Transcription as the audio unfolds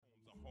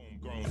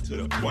to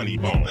the funny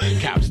bone.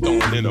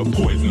 Capstone in a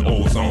poison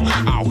ozone.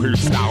 Out here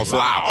styles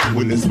loud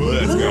when this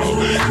buzz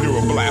gone. You're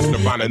a blaster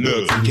find a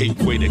nugs,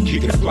 gateway to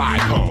kick and fly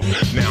home.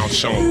 Now I'm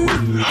shown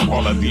with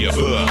all of the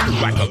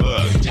above. Like a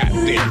lug, tapped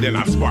in, then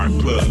I spark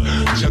plug.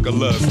 Chuck a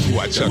lug, too,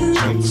 I chuck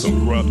chunks,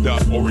 some grubbed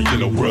up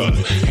oriental rug.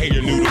 Hang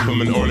your noodle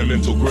from an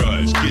ornamental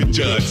grudge. Get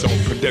judged on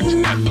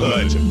production that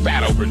pudge.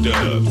 Fat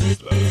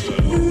overdubs.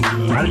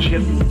 How did you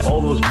get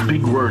all those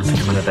big words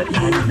coming out of that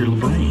tiny little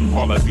brain?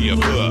 All of the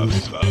above.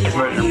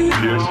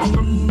 Computer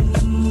system.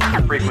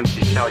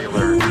 Frequency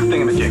cellular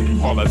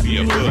thingamajig. All of the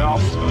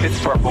above. Well, it's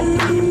purple.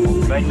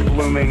 Night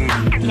blooming.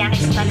 Organic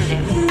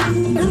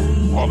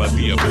sedative. All of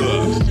the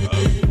above.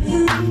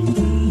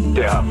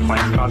 Yeah,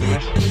 plants causing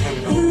this?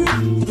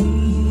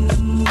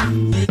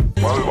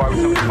 Why would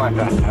somebody plant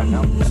that? I don't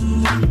know.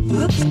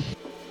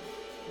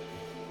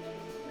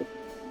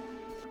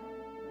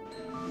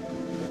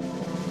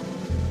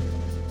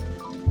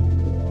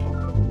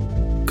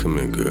 Come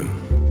here, girl.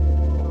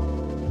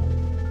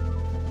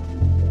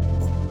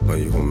 Oh,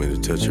 you want me to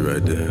touch you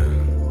right there?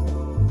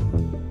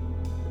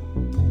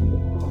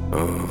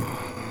 Oh,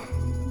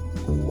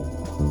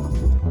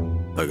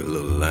 like a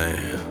little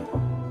lamb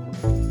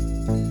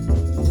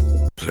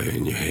play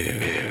in your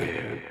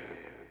hair.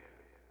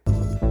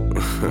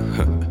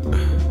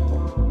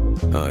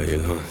 Oh, you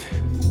want it?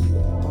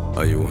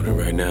 Oh, you want it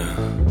right now?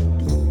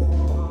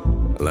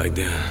 Like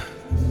that?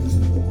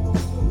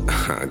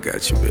 I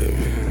got you, baby.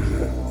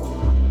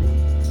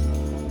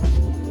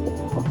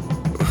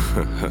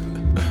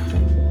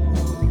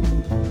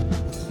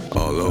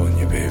 All on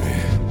you, baby.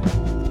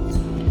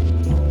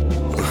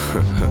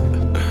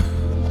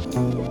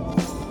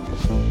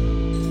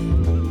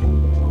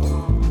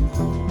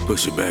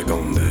 Push it back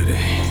on, daddy.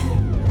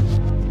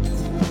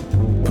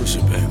 Push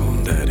it back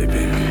on, daddy,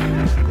 baby.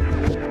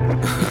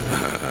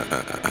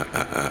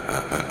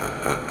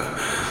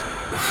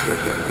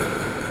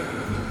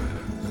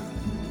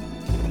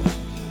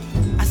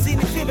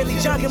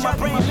 Jogging my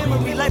brain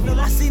memory, life no.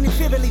 I seen it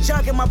vividly,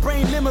 jogging my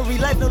brain memory,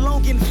 life no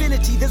longer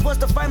infinity. This was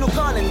the final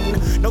calling.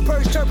 No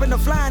birds chirping, no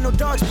flying, no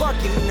dogs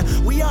barking.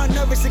 We are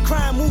nervous and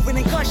crying, moving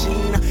and gushing.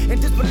 And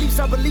disbeliefs,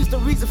 our beliefs, the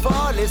reason for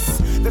all this.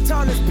 The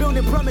town is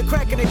building, plumbing,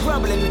 cracking and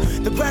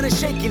crumbling. The ground is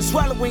shaking,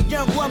 swallowing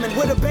young woman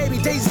with a baby,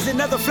 daisies and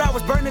other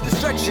flowers burning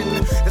destruction.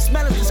 The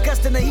smell is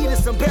disgusting, the heat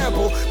is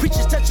unbearable.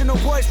 Preachers touching no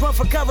boys, run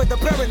for cover, the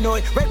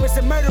paranoid. Rapists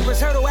and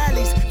murderers, hurdle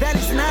alleys,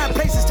 valleys and high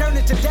places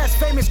turning to dust,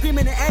 famous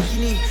screaming in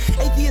agony.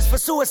 Atheists for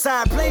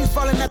suicide, planes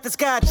falling out the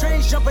sky,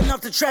 trains jumping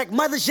off the track,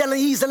 mothers yelling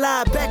he's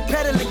alive,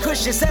 backpedaling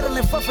cushion,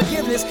 settling for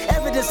forgiveness,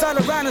 evidence all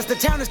around us, the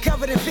town is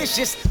covered in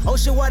fishes,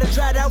 ocean water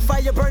dried out,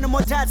 fire burning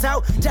more tots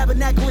out,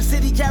 tabernacle and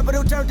city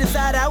capital turned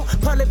inside out,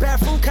 public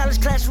bathroom, college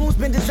classrooms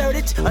been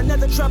deserted,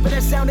 another trumpet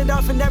that sounded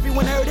off and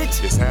everyone heard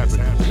it. It's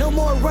happening. No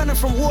more running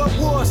from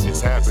wars.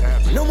 It's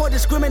happening. No more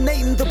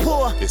discriminating the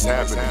poor. It's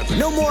happening.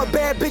 No more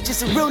bad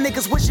bitches and real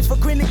niggas wishing for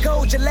green and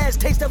gold. Your last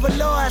taste of a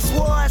law, I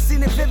swore I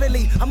seen it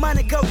vividly. A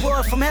Monica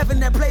roar from heaven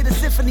that played a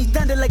symphony.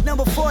 Thunder like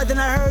number 4, then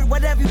I heard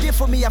whatever you did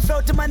for me. I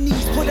fell to my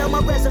knees, put out my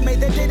resume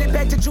that dated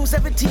back to June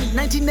 17,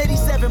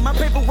 1987. My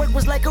paperwork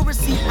was like a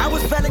receipt. I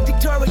was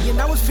valedictorian,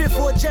 I was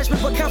fearful of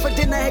judgment, but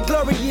confident I had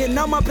glory in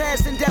all my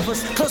past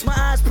endeavors. Close my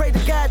eyes, pray to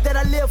God that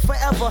I live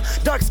forever.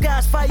 Dark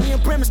skies, fire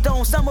and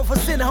brimstone. Some of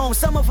us sent home,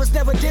 some of us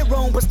never did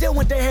wrong, but still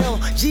went to hell.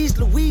 Jeez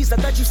Louise, I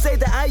thought you say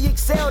that I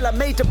excel. I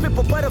made the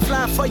pimple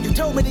butterfly for you.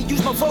 Told me to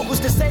use my vocals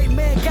to save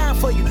mankind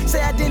for you.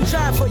 Say I didn't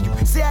try for you.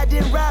 Say I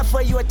didn't ride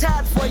for you. I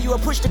tied for you. I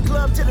pushed the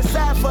club to the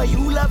side for you.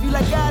 Who love you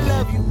like I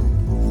love you?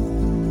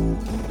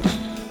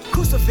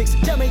 Crucifix,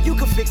 tell me you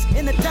can fix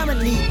in the time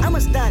of need. I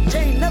must die,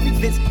 Jane, love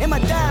events in my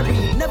diary.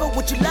 Never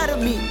would you lie to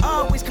me,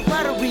 always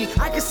camaraderie.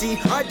 I can see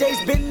our days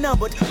been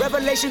numbered.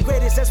 Revelation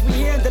greatest as we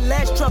hear the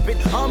last trumpet.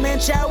 All man,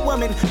 child,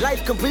 woman,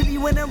 life completely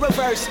went in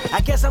reverse.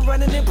 I guess I'm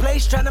running in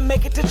place, trying to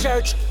make it to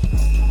church.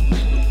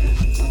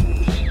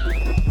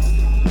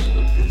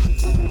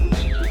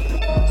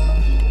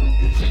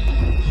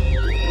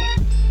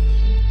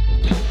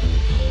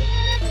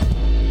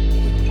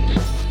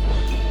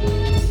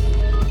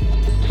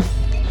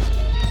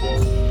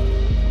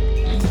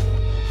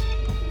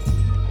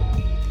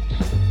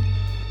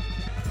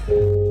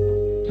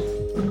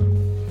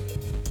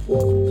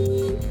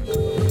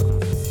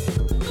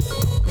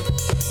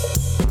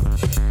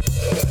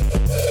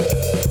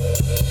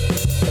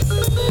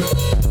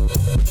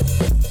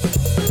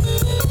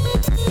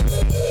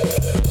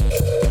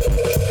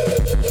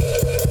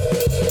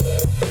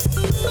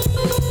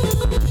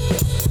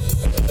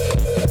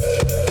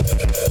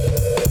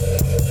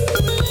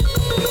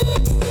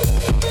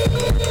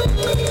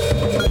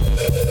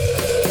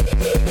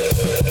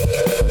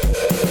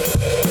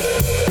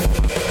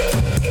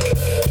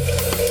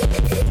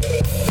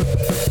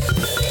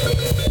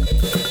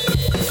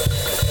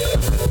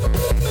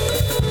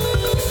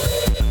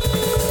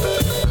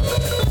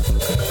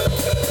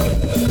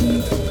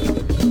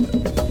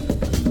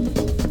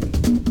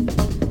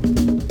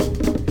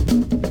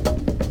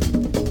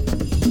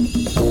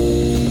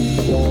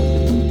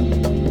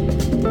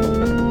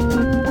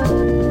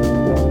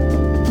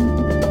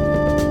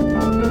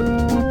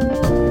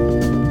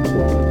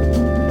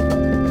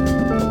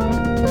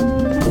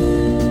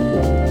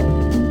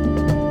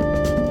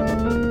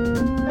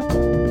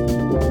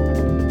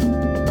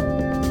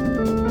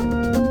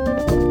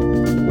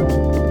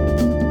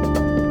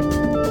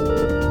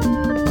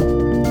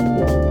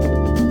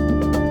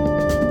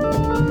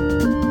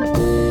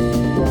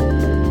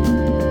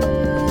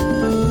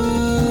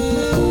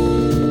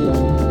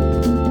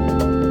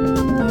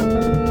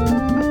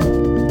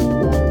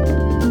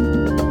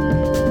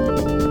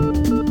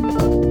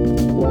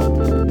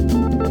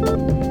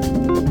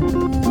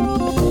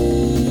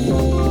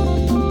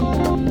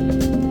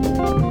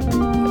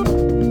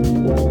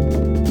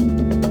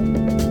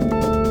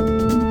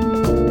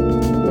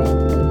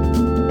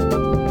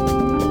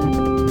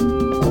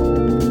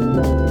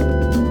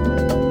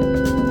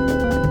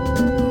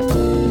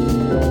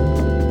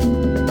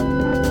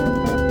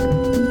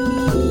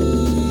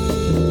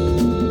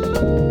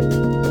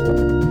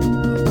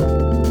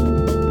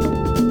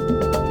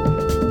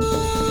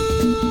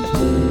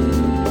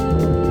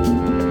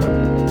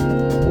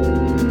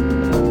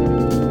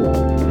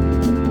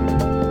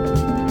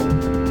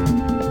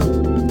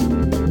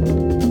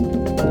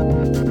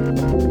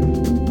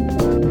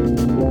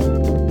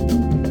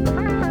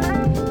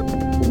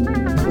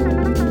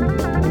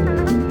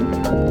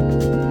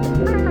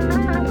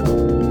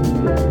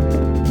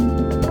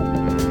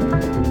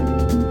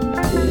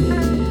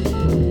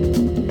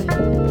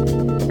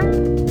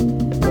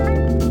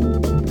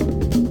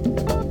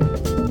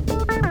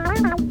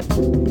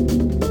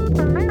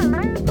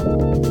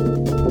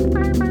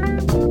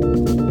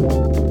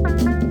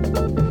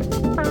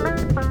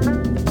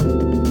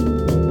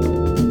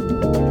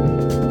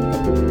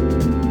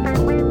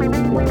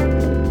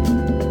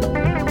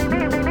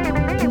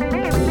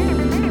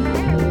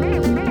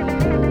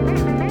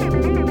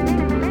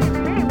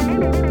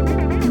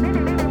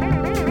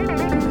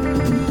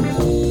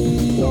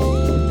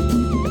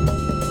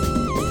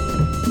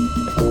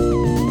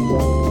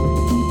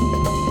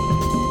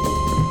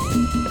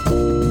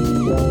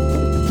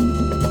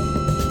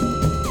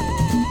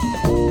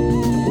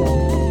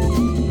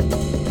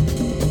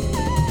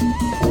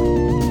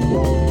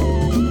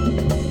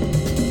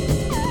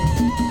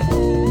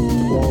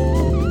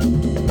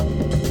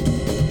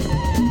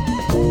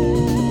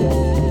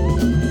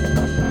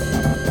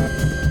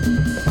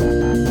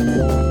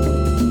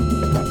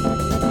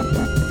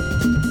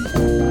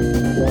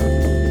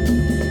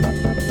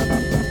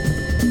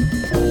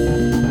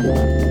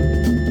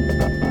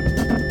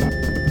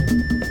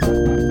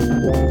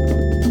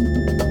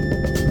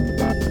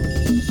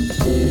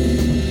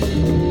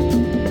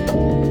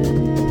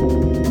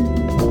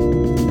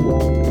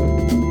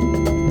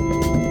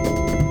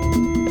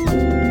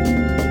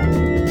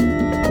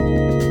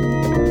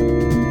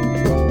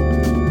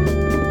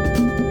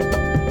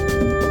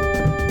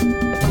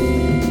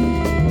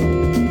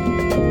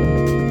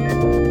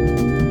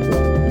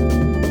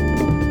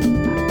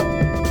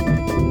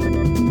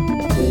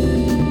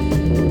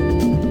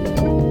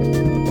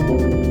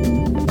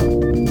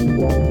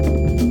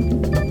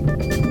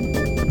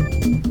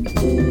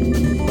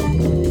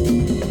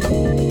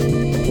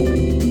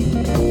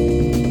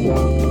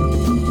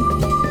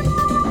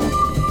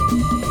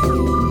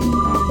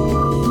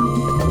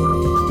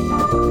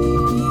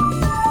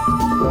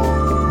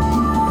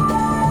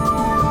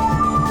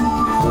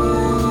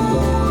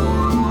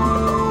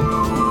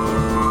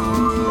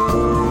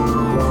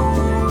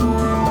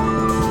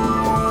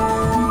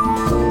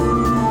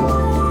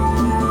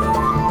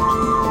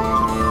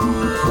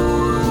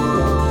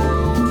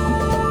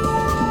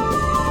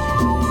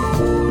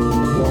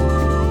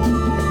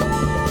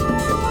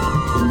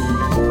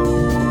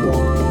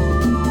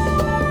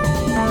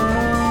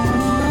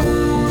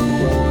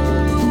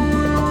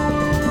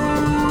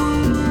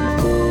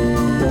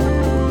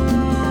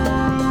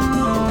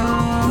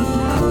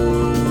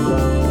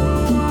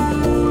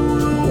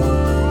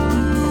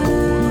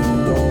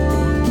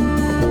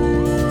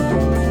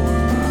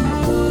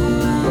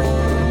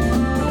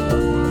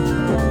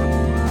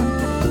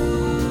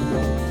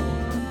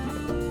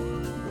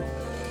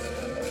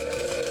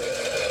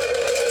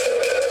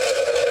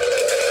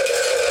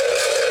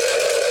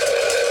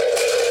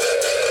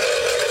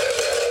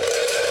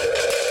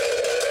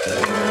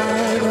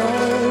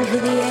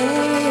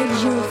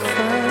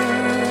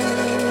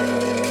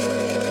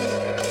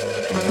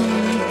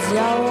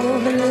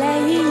 over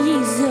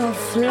laser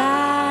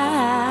fly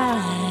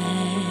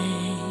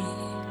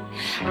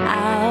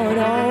out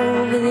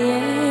over the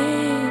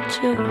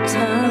edge of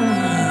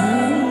time.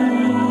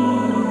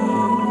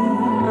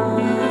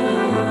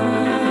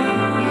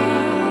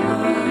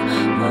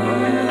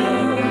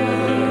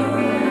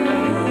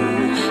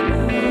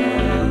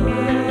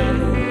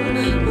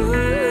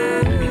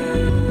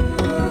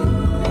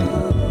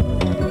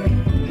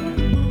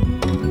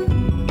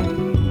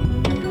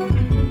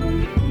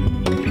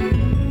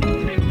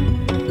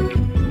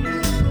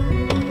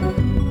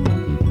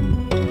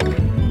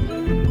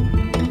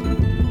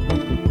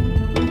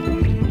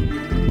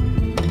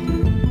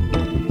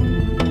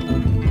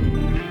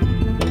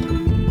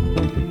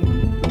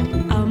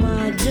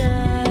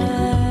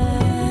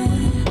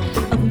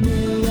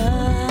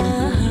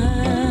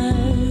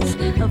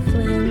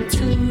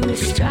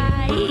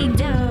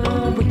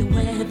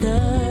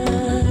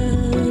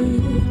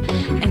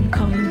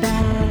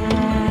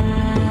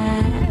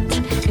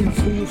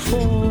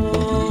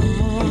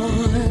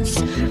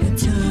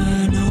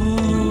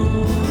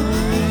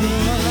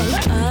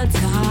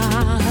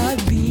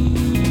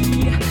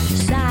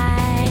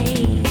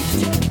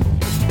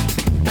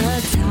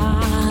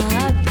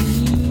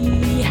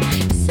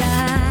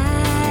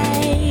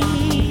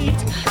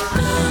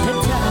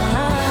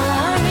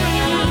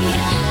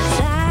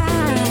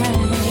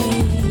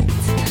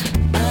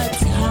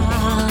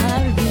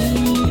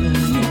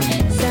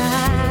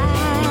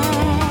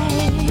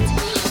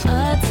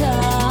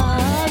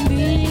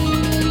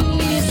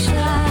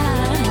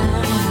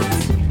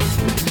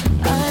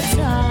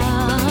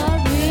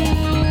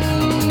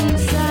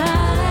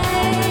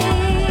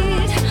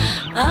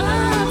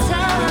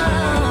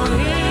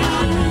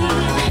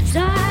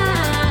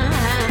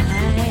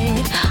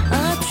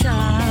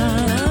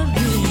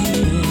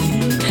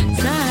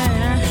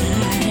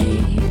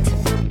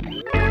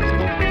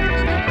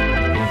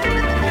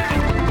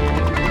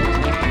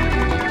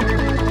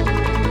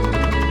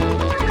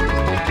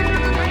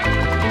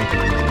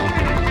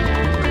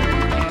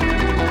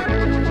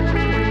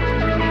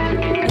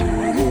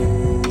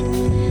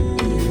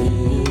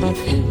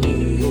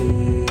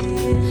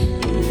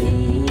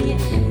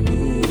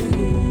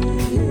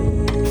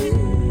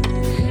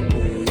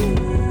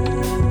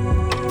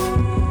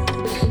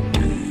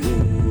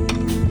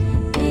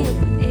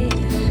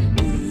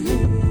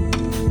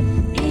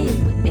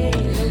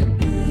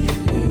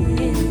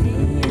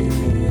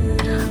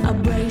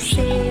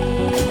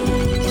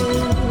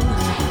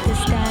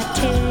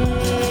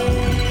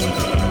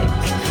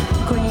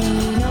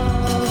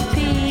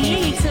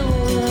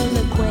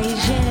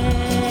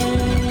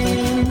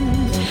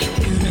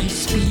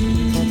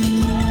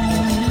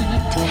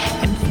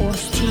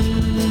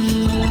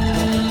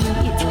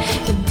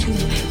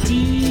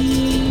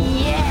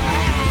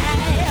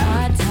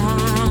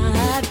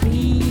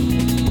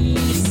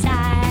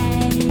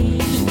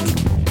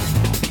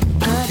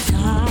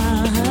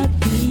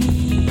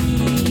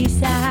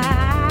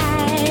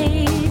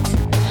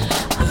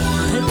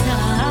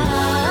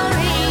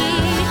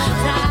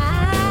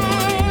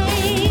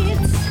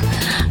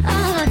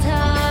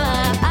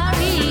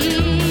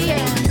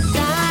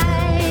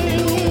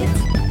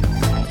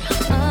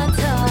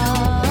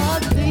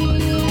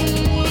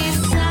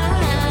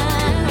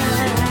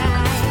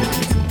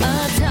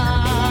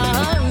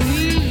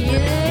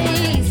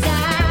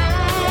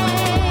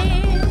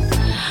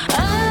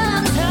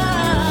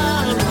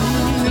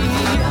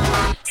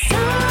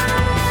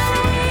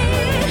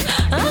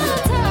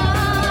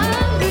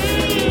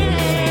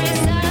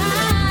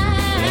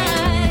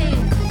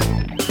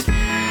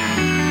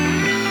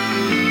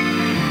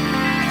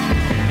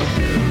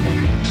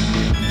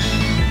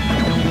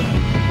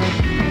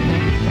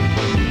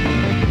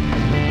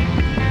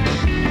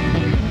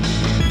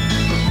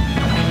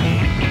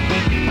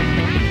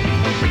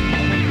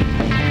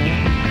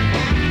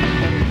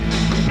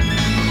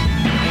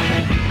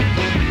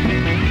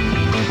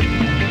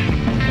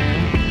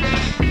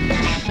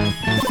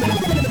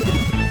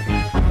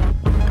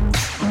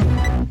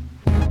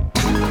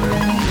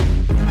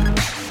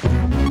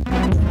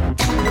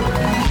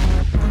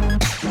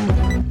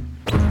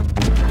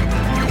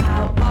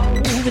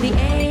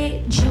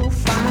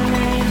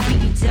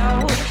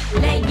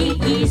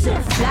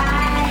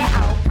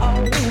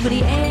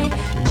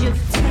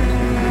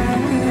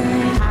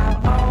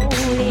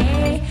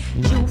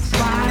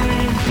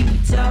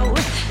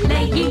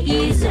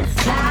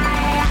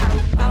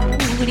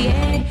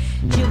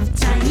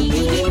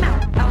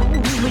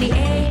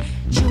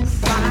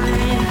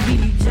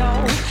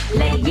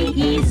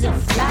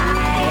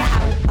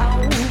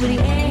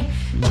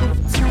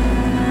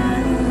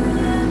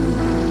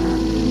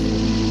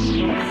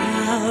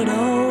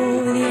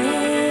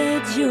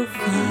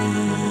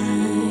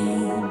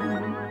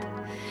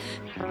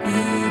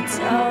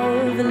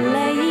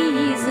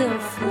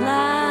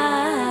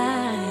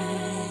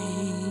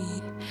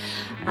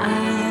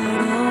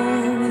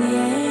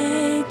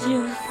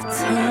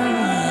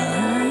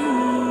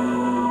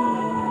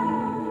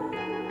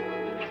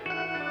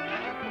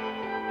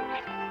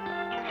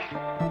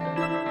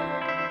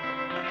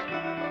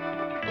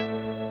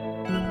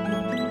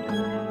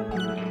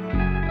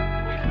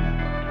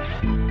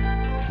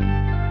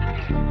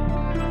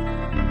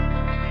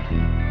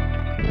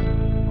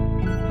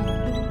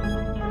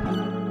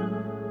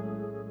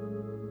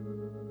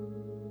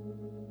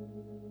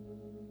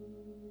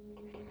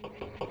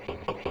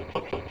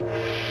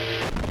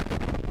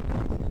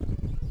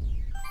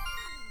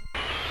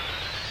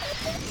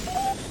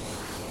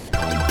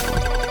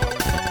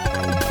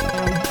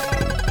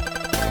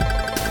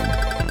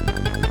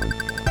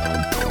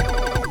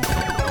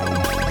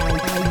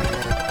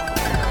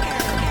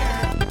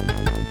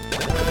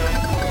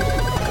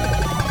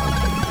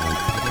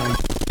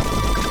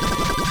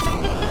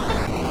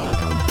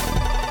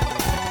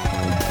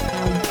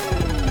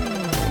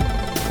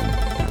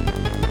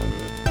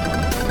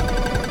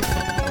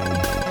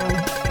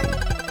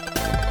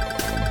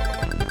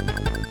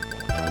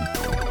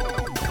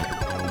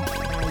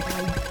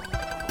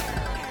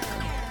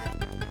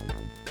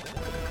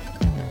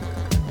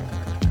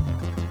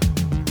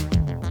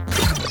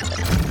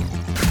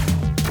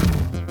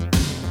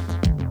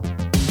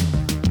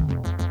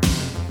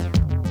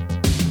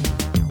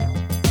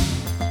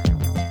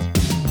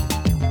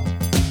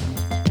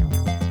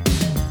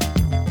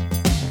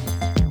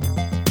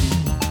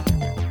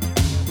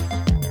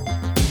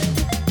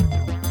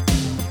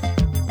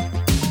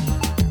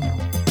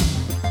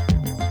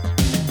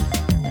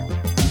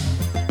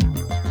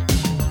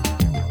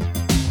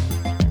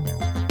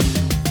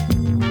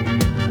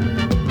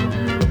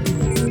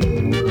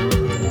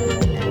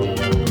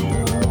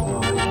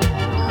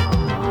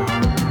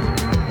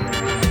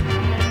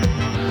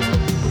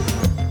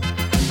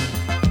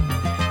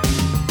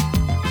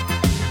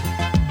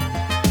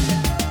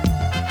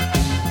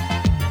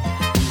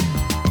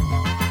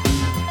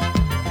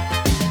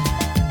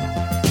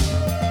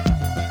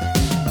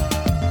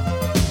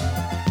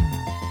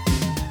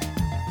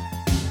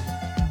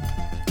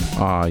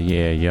 Oh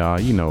yeah, y'all,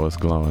 you know what's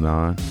going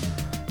on.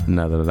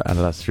 Another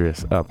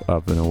illustrious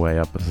Up and Away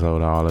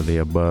episode, all of the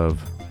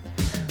above.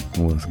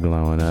 What's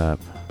glowing up?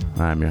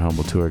 I'm your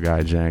humble tour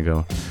guide,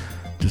 Django.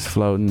 Just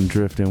floating,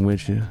 drifting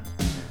with you.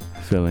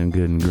 Feeling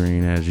good and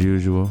green as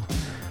usual.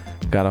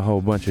 Got a whole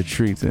bunch of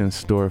treats in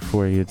store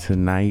for you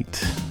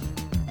tonight.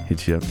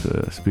 Hit you up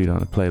to speed on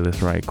the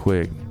playlist right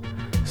quick.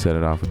 Set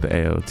it off with the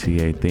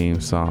AOTA theme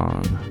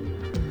song.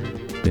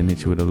 Then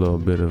hit you with a little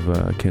bit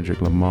of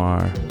Kendrick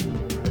Lamar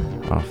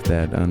off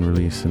that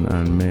unreleased and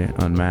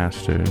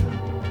unmastered.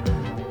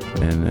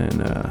 And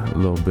then a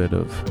little bit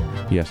of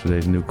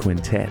yesterday's new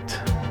quintet,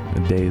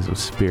 The Days of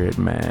Spirit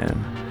Man.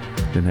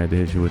 Then had to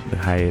hit you with the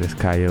Hiatus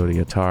Coyote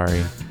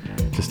Atari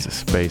just to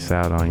space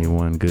out on you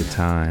one good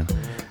time.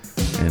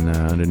 And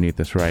underneath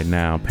us right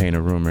now, Paint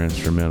a Rumor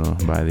instrumental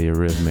by the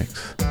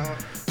Eurythmics.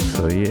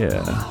 So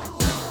yeah,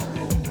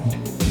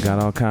 got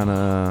all kind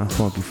of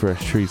funky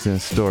fresh treats in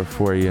store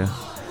for you.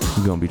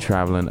 We're going to be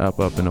traveling up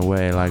and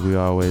away like we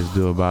always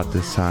do about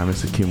this time.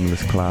 It's a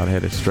cumulus cloud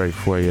headed straight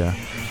for you.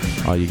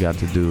 All you got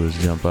to do is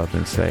jump up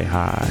and say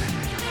hi,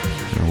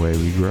 and away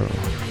we grow.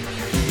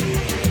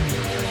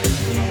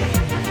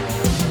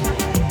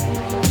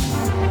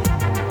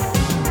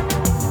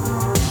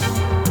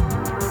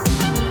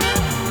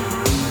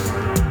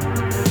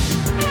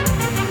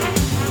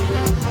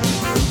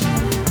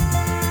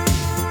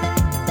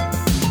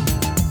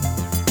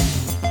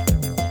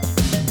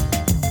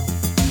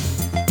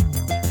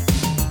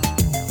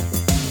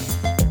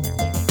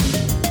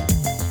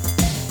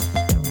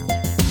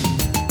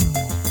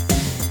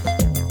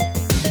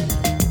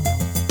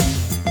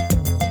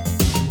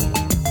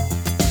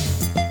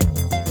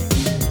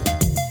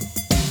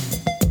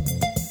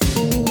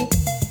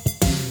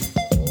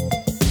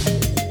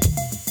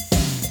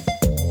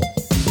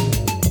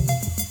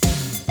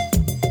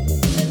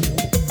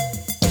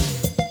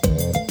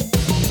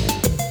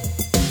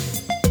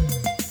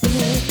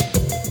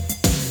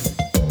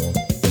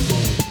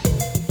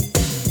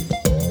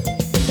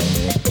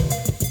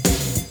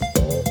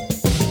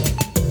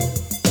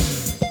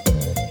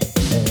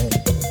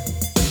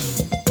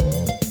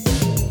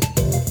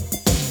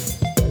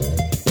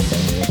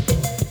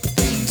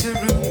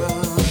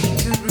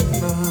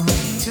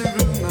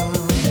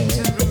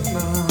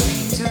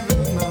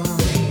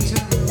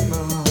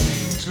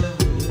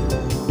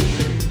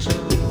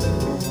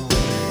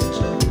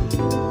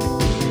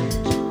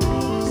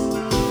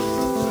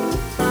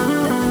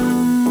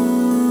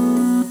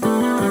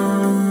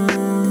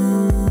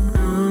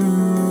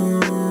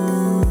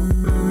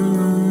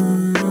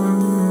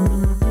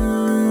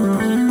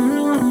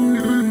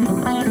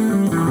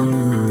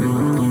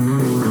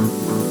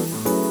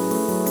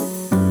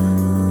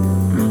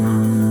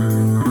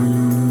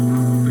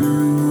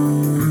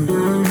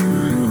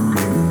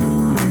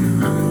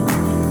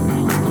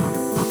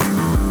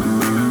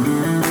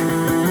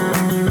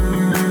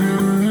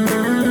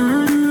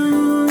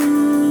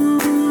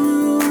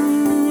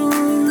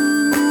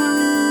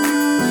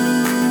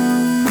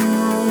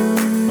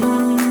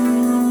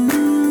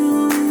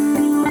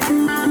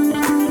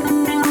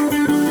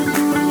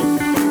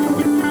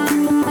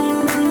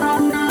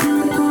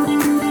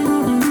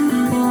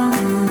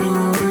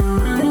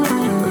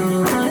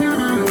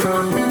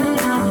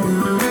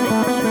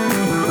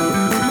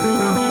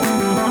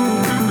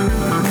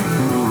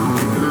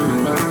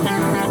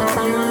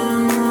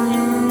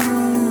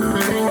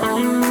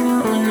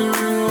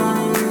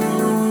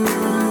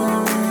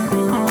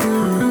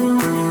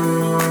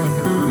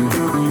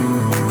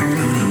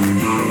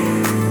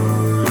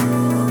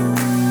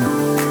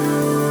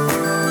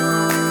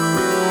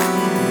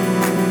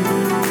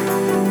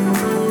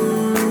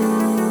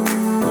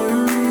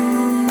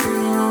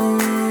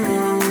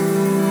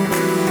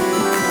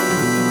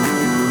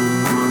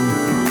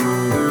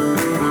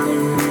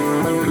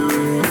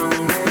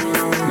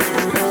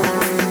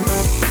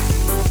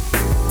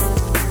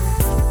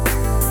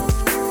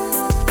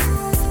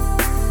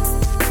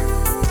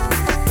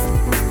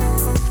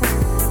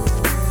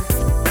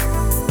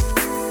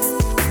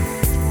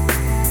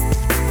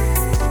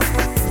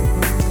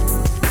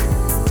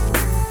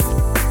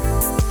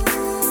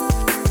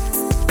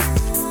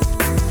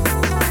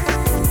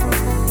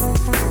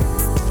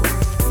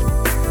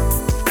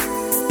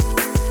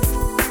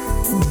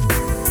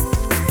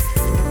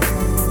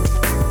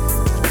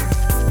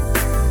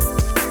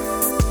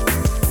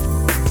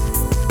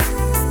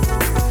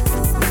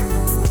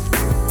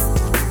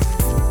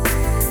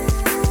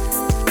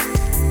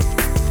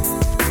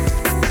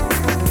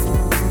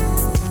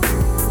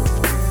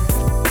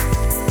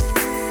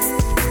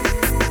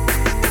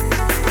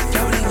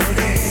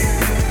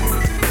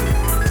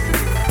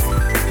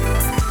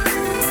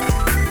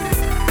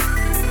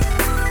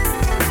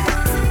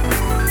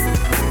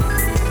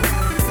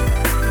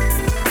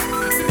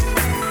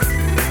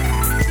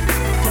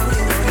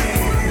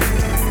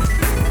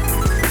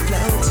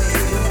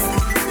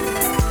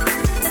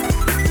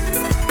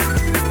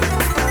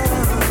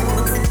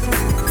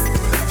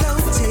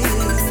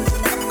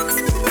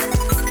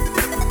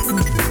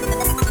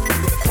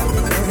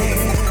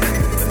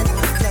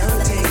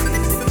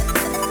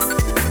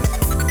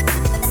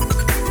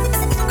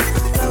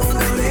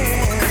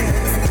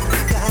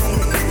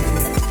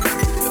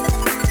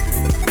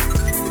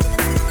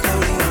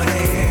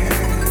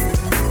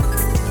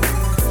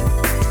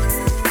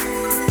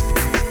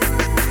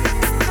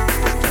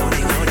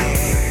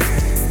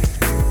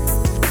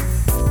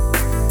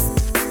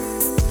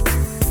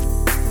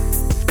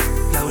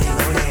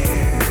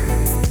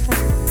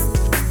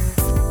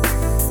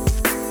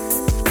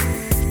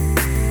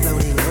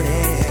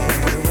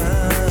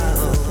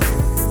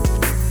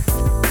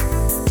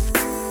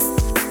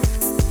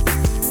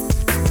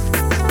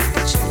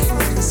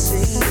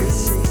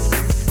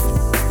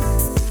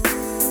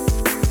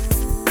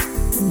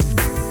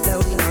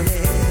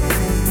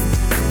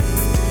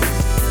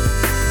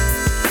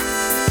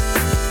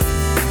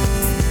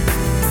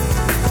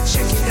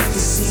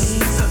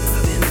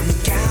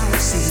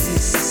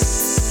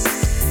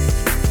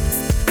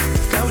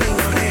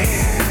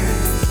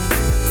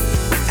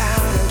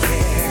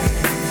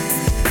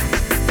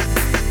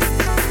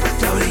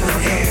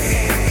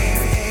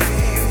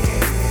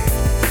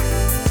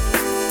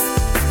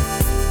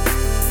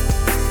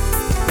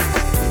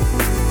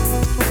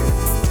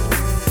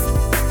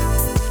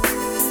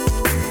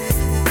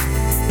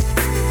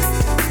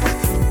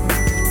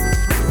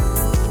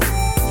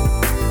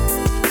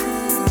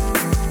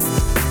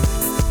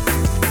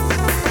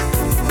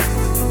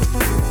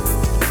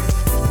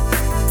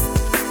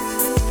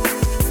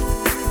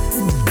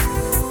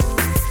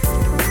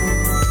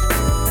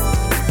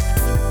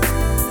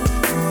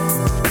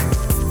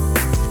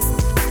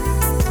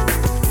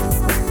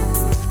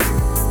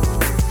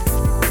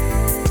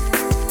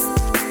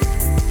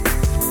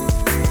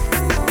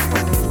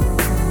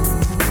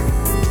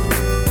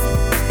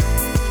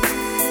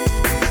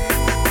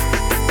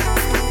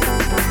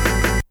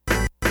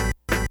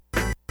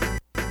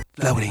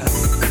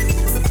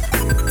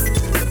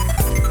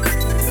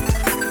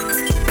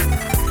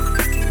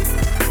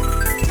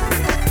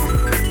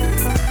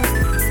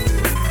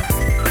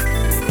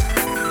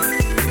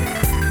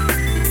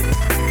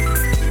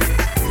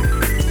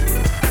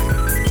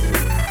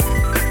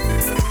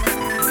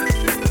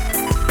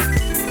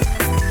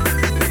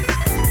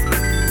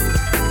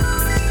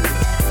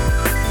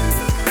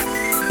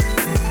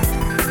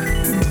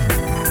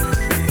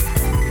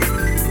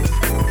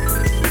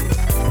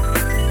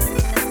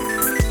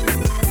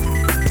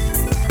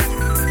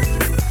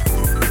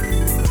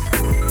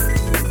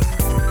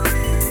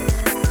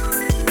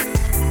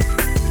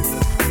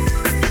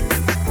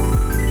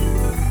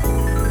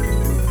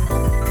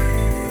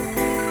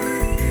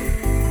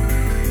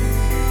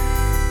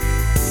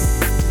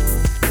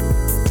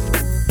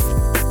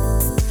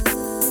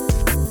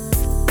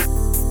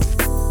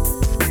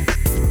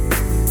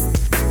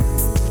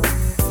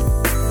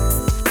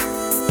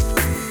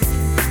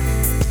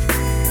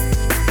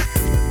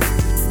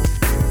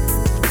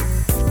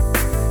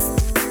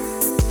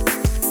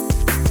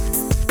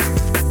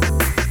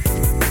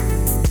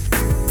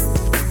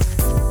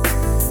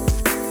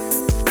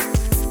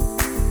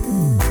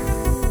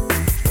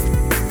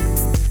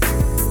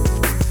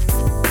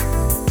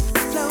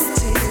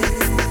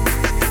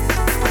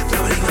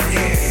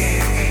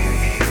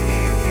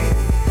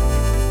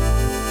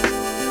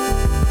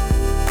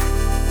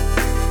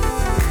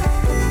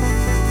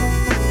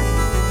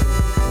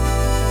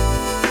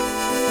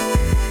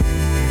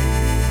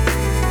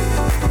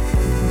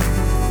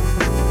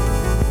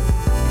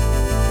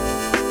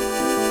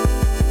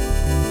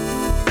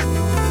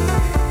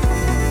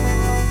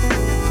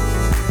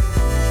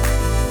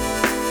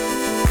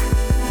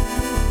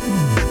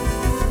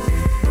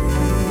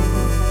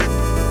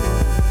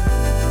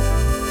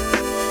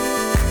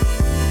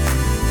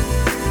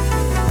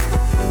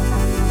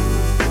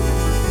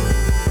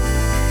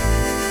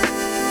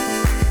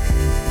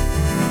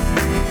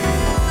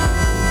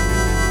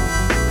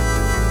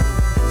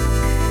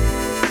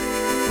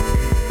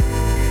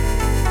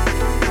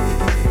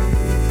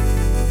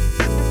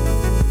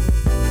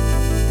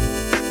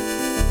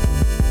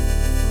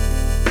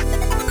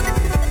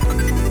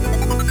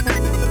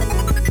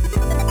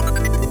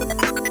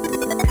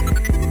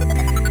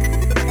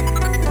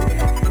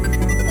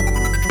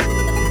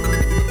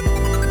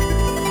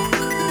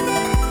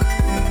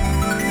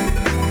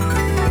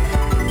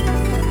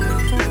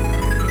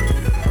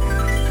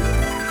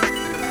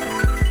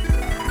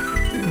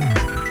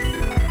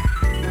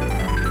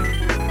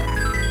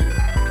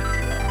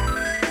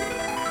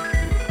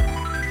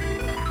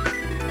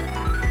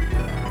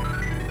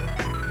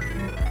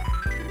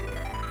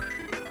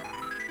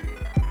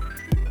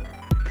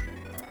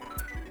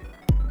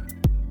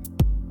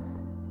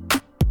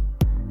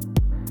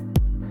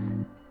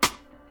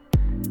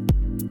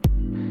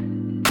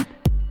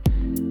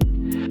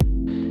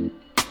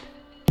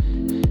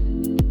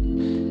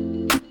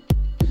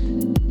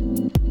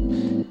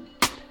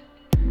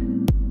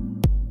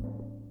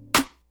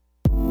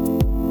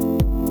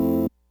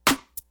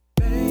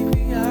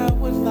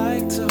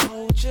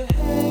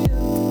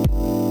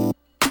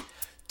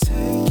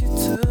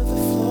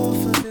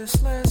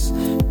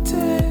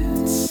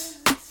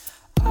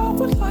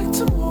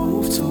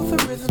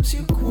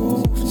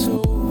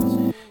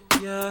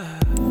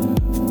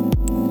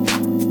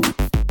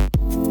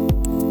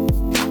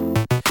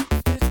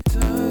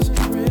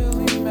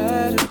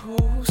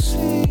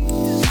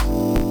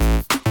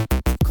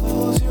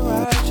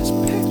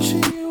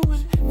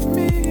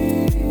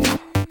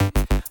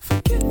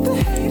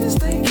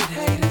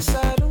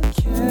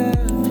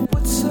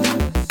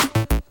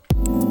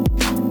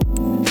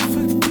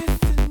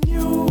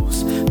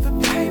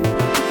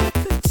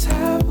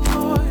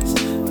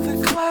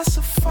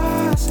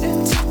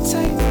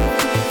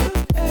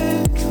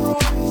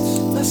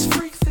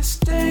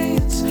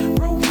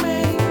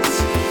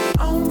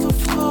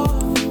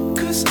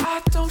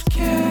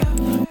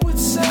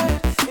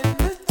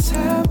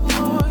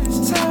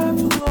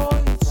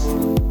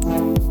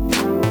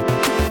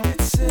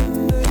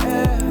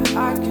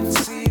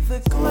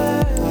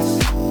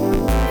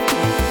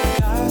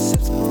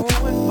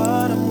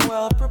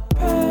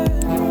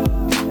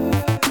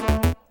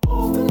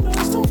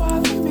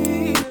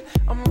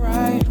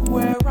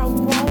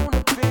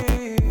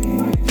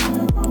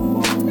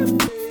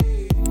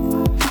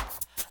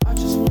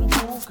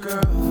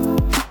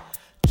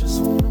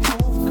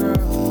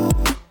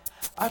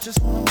 just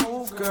wanna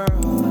move,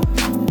 girl.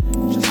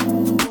 Just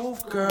wanna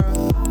move,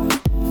 girl.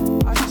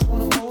 I just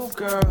wanna move,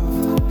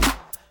 girl.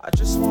 I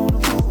just wanna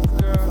move,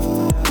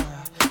 girl.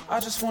 I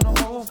just wanna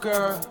move,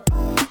 girl.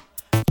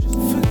 Just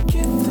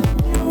forget the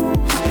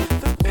news,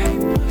 the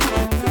paper,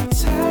 the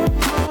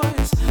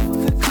tabloids,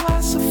 the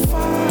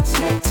classifieds,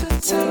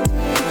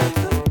 entertainment,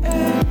 the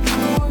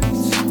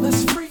androids.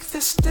 Let's freak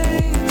this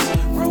dance,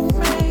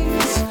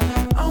 romance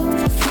on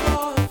the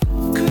floor.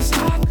 'Cause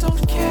I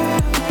don't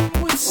care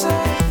what's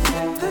said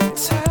in the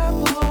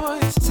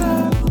tabloids,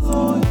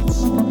 tabloids.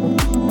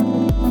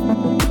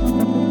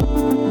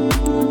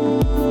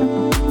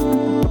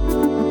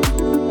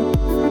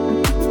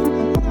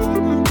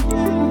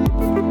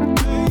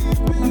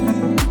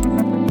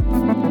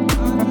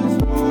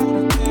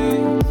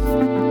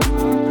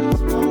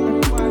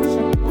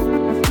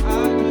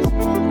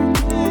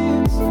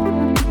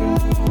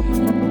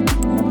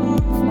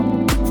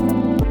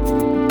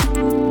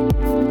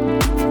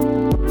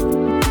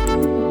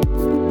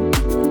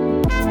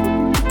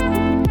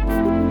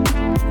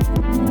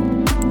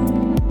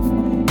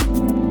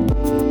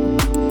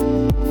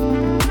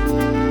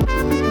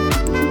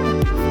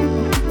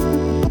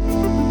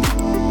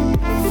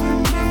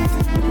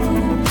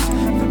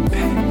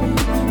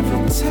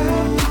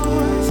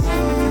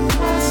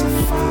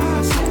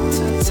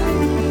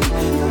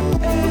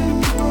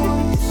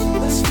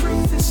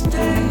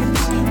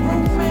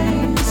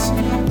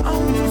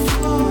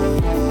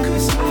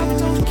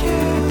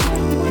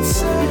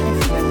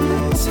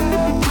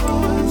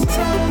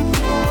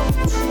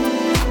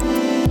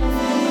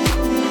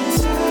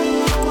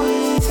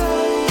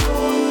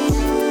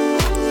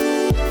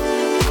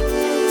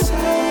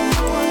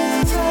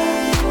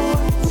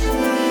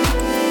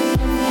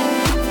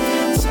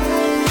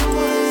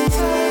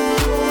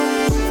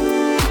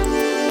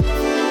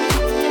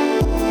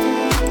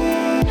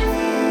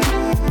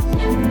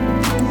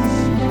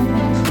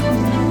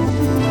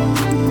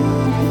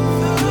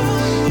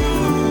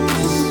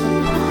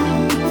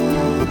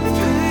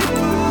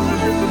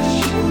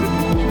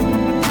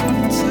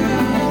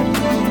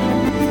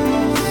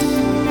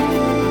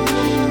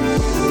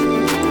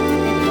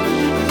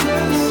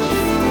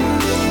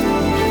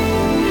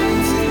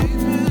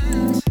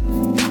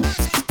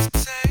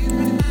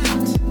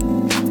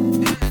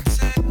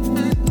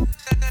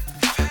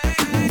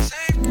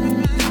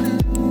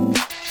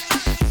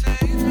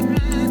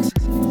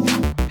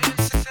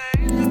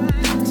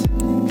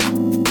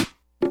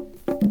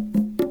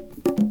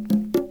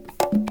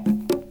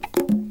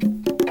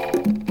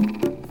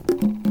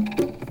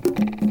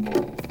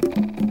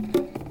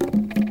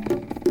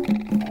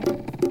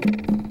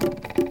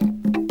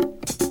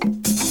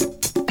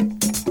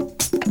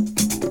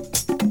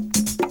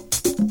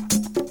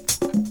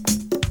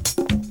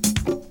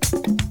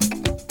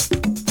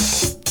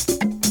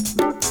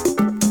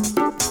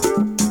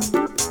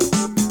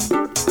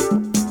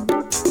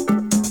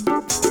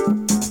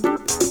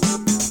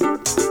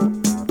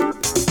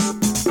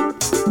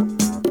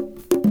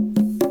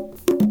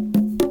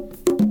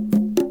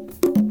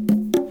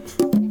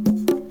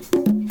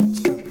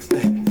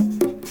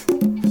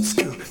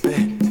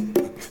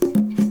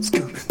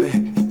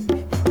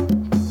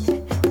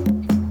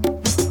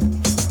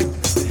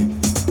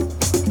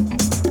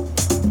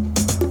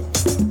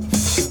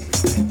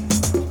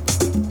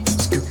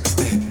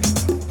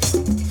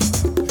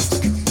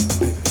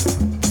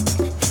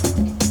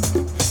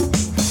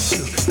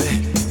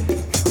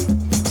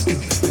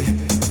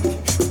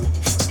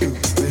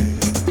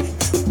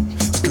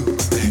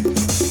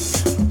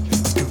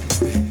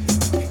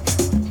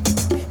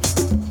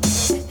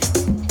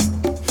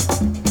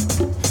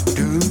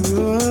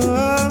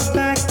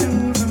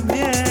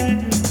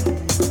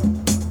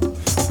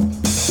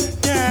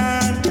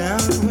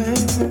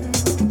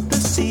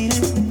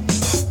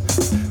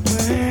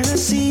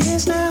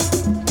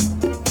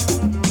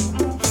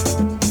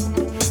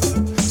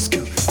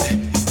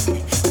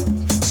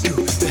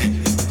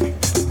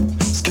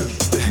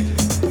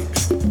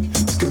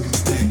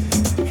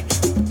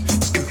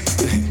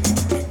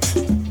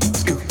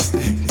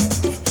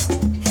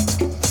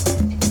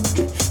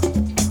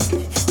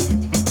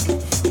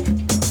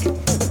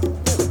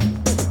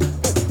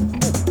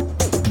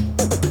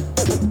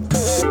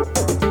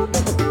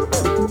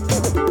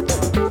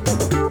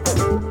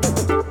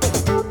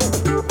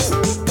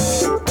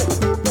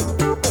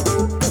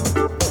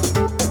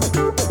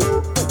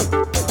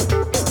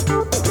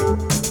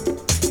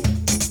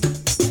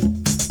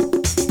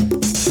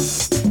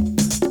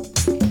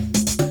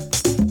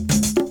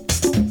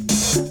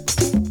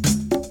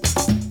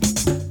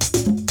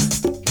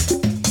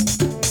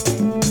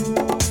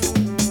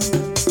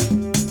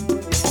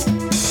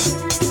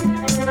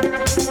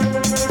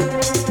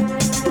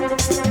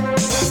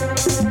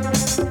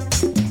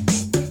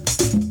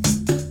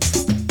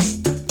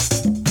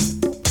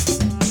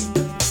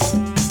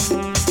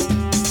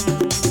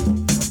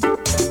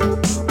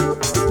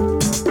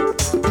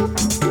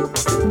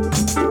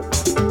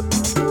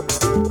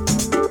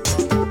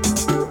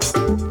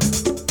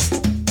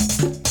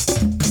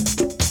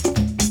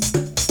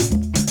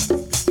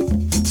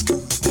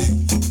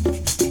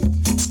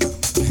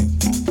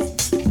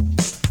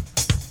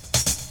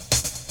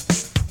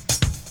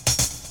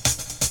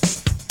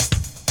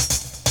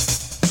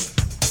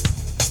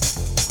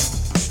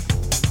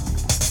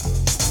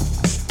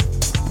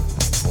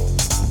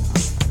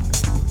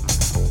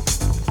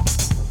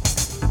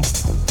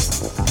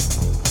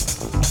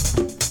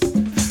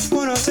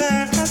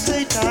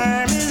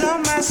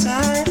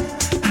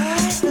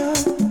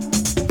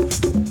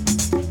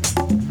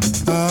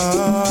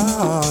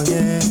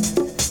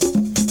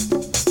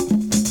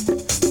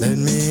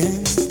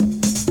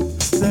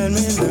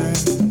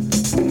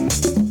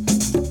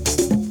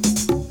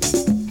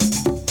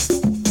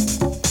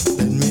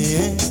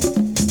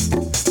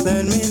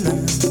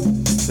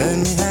 Let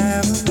me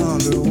have a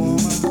longer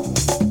woman.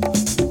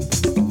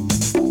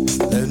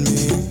 Let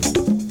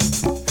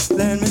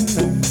me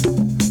learn.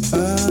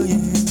 Oh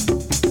yeah.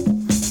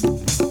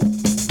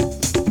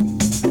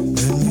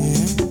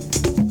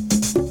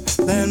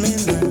 Let me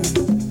learn.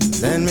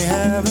 Let me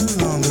have a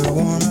longer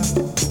woman.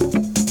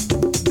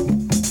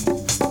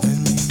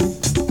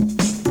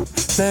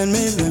 Let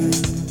me learn.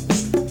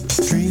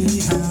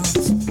 Street house.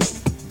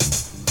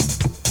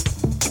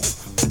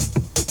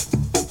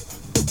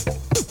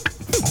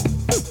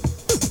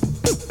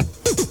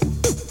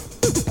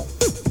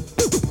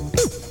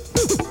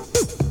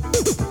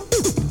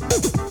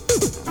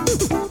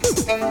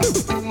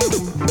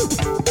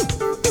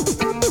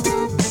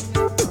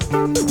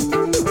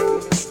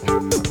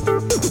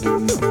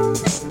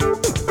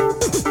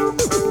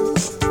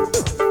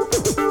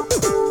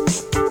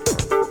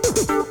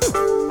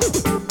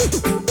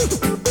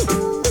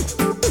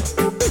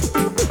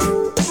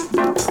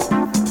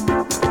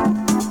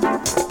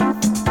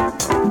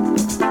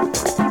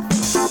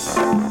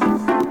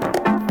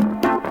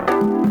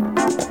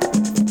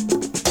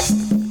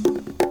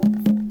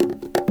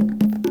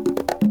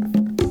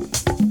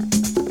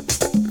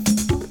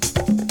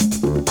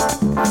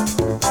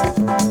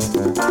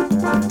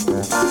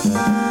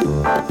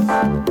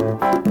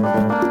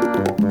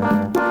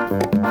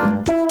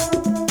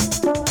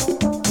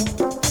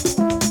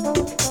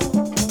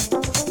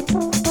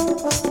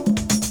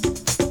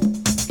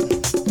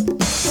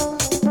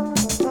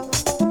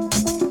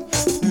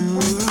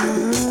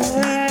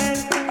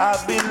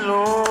 I've been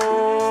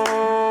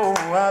low,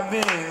 I've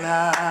been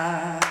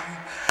high,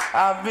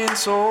 I've been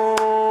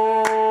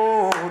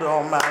sold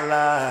all my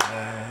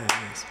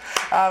life.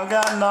 I've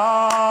got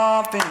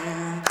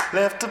nothing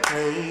left to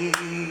play.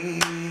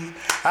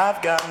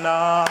 I've got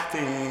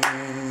nothing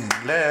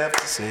left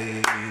to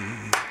say.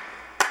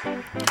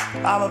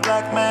 I'm a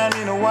black man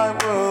in a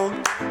white world.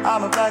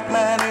 I'm a black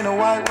man in a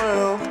white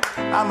world.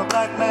 I'm a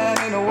black man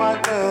in a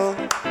white world.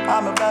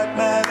 I'm a black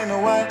man in a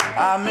white.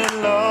 I'm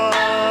in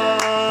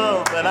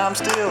love, but I'm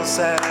still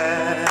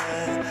sad.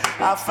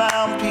 I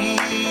found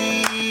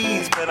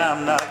peace, but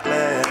I'm not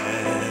glad.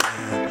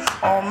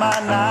 All my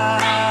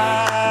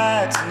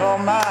nights and all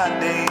my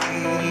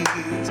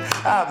days,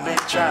 I've been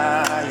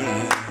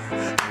trying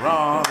the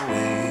wrong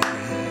way.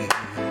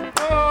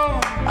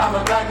 I'm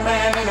a black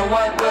man in a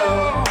white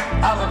world.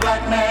 I'm a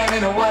black man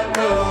in a white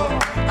world.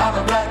 I'm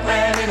a black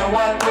man in a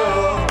white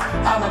world.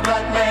 I'm a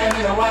black man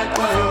in a white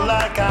world.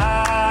 Like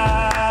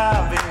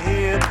I've been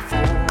here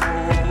before.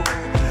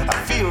 I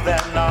feel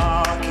that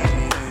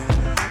knocking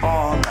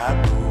on my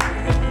door.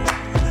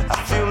 I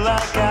feel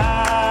like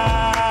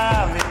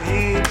I've been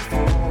here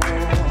before.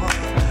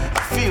 I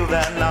feel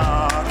that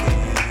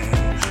knocking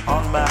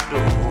on my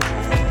door.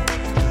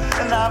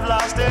 And I've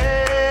lost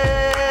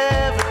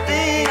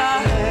everything I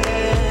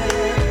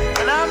had.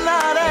 And I'm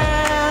not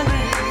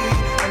angry,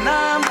 and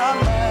I'm not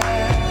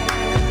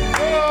mad.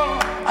 Oh,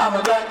 I'm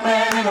a black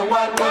man in a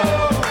white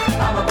world.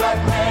 I'm a black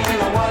man in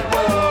a white world.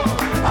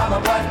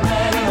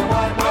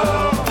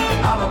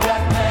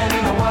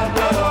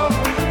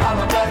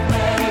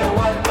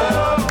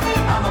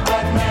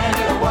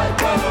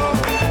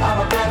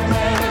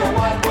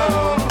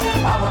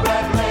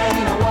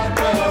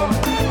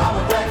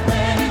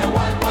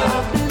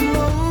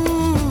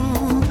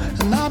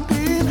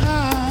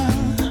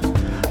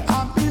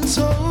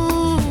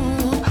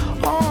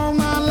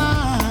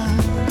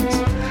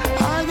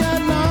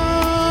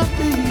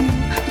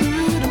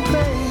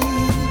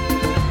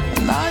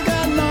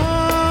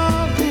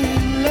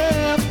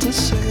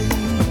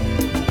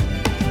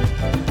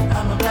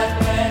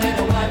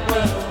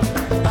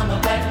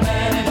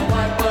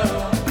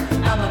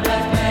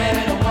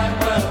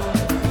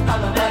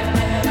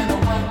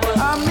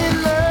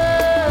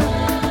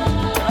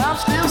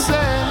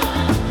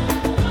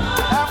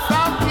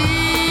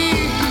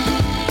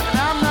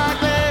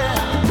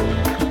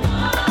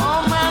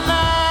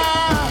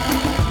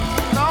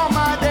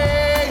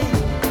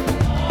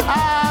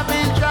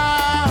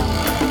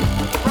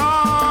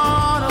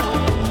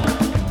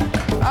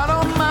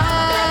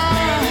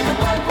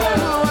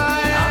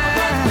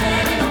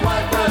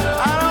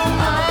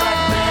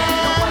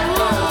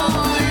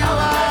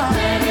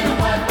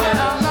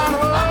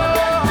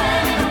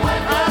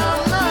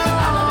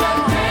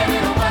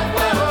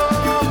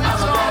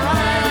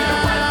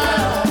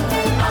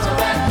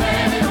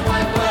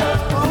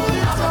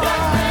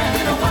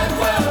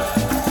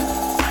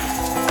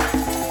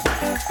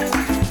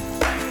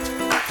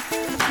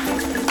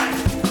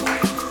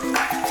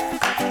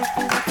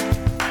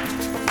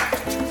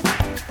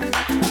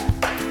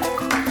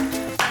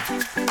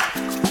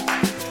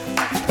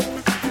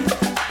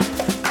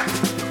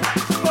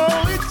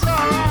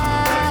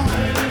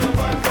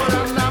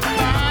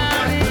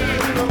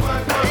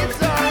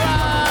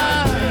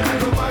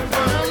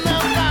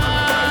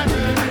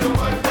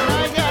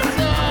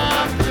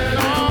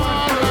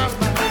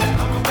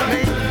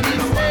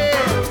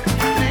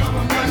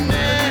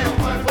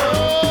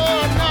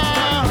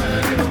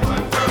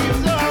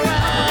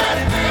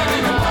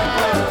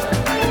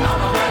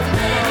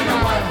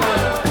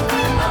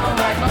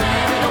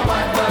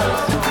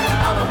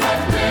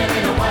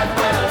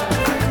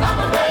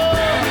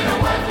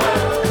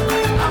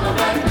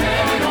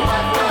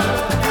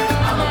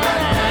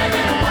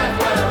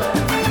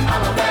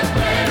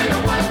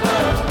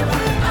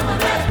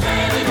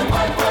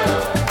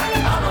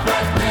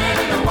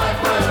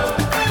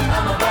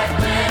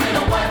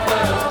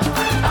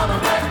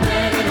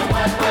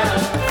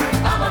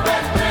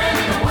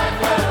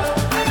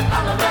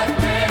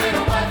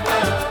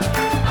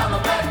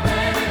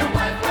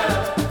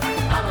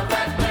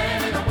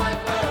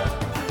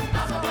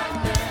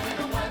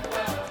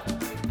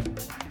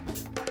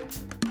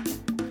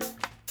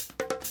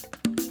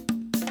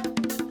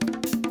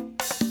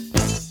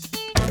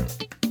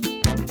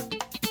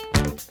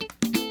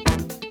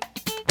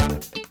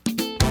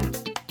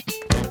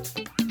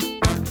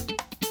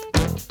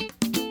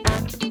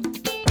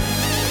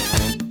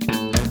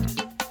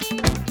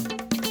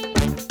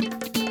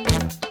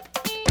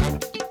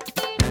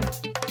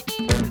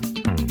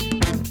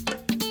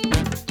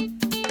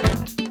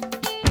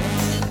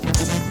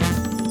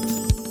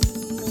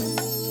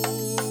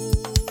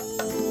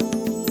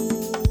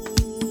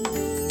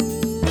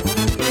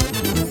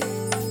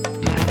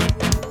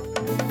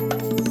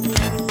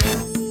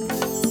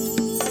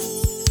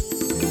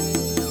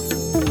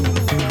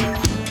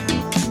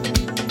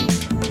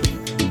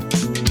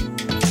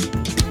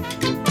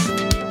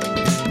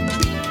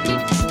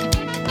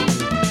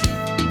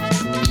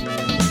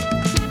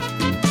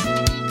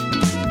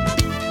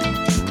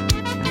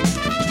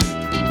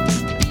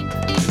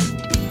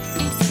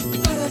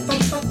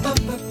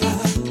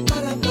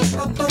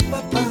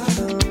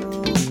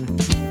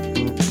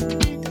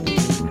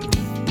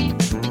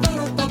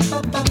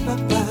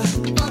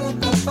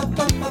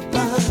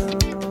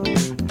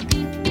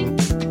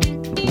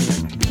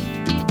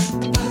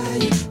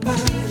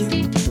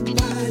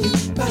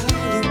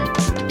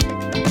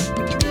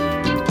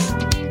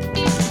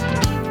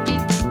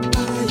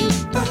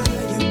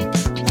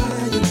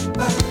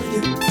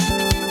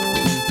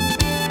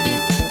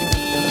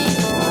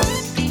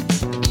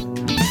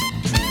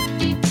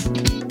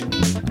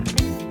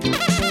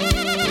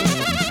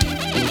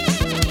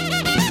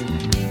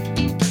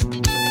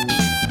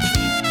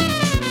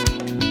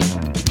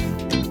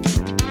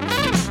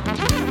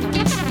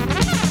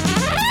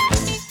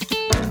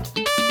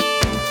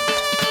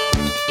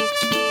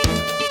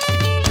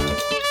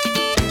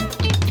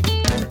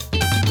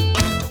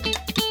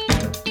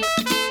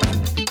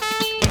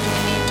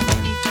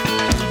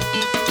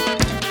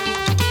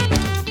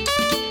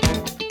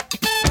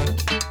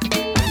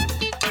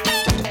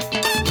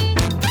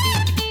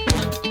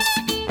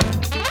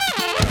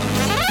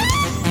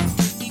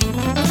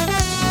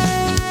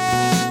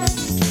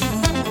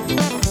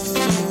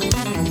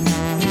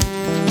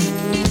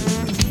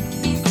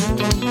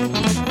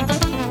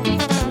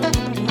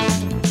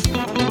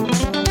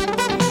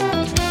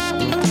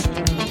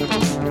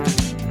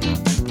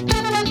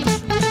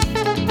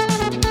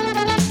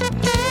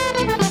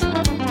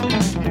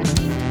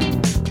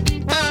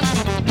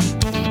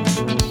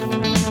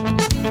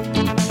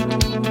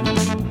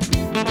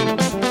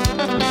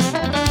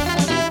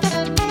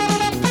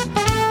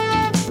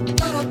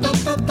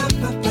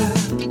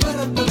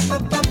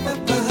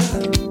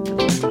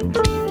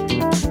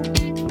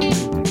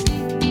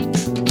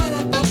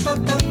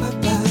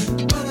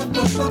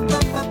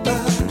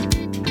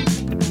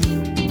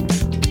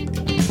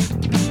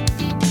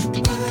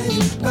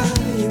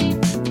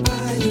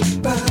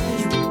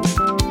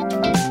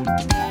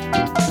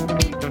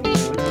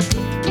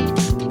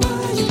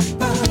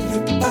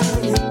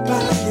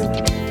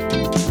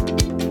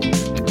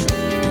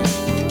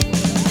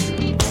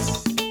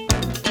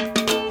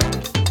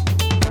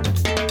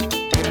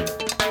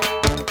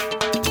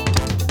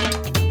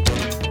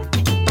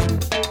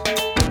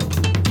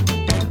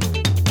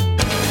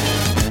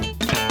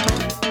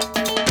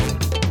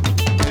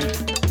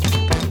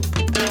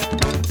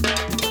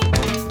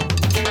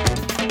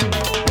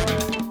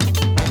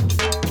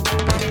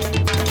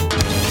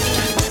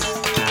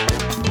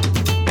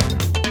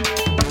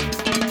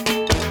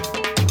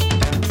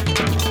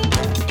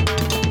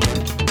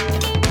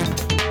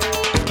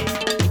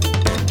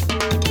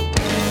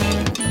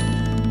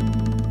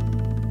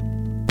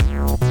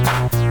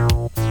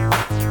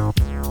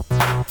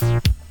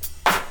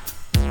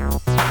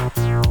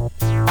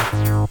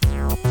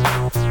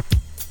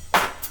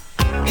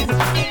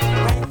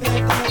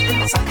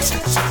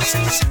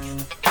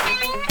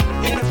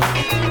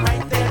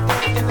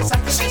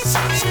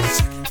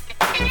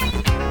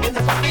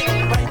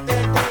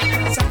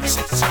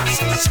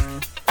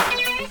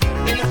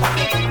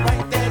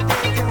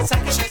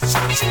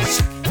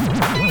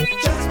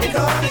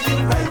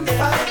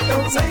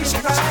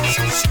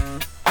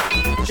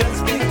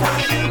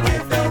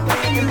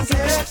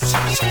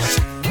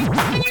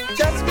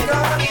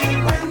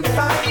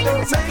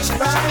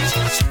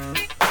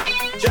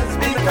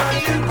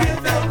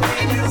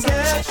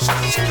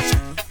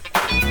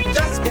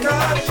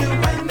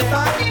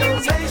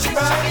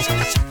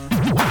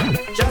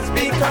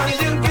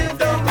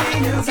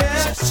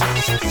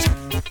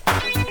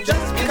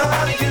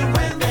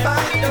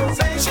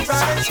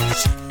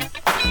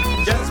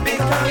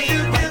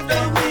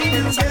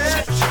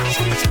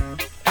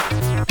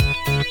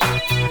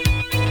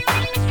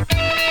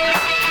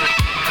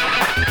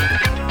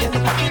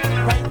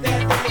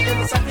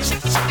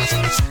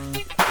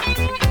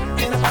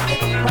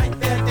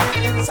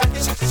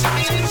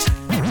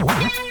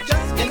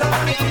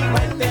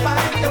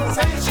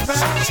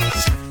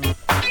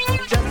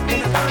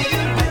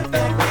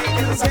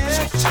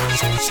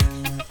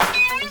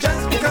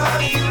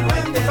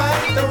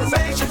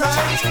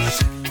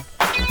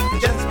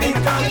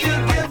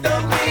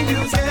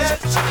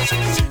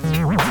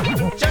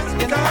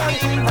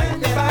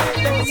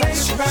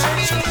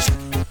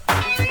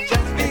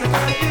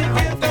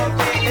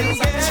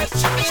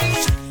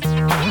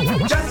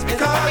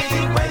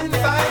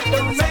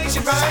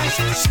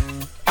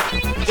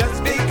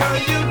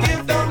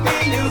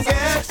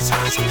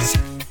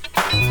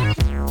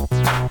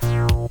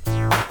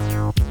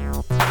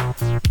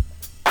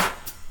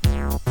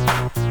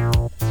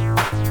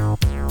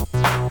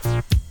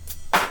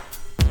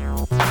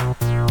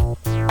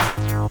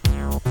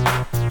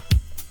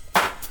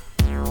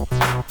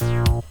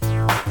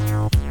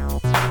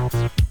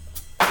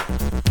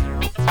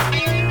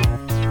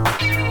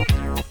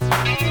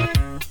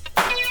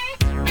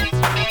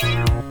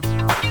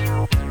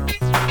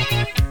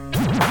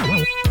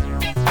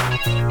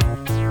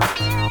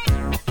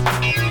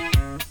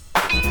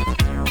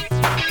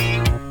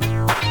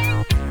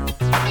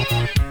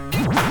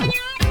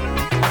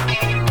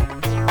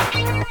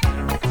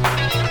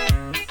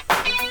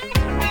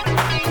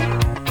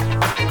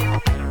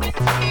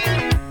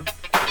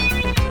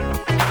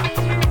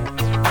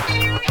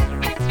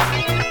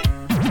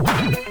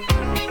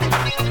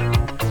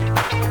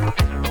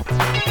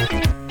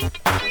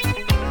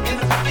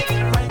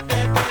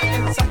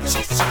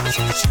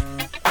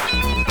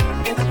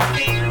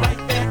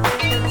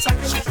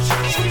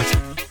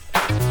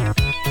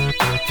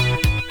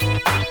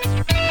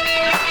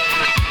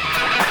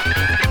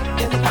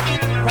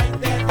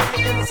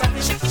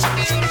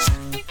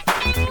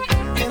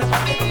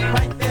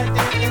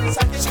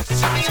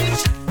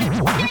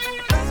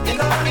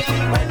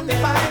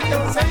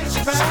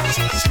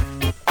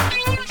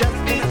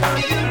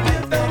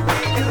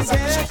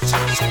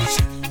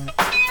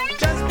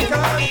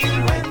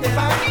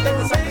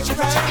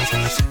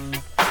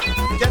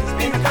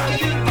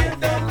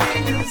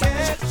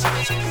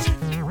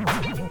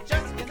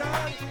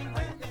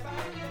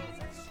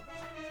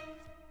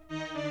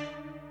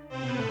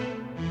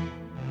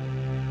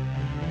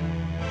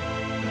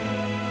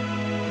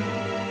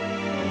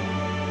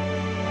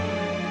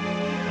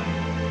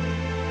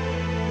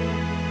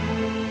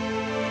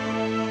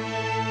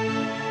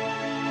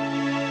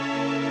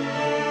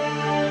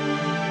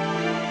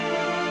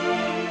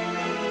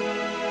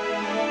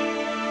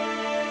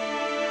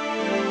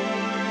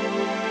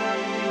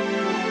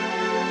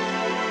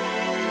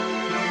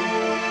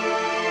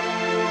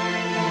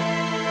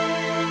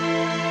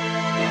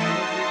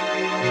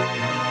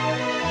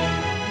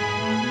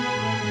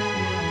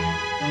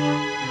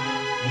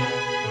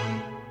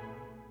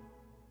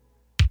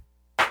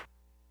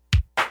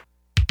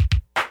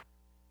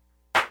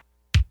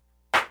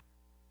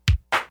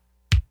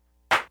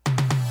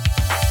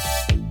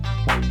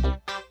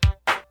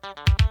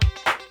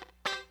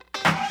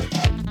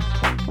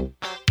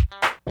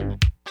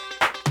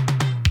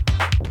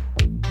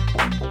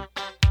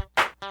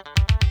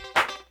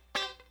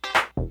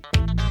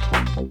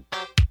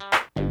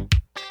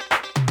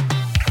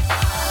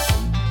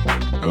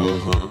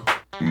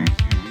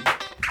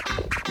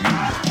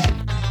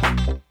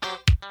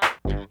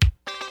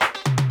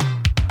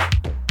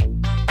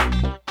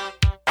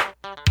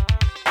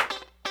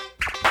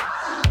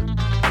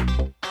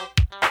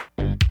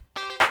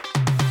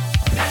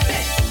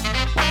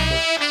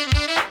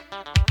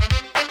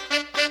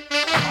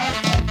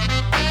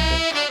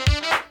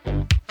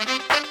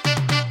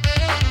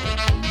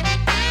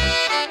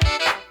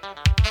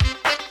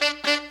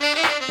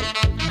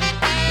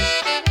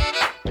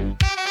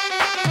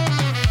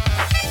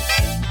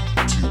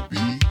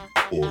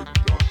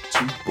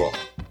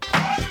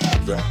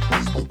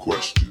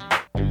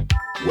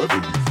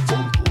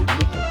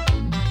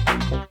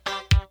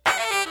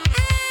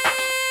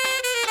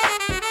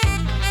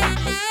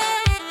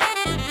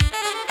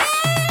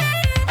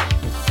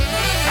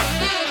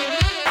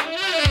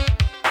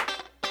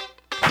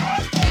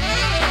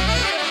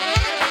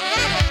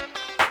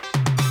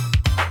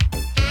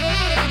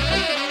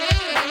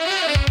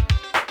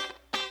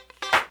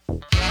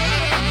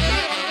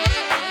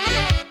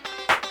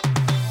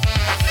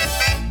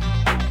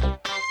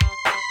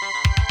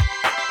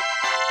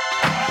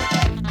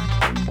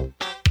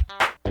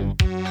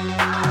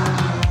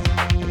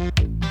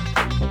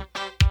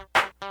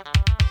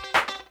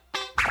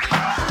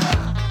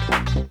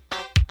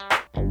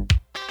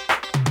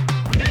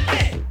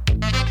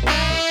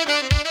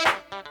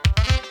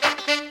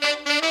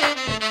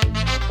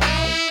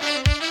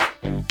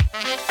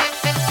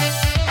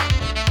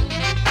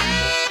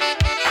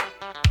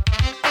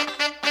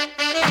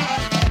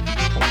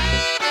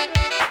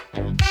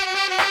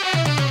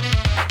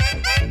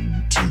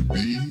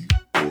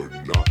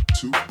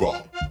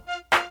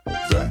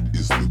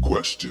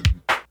 question,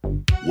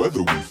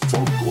 whether we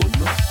funk or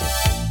not.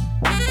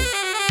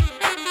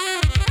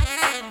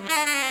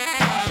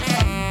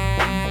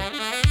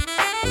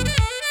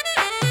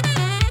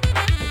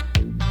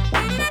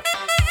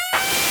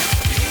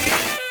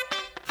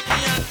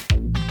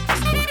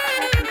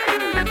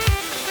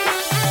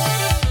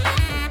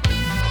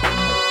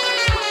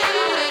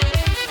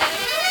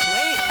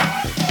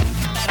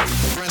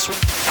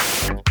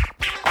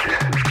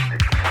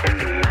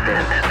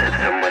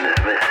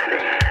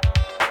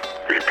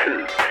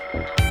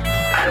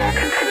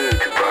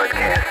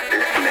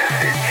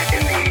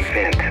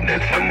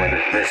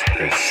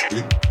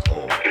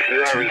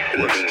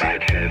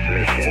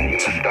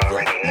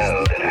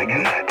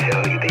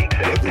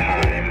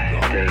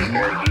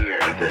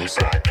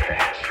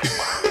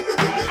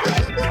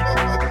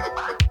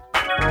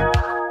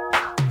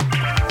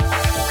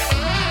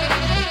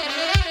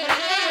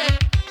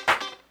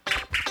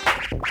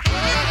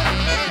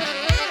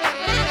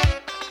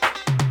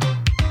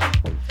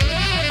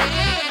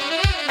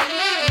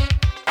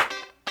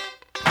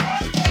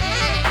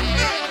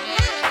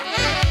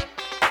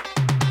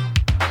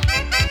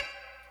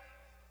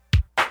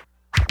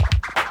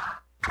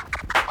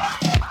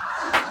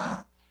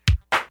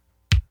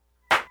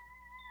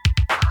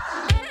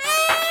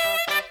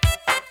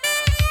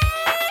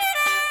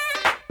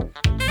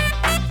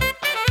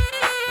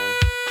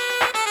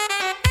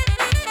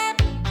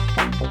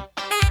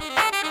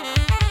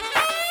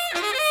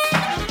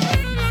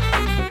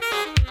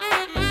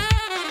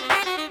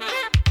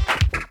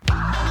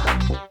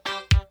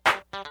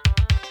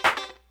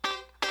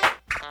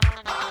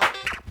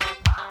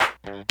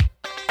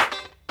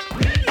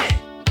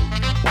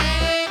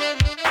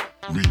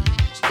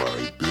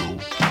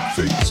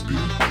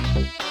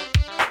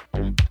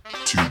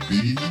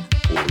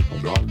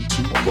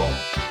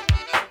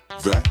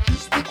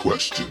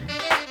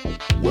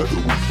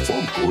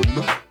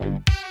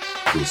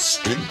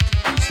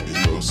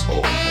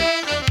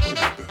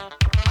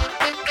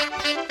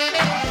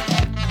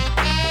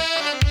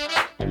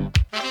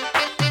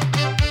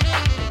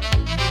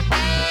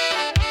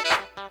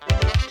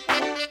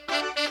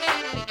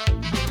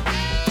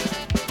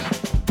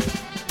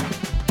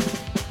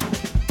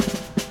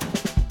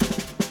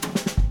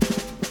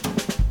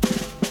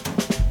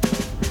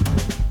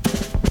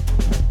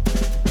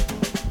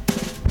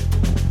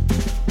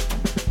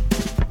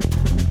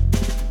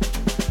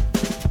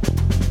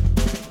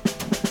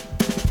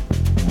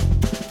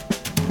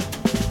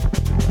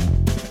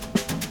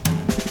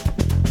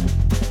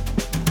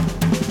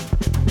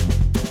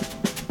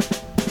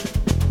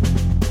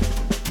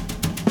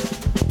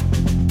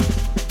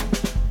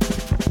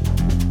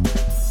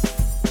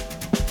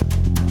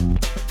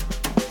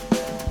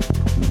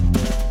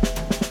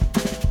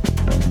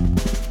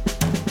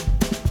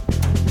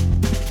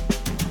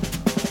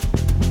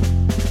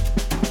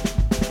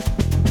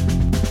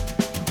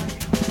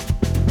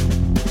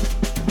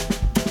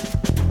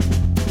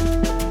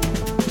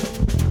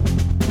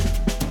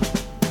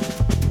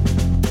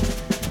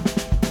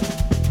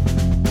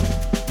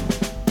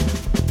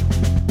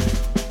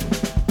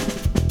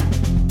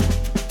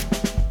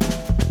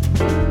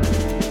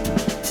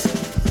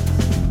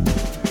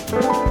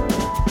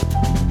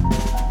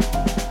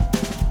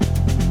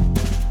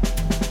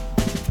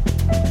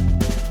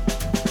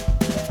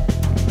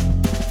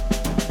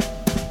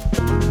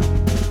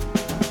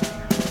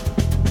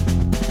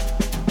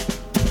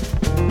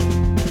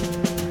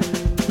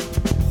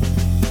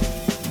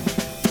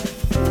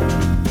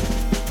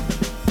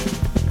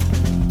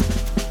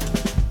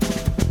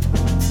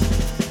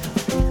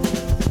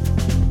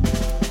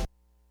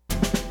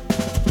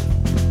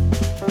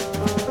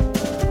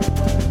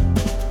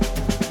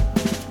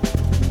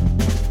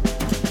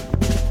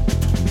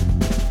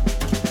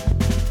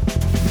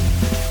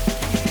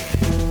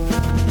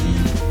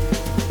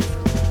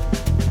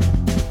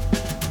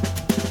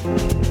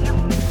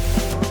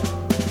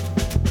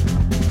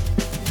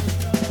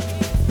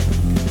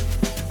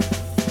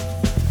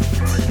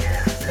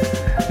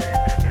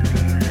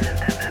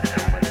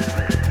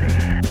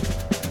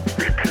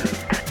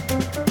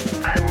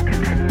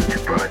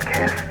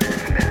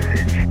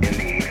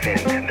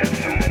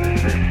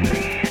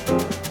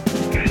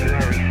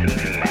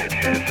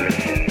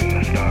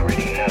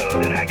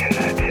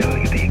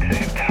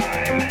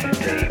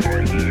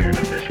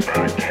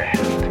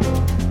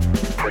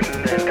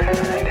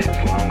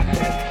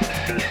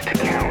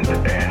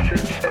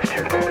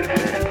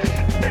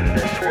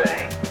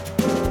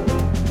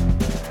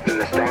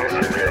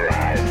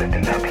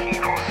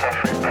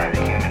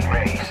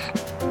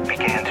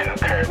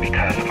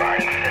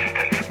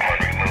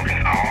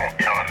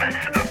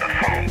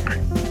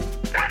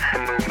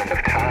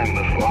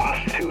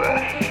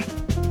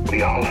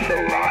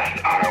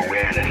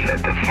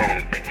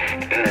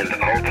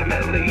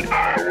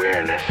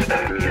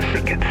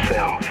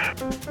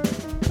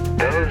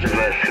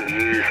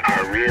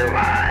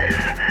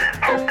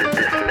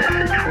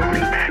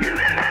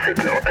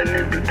 A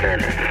new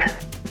beginning.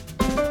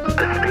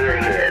 The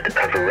spearhead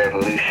of a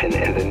revolution.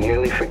 evolution in the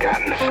nearly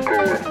forgotten school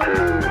of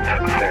groove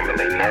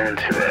formerly known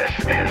to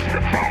us as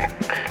the funk.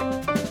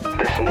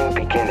 This new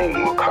beginning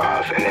will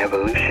cause an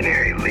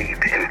evolutionary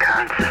leap in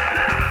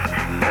consciousness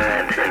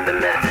and in the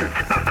message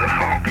of the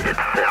funk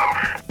itself.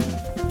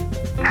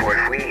 For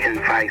if we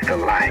invite the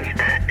light,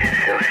 it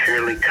shall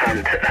surely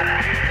come to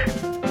us.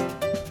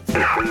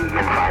 If we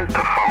invite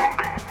the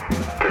funk,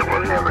 it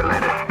will never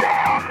let us down.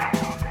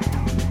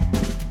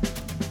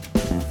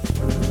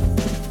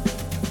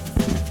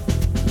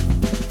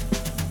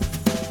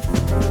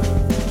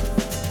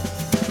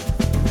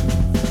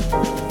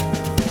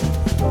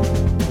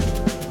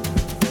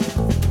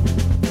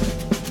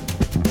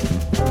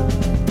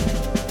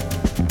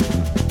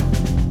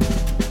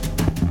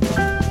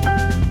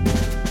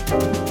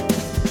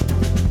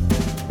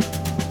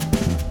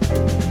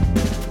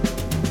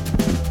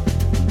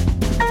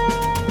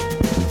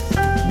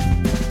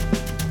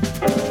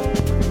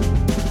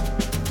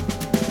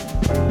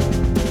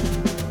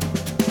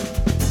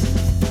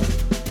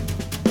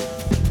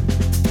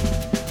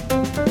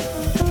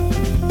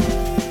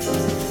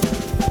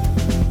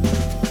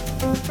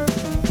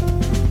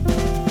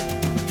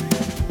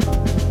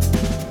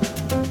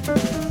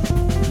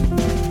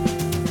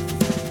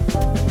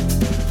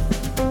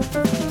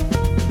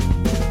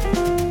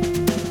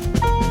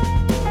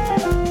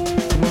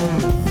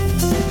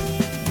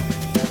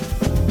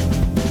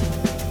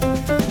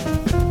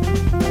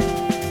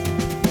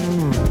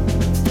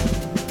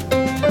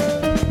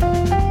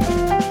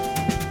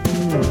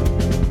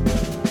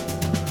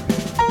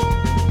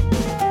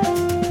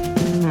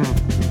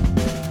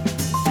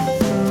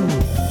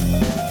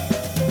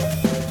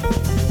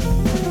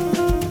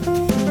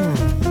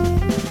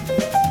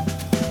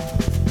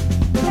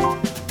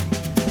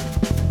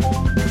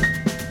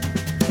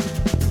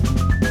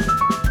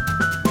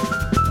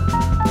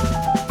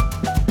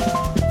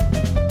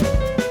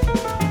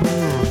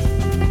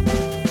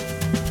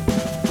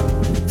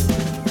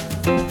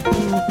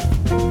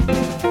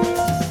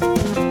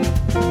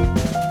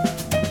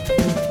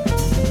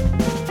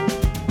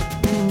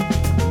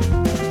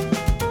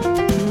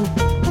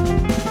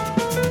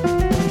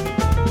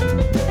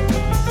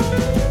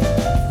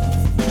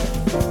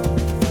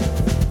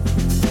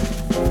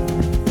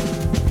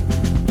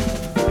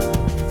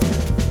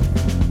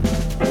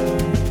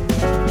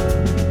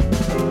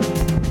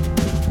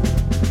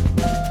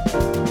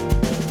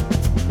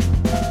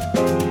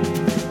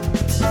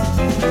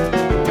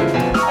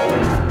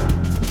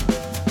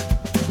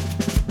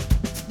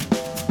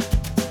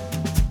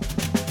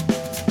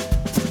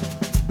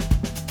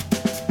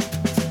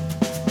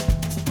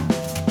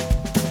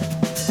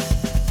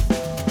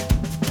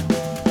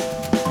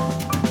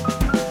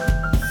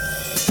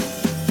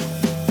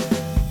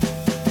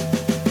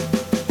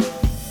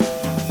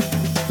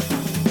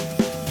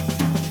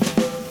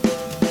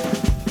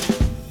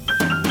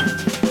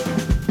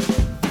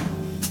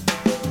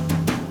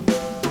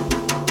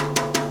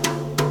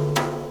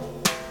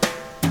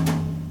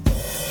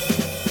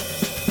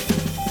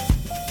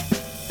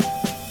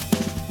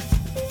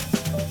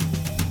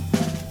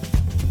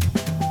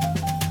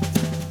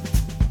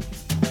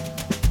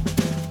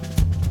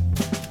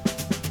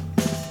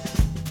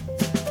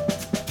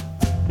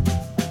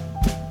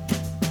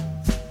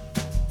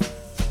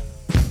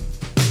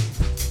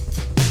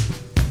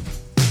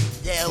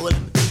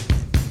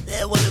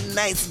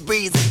 Nice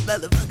breezy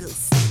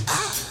motherfuckers.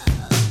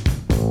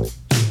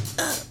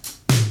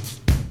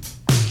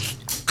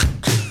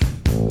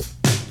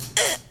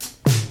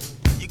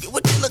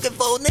 What you looking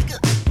for, nigga?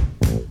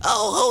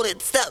 Oh, hold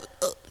it, stop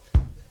it.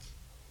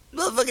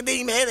 Motherfucker didn't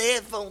even have the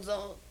headphones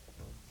on.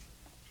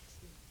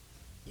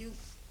 You.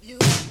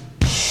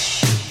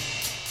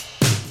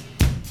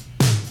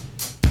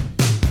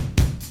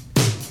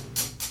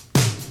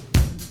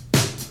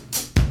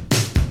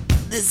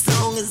 This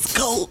song is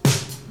cold.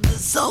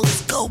 This song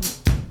is called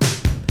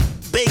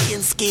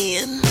Bacon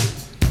Skin.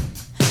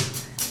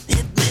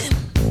 Hitman.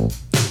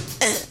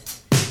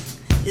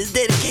 It's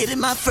dedicated to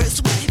my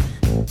first wife.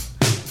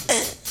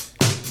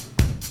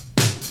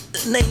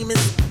 The name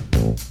is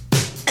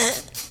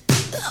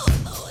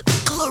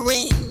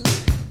Chlorine.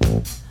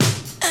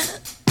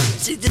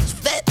 She just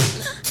fat.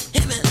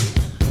 Hitman.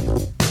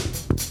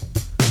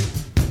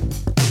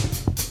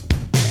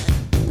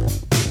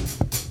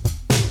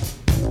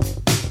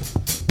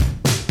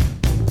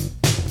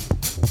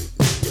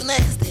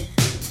 Nasty.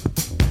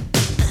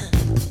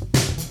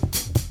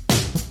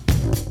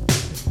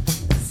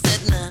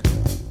 Sitting up,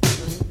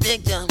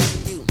 big jump,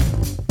 you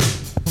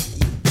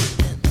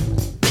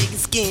big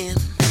skin,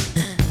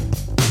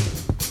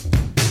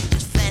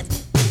 just fat.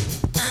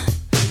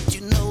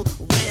 You know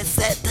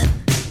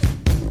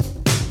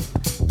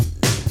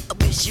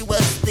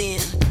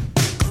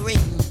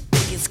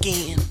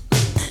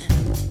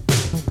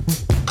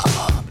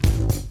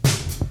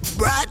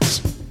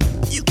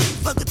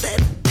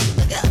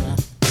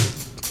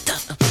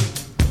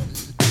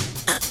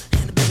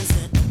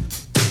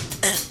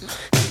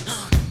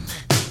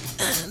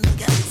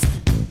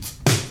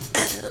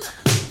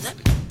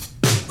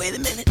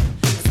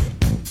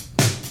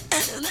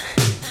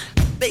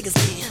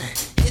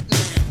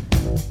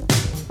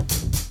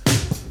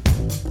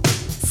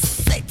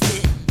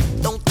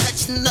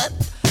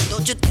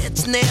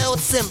snare or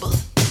cymbal.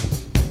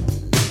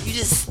 You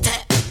just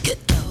tap, get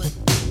going.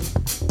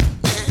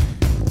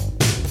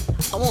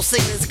 I won't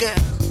sing this girl.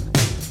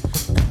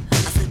 I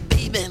said,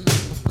 baby,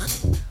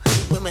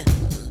 women,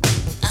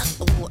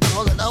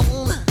 all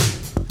alone.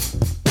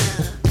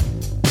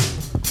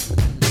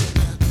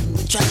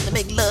 We're trying to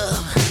make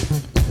love.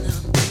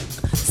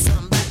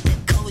 Somebody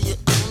call you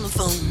on the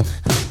phone.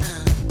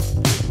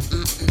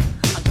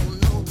 I don't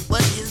know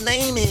what his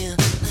name is,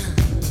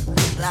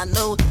 but I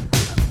know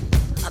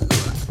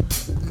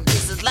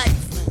this is life.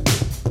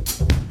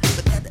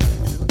 But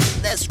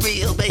that's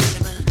real, baby.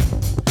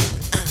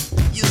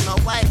 You my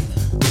wife,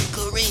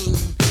 Kareem,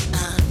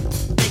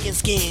 bacon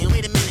skin.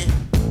 Wait a minute.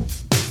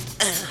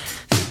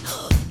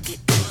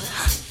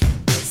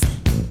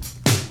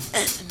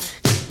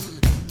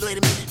 Wait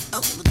a minute.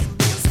 Oh, look at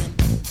bouncing.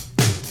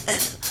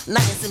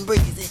 Nice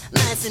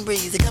and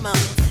breezy. Come on.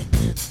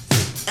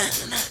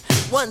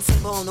 One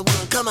symbol on the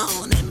one. Come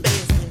on and baby.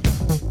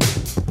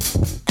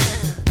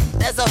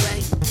 That's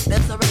alright.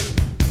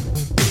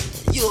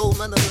 You old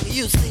motherfucker,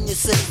 you senior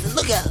citizen.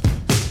 Look out.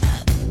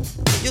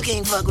 You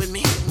can't fuck with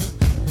me.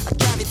 I'll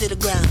drive you to the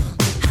ground.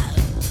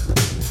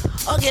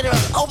 I'll get her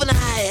up. Open the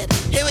hi-hat.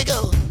 Here we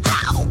go.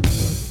 Ow.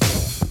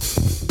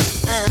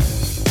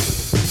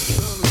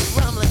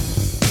 Rumbling.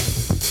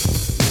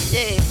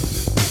 Yeah.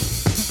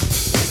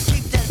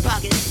 Keep that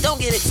pocket. Don't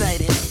get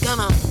excited. Come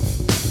on.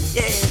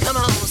 Yeah, come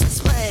on.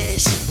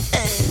 Splash.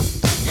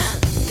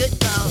 Good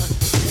dog.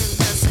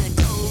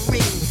 Cold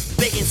ring.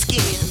 Bacon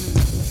skin.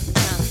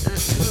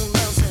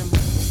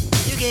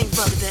 You can't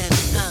fuck with that.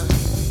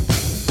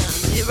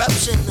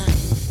 Eruption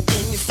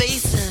in your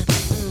face.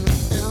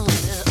 I'm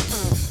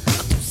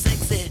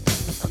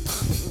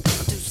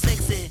too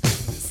sexy.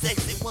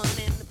 Sexy one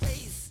in the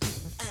face.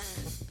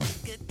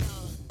 Good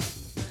God.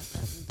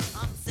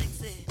 I'm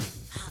sexy.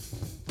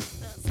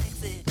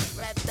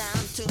 Right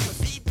down to my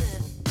feet.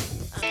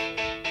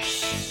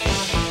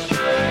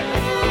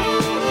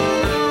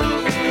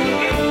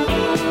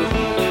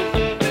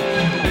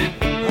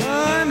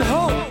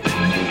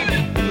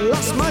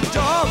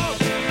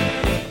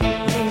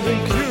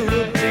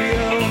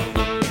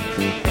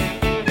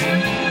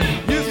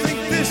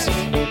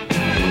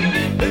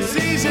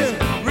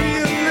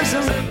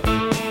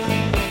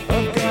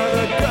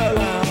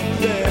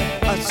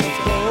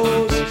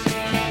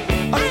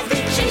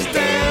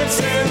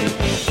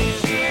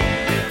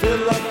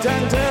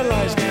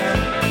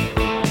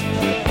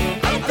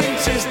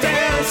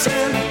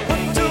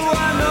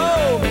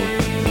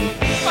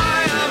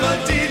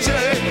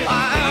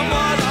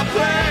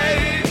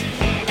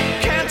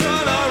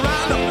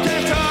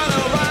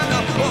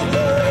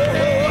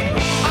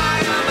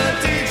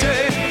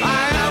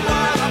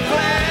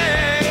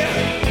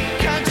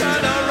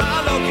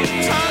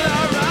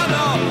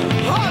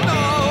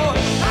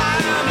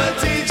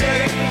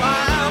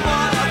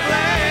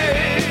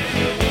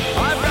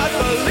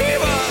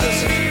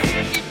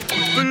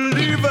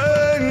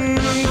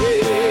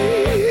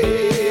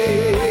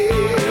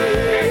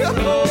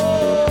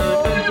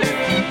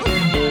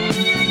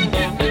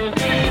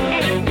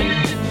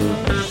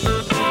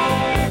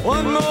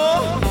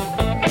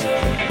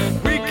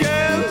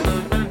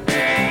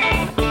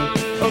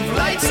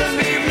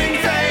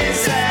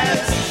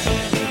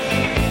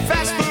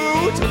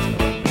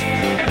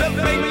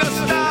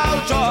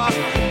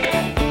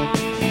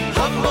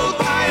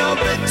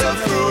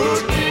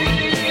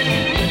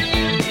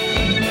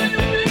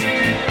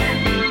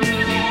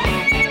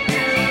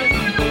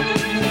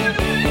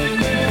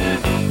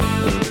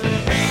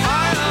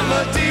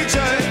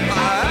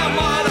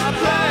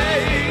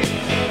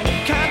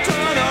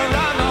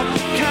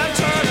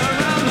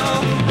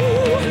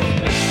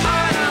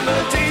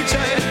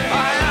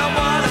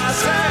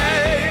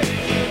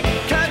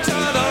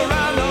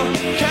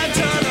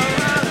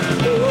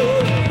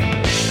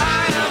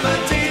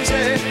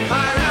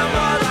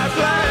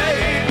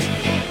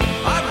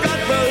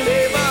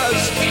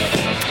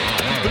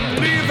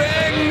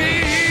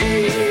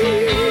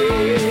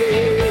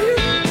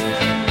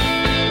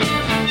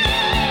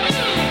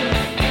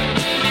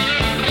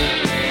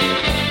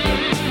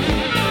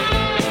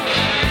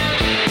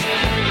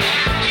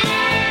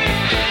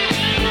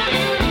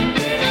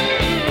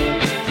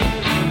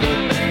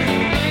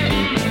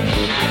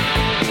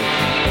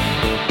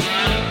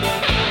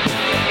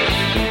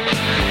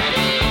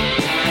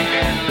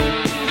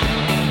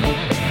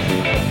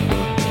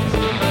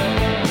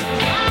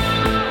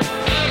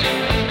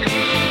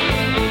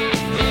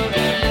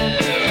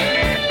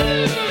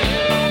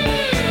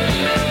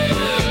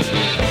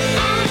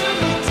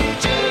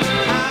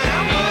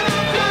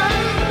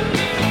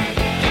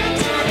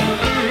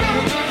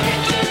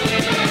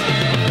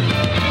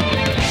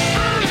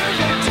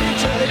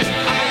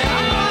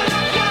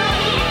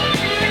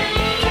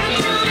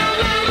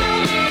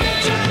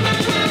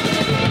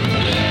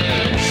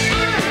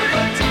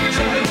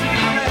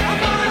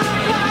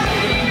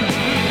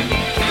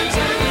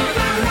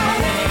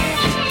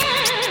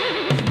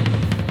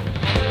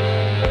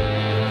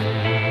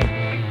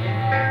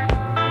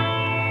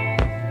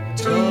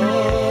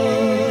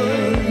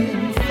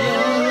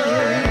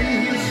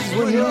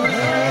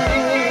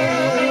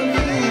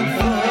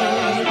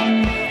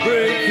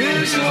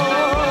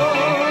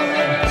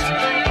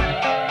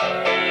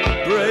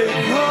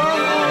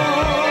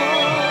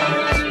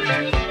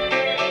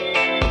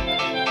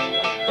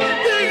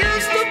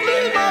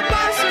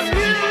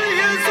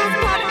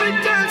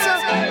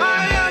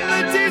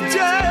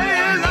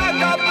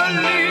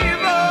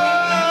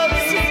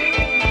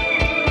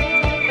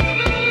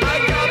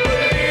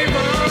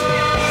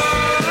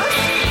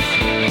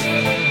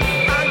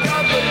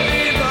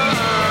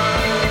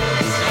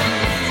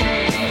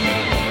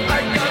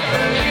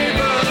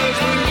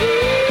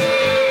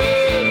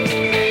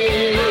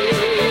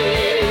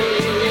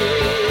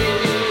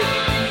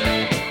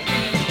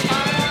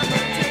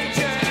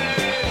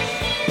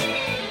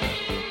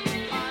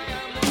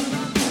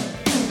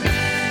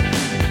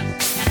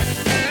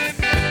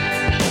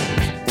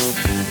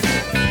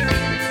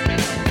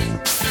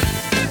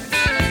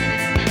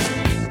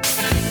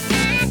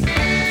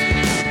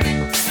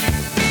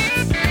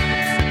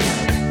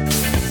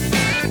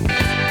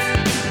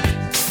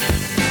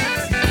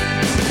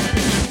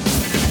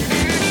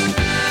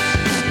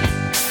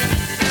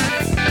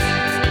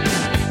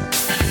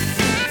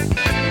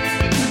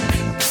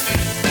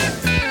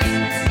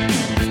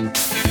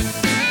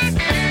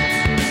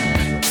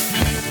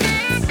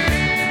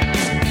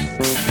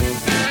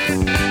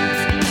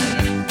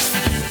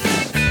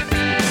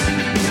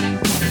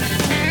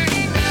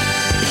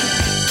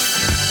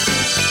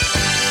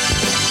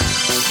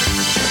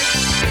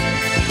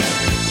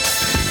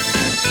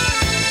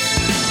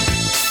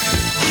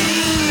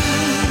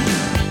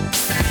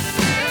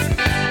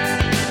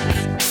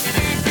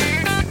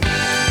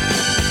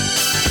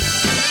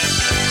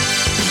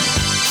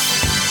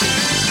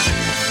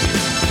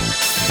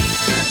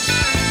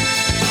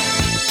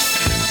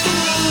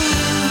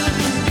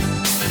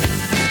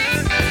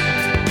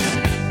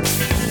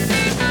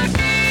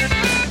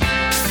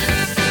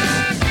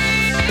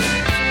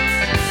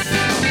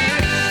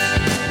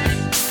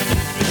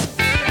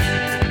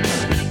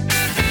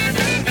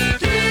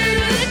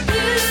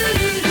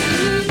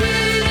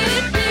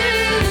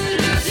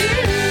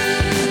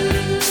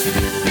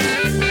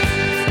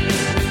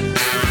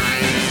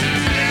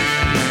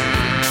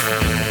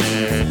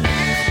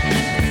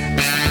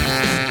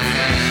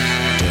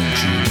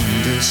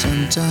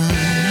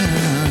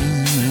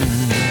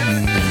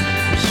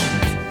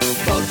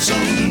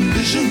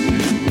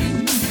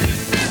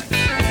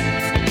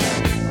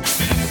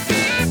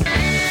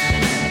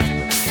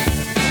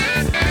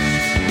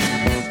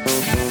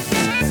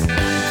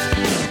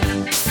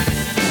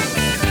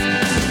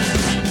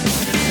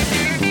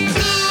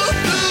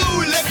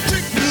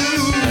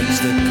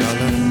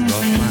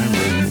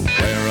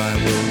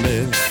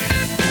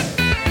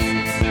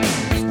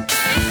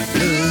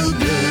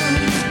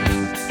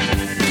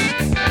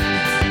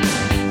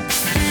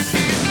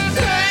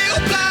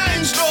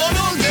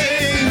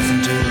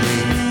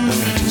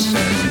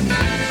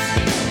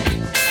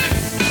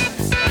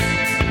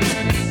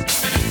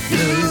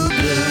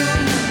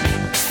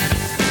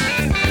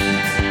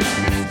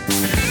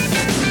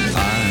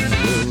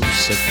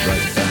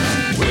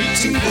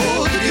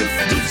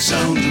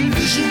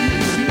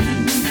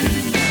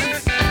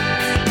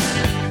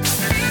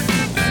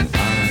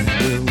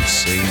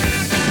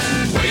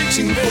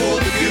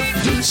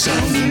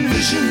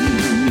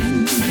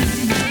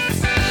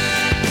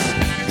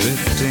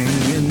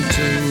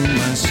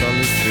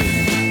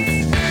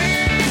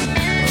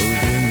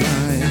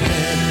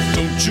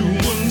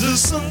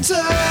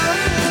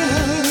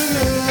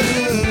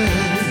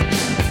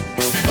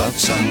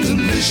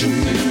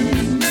 vision.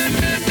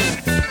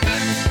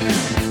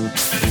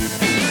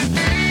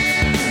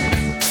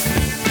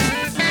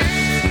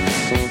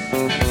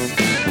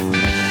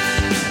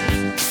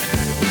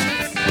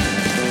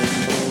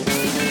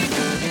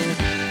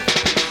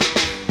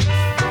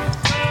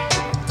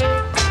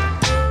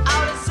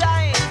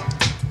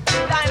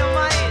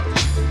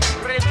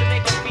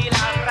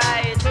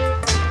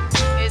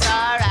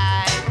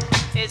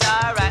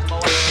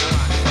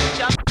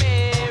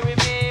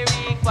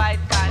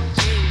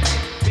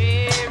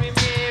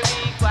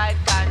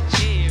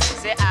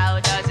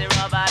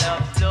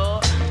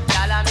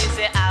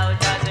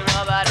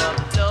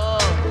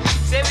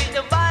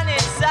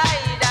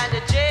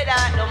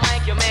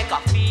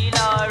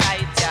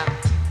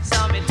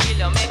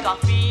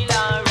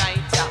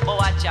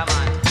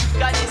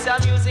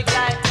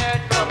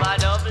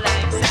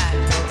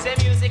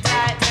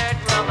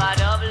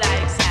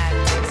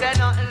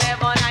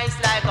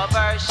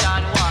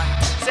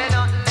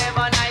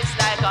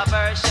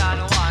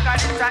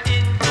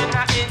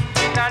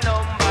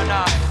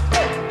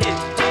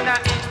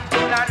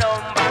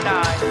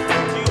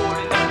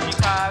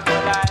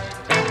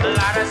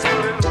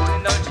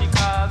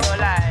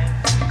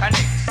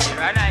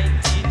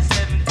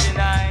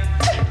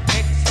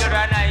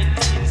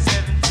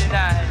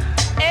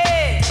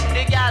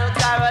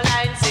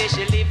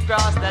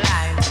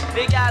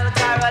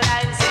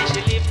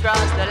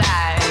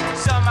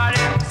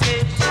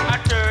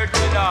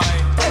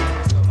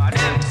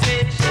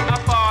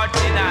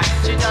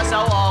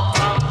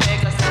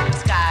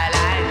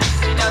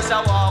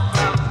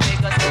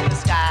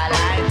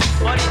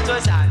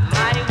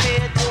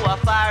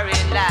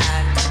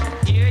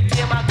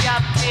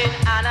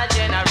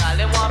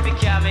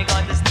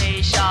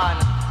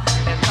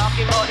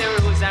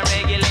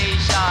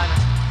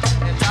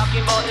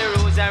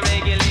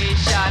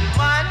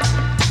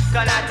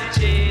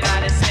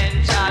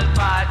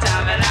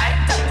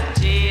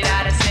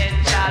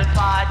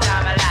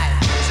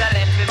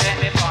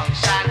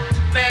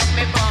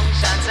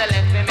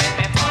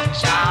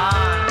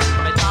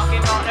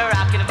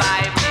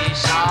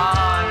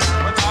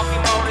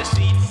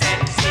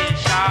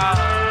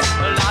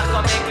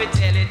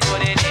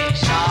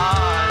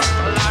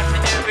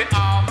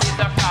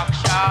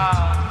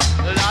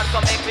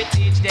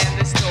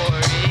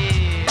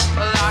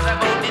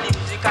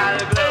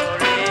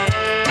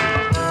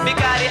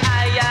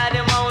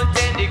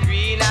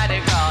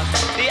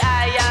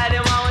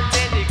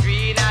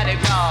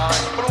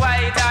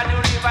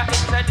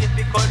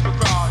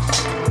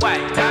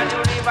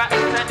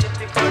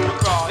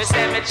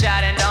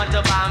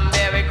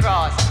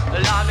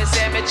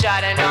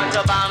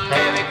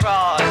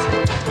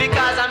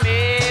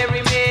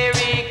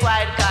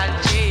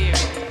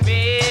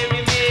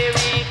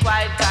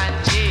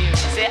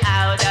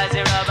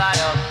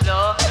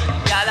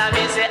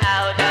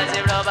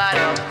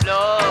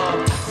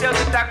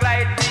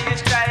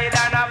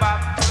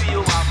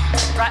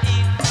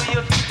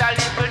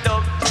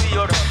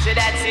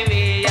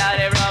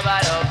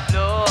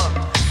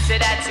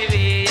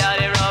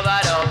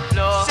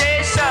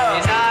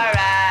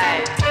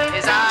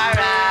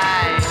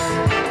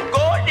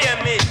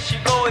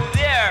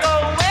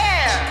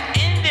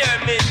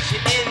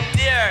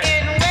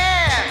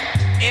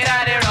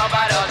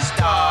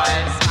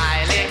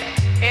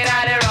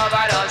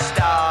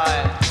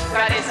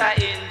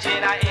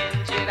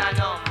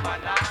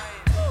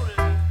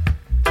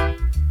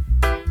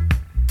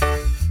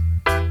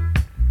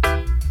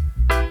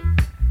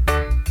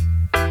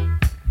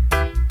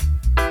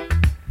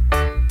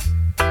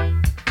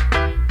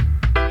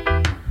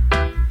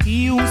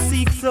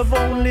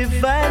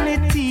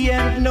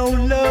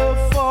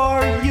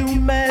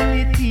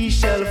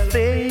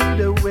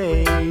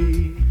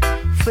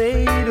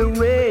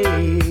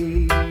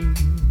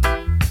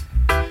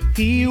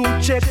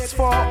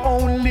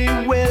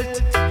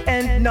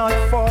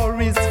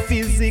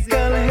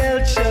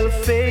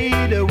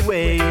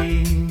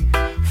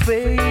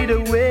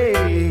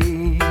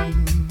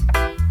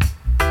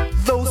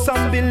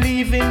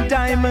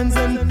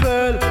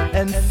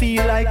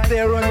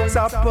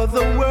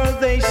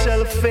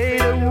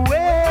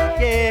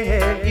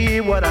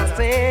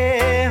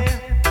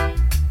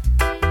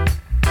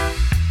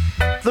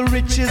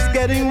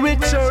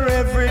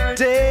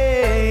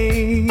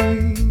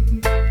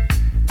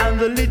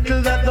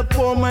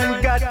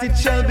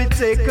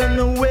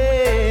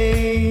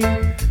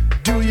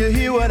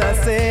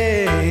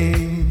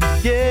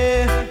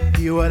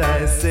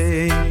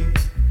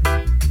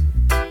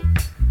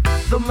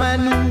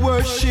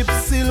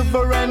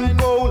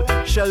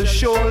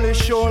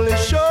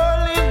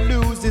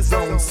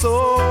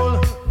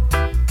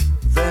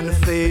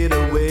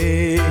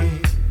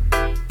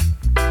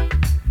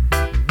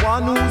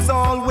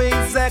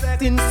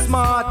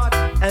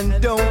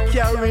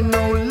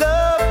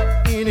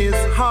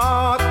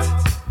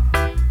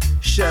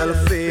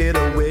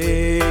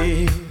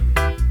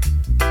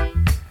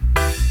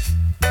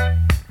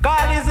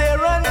 God is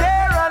here and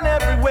there and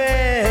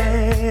everywhere.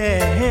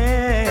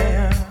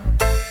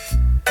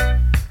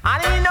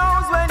 And he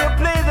knows when you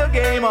play the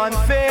game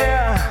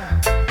unfair.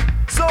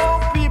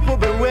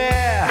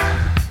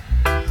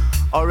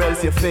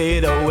 else you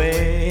fade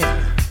away.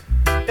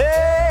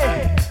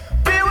 Hey,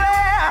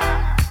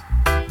 beware,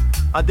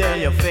 or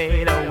then you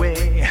fade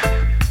away.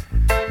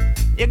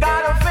 You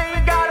gotta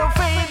fade, gotta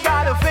fade,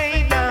 gotta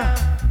fade now.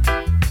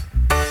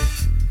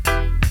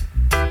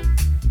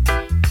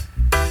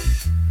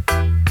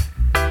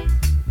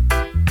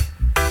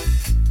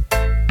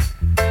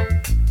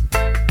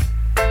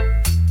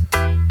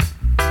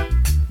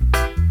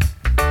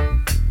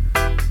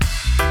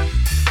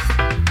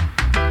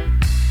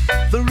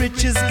 The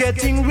rich is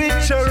getting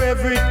richer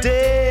every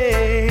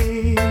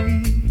day,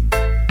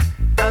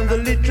 and the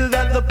little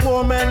that the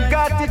poor man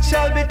got, it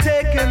shall be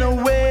taken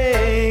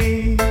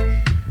away.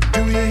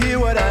 Do you hear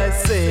what I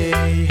say?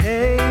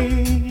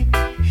 Hey,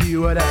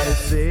 hear what I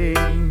say.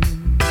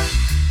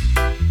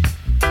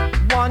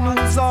 One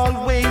who's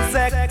always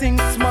acting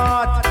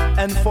smart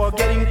and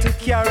forgetting to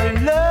carry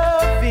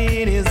love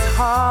in his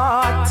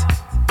heart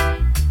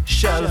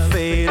shall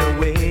fade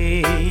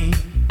away.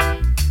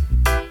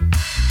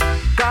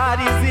 God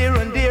is here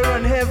and there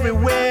and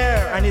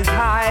everywhere, and his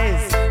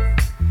eyes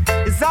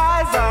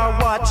are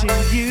watching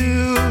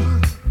you.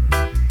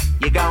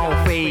 You're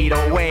gonna fade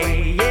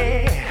away,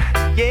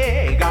 yeah,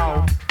 yeah,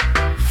 gonna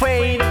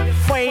fade,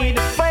 fade,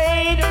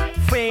 fade,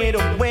 fade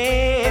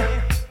away.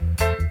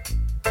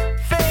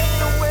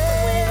 Fade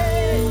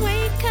away.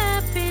 Wake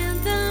up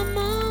in the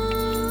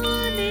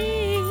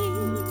morning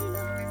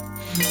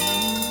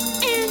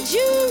and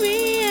you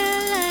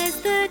realize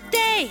the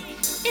day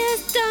is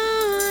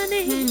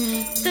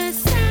dawning. The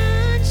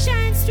sun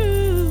shines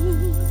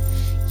through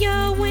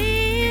your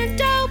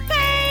window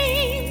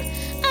pane.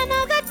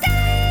 Another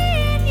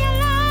day in your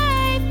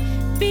life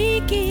begins.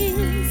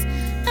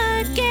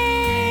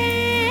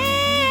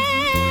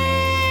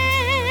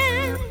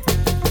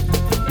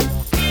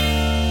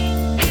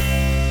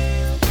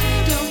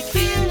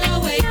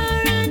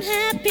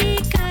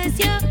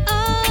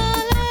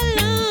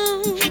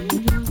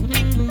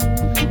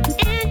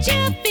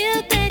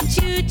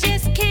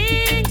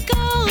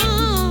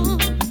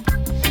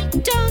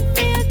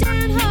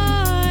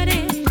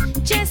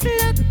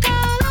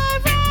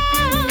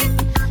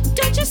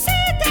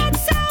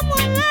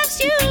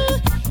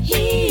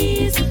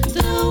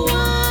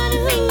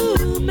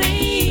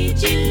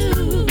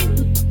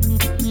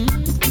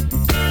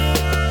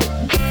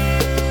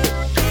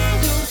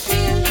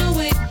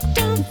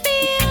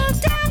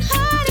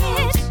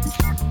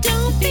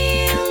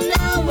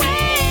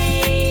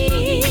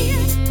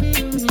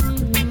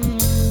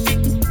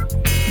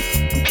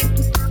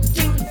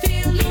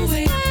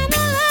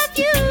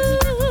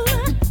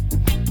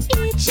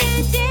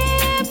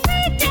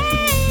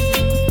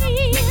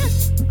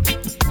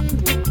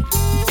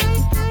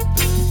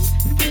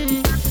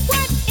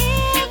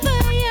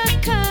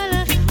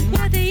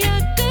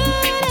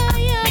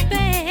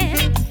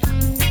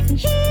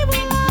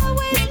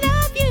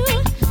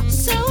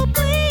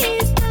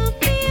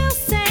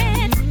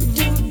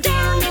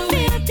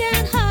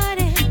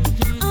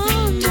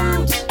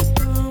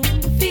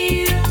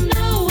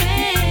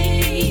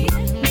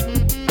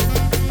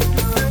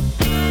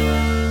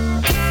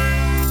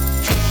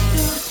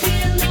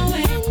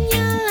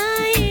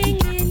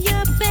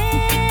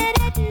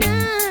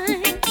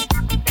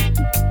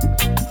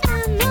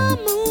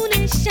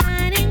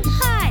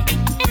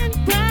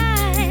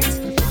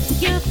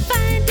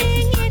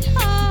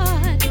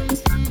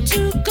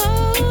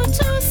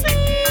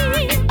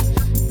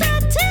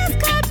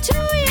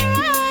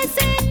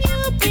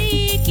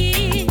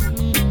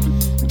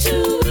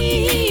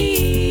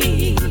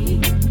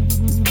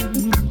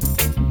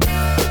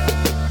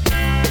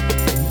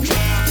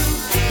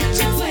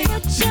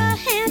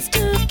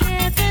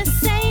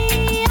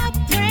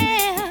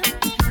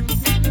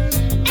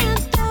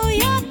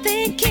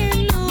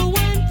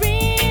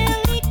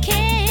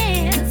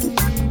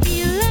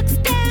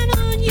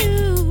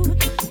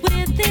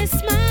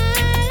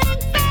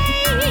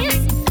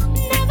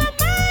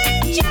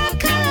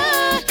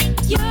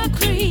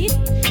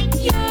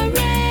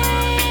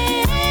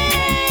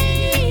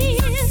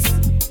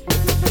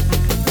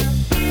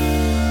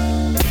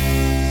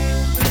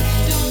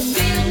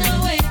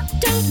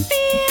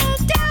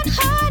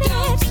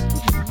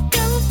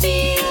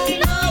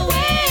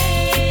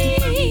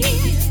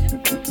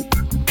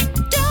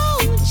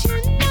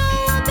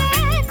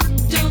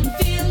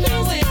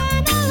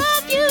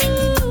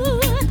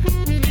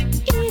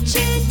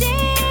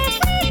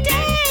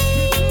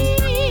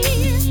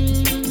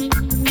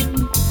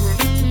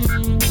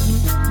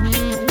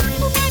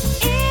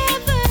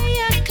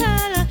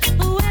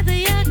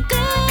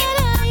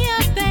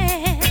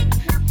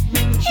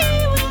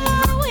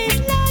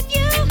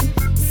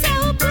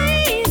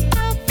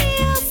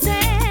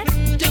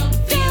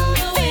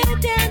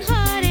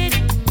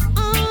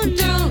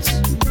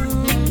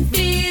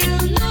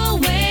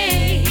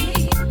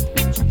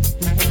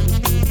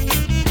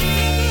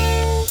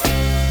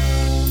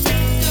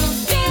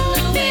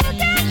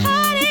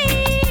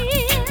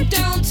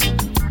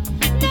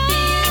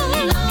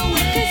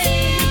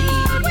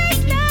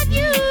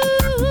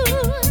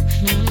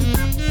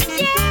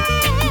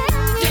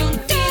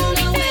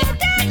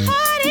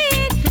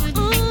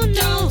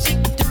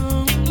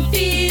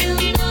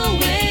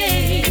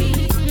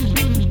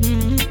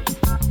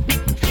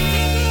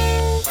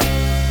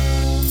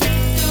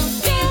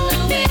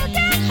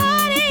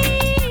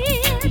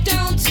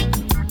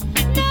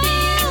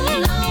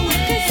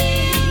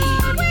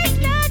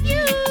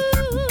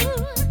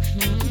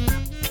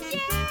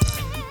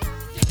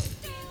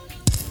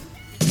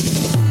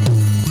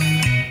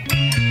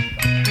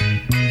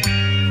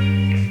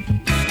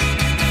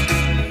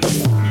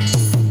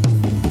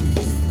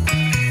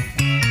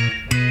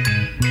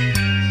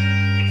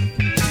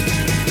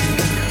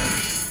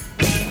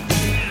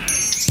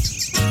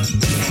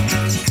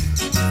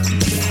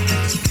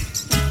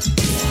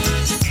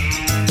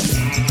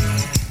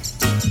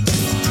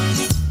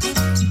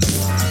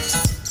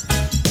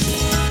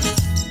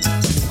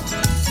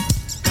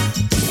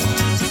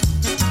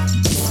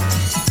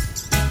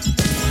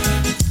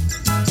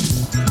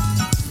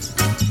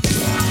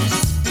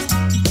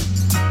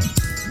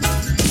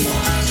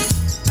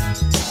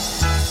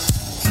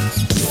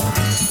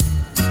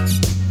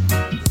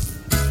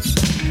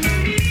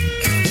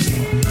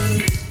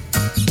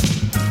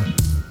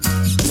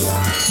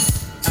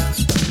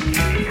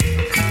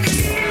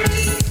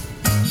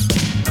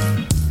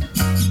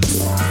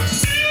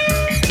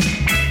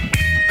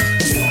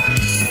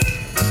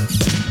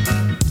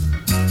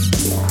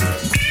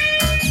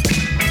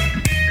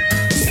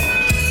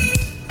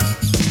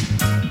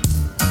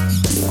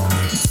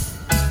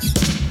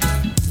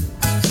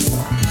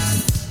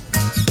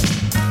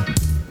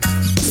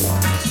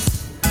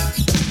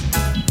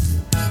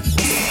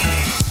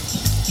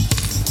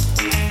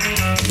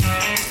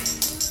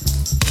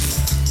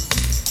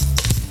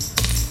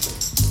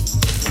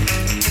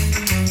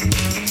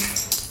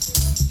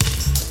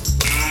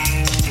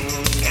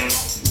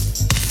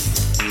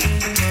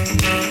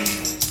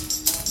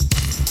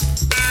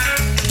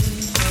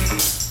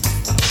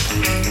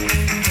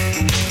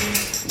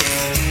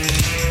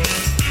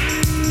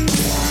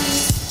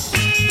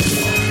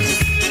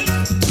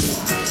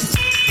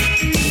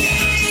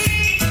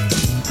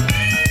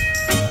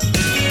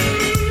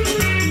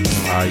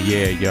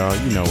 Yeah, y'all,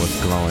 you know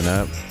what's glowing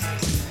up.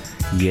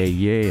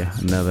 Yeah,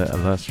 another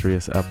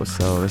illustrious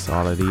episode. It's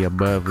all of the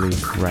abovely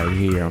right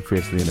here on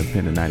Fiercely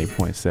Independent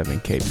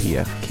 90.7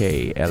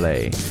 KPFK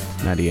LA,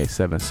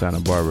 98.7 Santa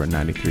Barbara,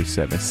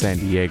 93.7 San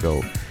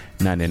Diego,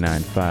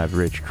 99.5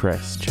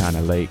 Ridgecrest,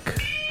 China Lake,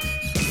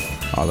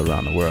 all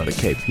around the world at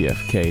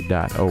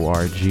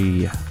kpfk.org.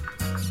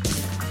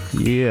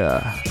 Yeah,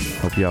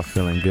 hope y'all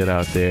feeling good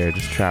out there,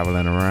 just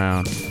traveling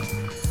around.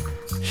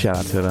 Shout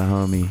out to the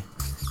homie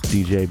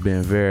DJ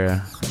Ben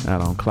Vera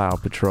out on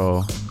Cloud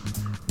Patrol.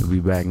 He'll be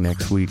back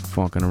next week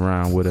funking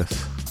around with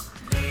us.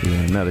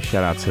 Yeah, another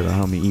shout out to the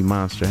homie E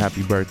Monster.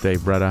 Happy birthday,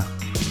 brother.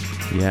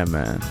 Yeah,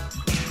 man.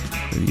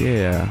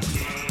 Yeah,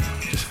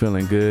 just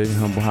feeling good.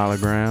 Humble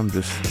Hologram,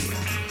 just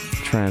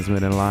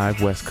transmitting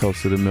live west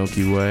coast of the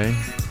Milky Way.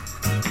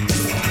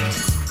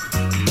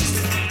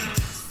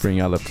 Bring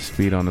y'all up to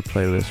speed on the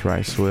playlist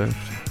right swift.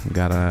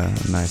 Got a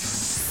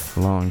nice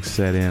long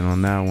set in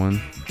on that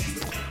one.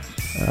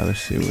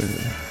 Let's see what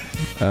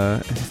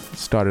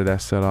started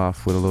that set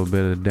off with a little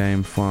bit of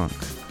Dame Funk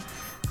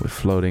with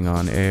Floating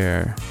on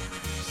Air,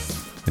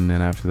 and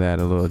then after that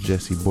a little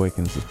Jesse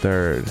Boykins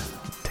III,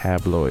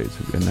 Tabloids,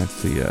 and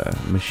that's the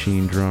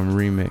Machine Drum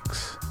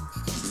remix.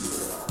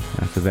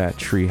 After that,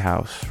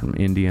 Treehouse from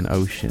Indian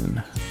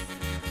Ocean,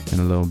 and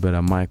a little bit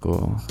of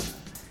Michael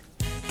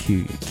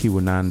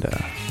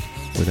Kiwananda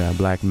with a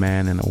Black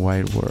Man in a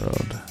White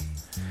World.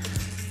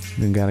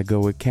 Then gotta go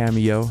with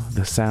Cameo,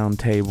 The Sound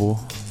Table,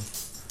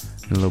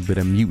 and a little bit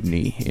of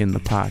Mutiny in the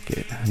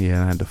Pocket.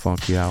 Yeah, I had to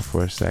funk you out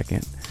for a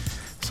second.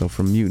 So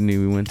from Mutiny,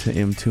 we went to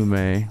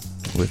M2May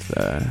with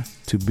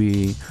To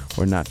Be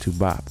or Not To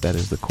Bop, that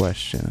is the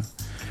question.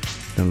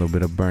 Then a little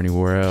bit of Bernie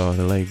Worrell,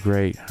 the late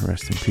great,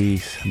 rest in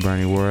peace,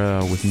 Bernie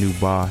Worrell with New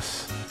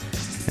Boss.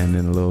 And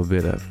then a little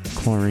bit of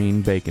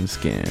Chlorine Bacon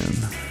Skin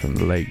from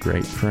the late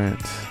great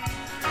Prince.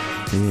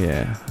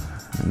 Yeah,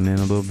 and then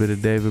a little bit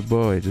of David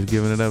Bowie, just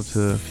giving it up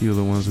to a few of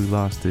the ones we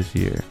lost this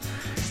year,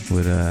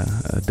 with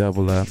a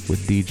double up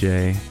with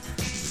DJ,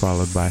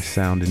 followed by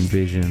Sound and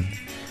Vision.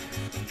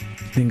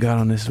 Then got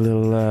on this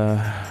little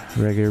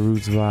reggae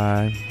roots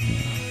vibe,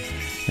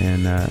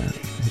 and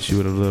hit you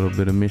with a little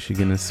bit of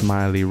Michigan and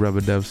Smiley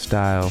Rubber Dub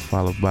Style,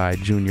 followed by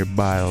Junior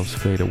Biles,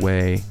 Fade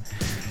Away.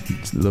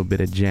 A little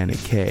bit of Janet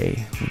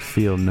K with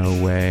Feel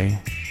No Way.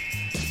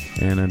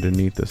 And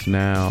underneath us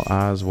now,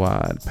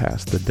 Oswald,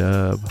 Pass the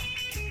Dub.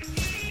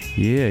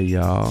 Yeah,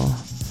 y'all.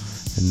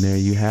 And there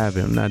you have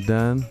it. I'm not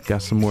done.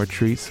 Got some more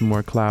treats, some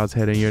more clouds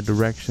heading your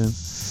direction.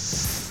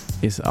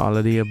 It's all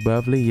of the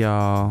abovely,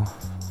 y'all.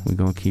 We're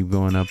gonna keep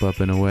going up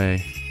and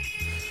away.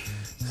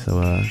 So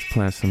let's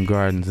plant some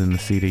gardens in the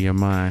seed of your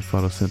mind.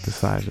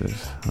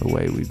 Photosynthesizers, the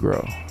way we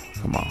grow.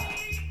 Come on.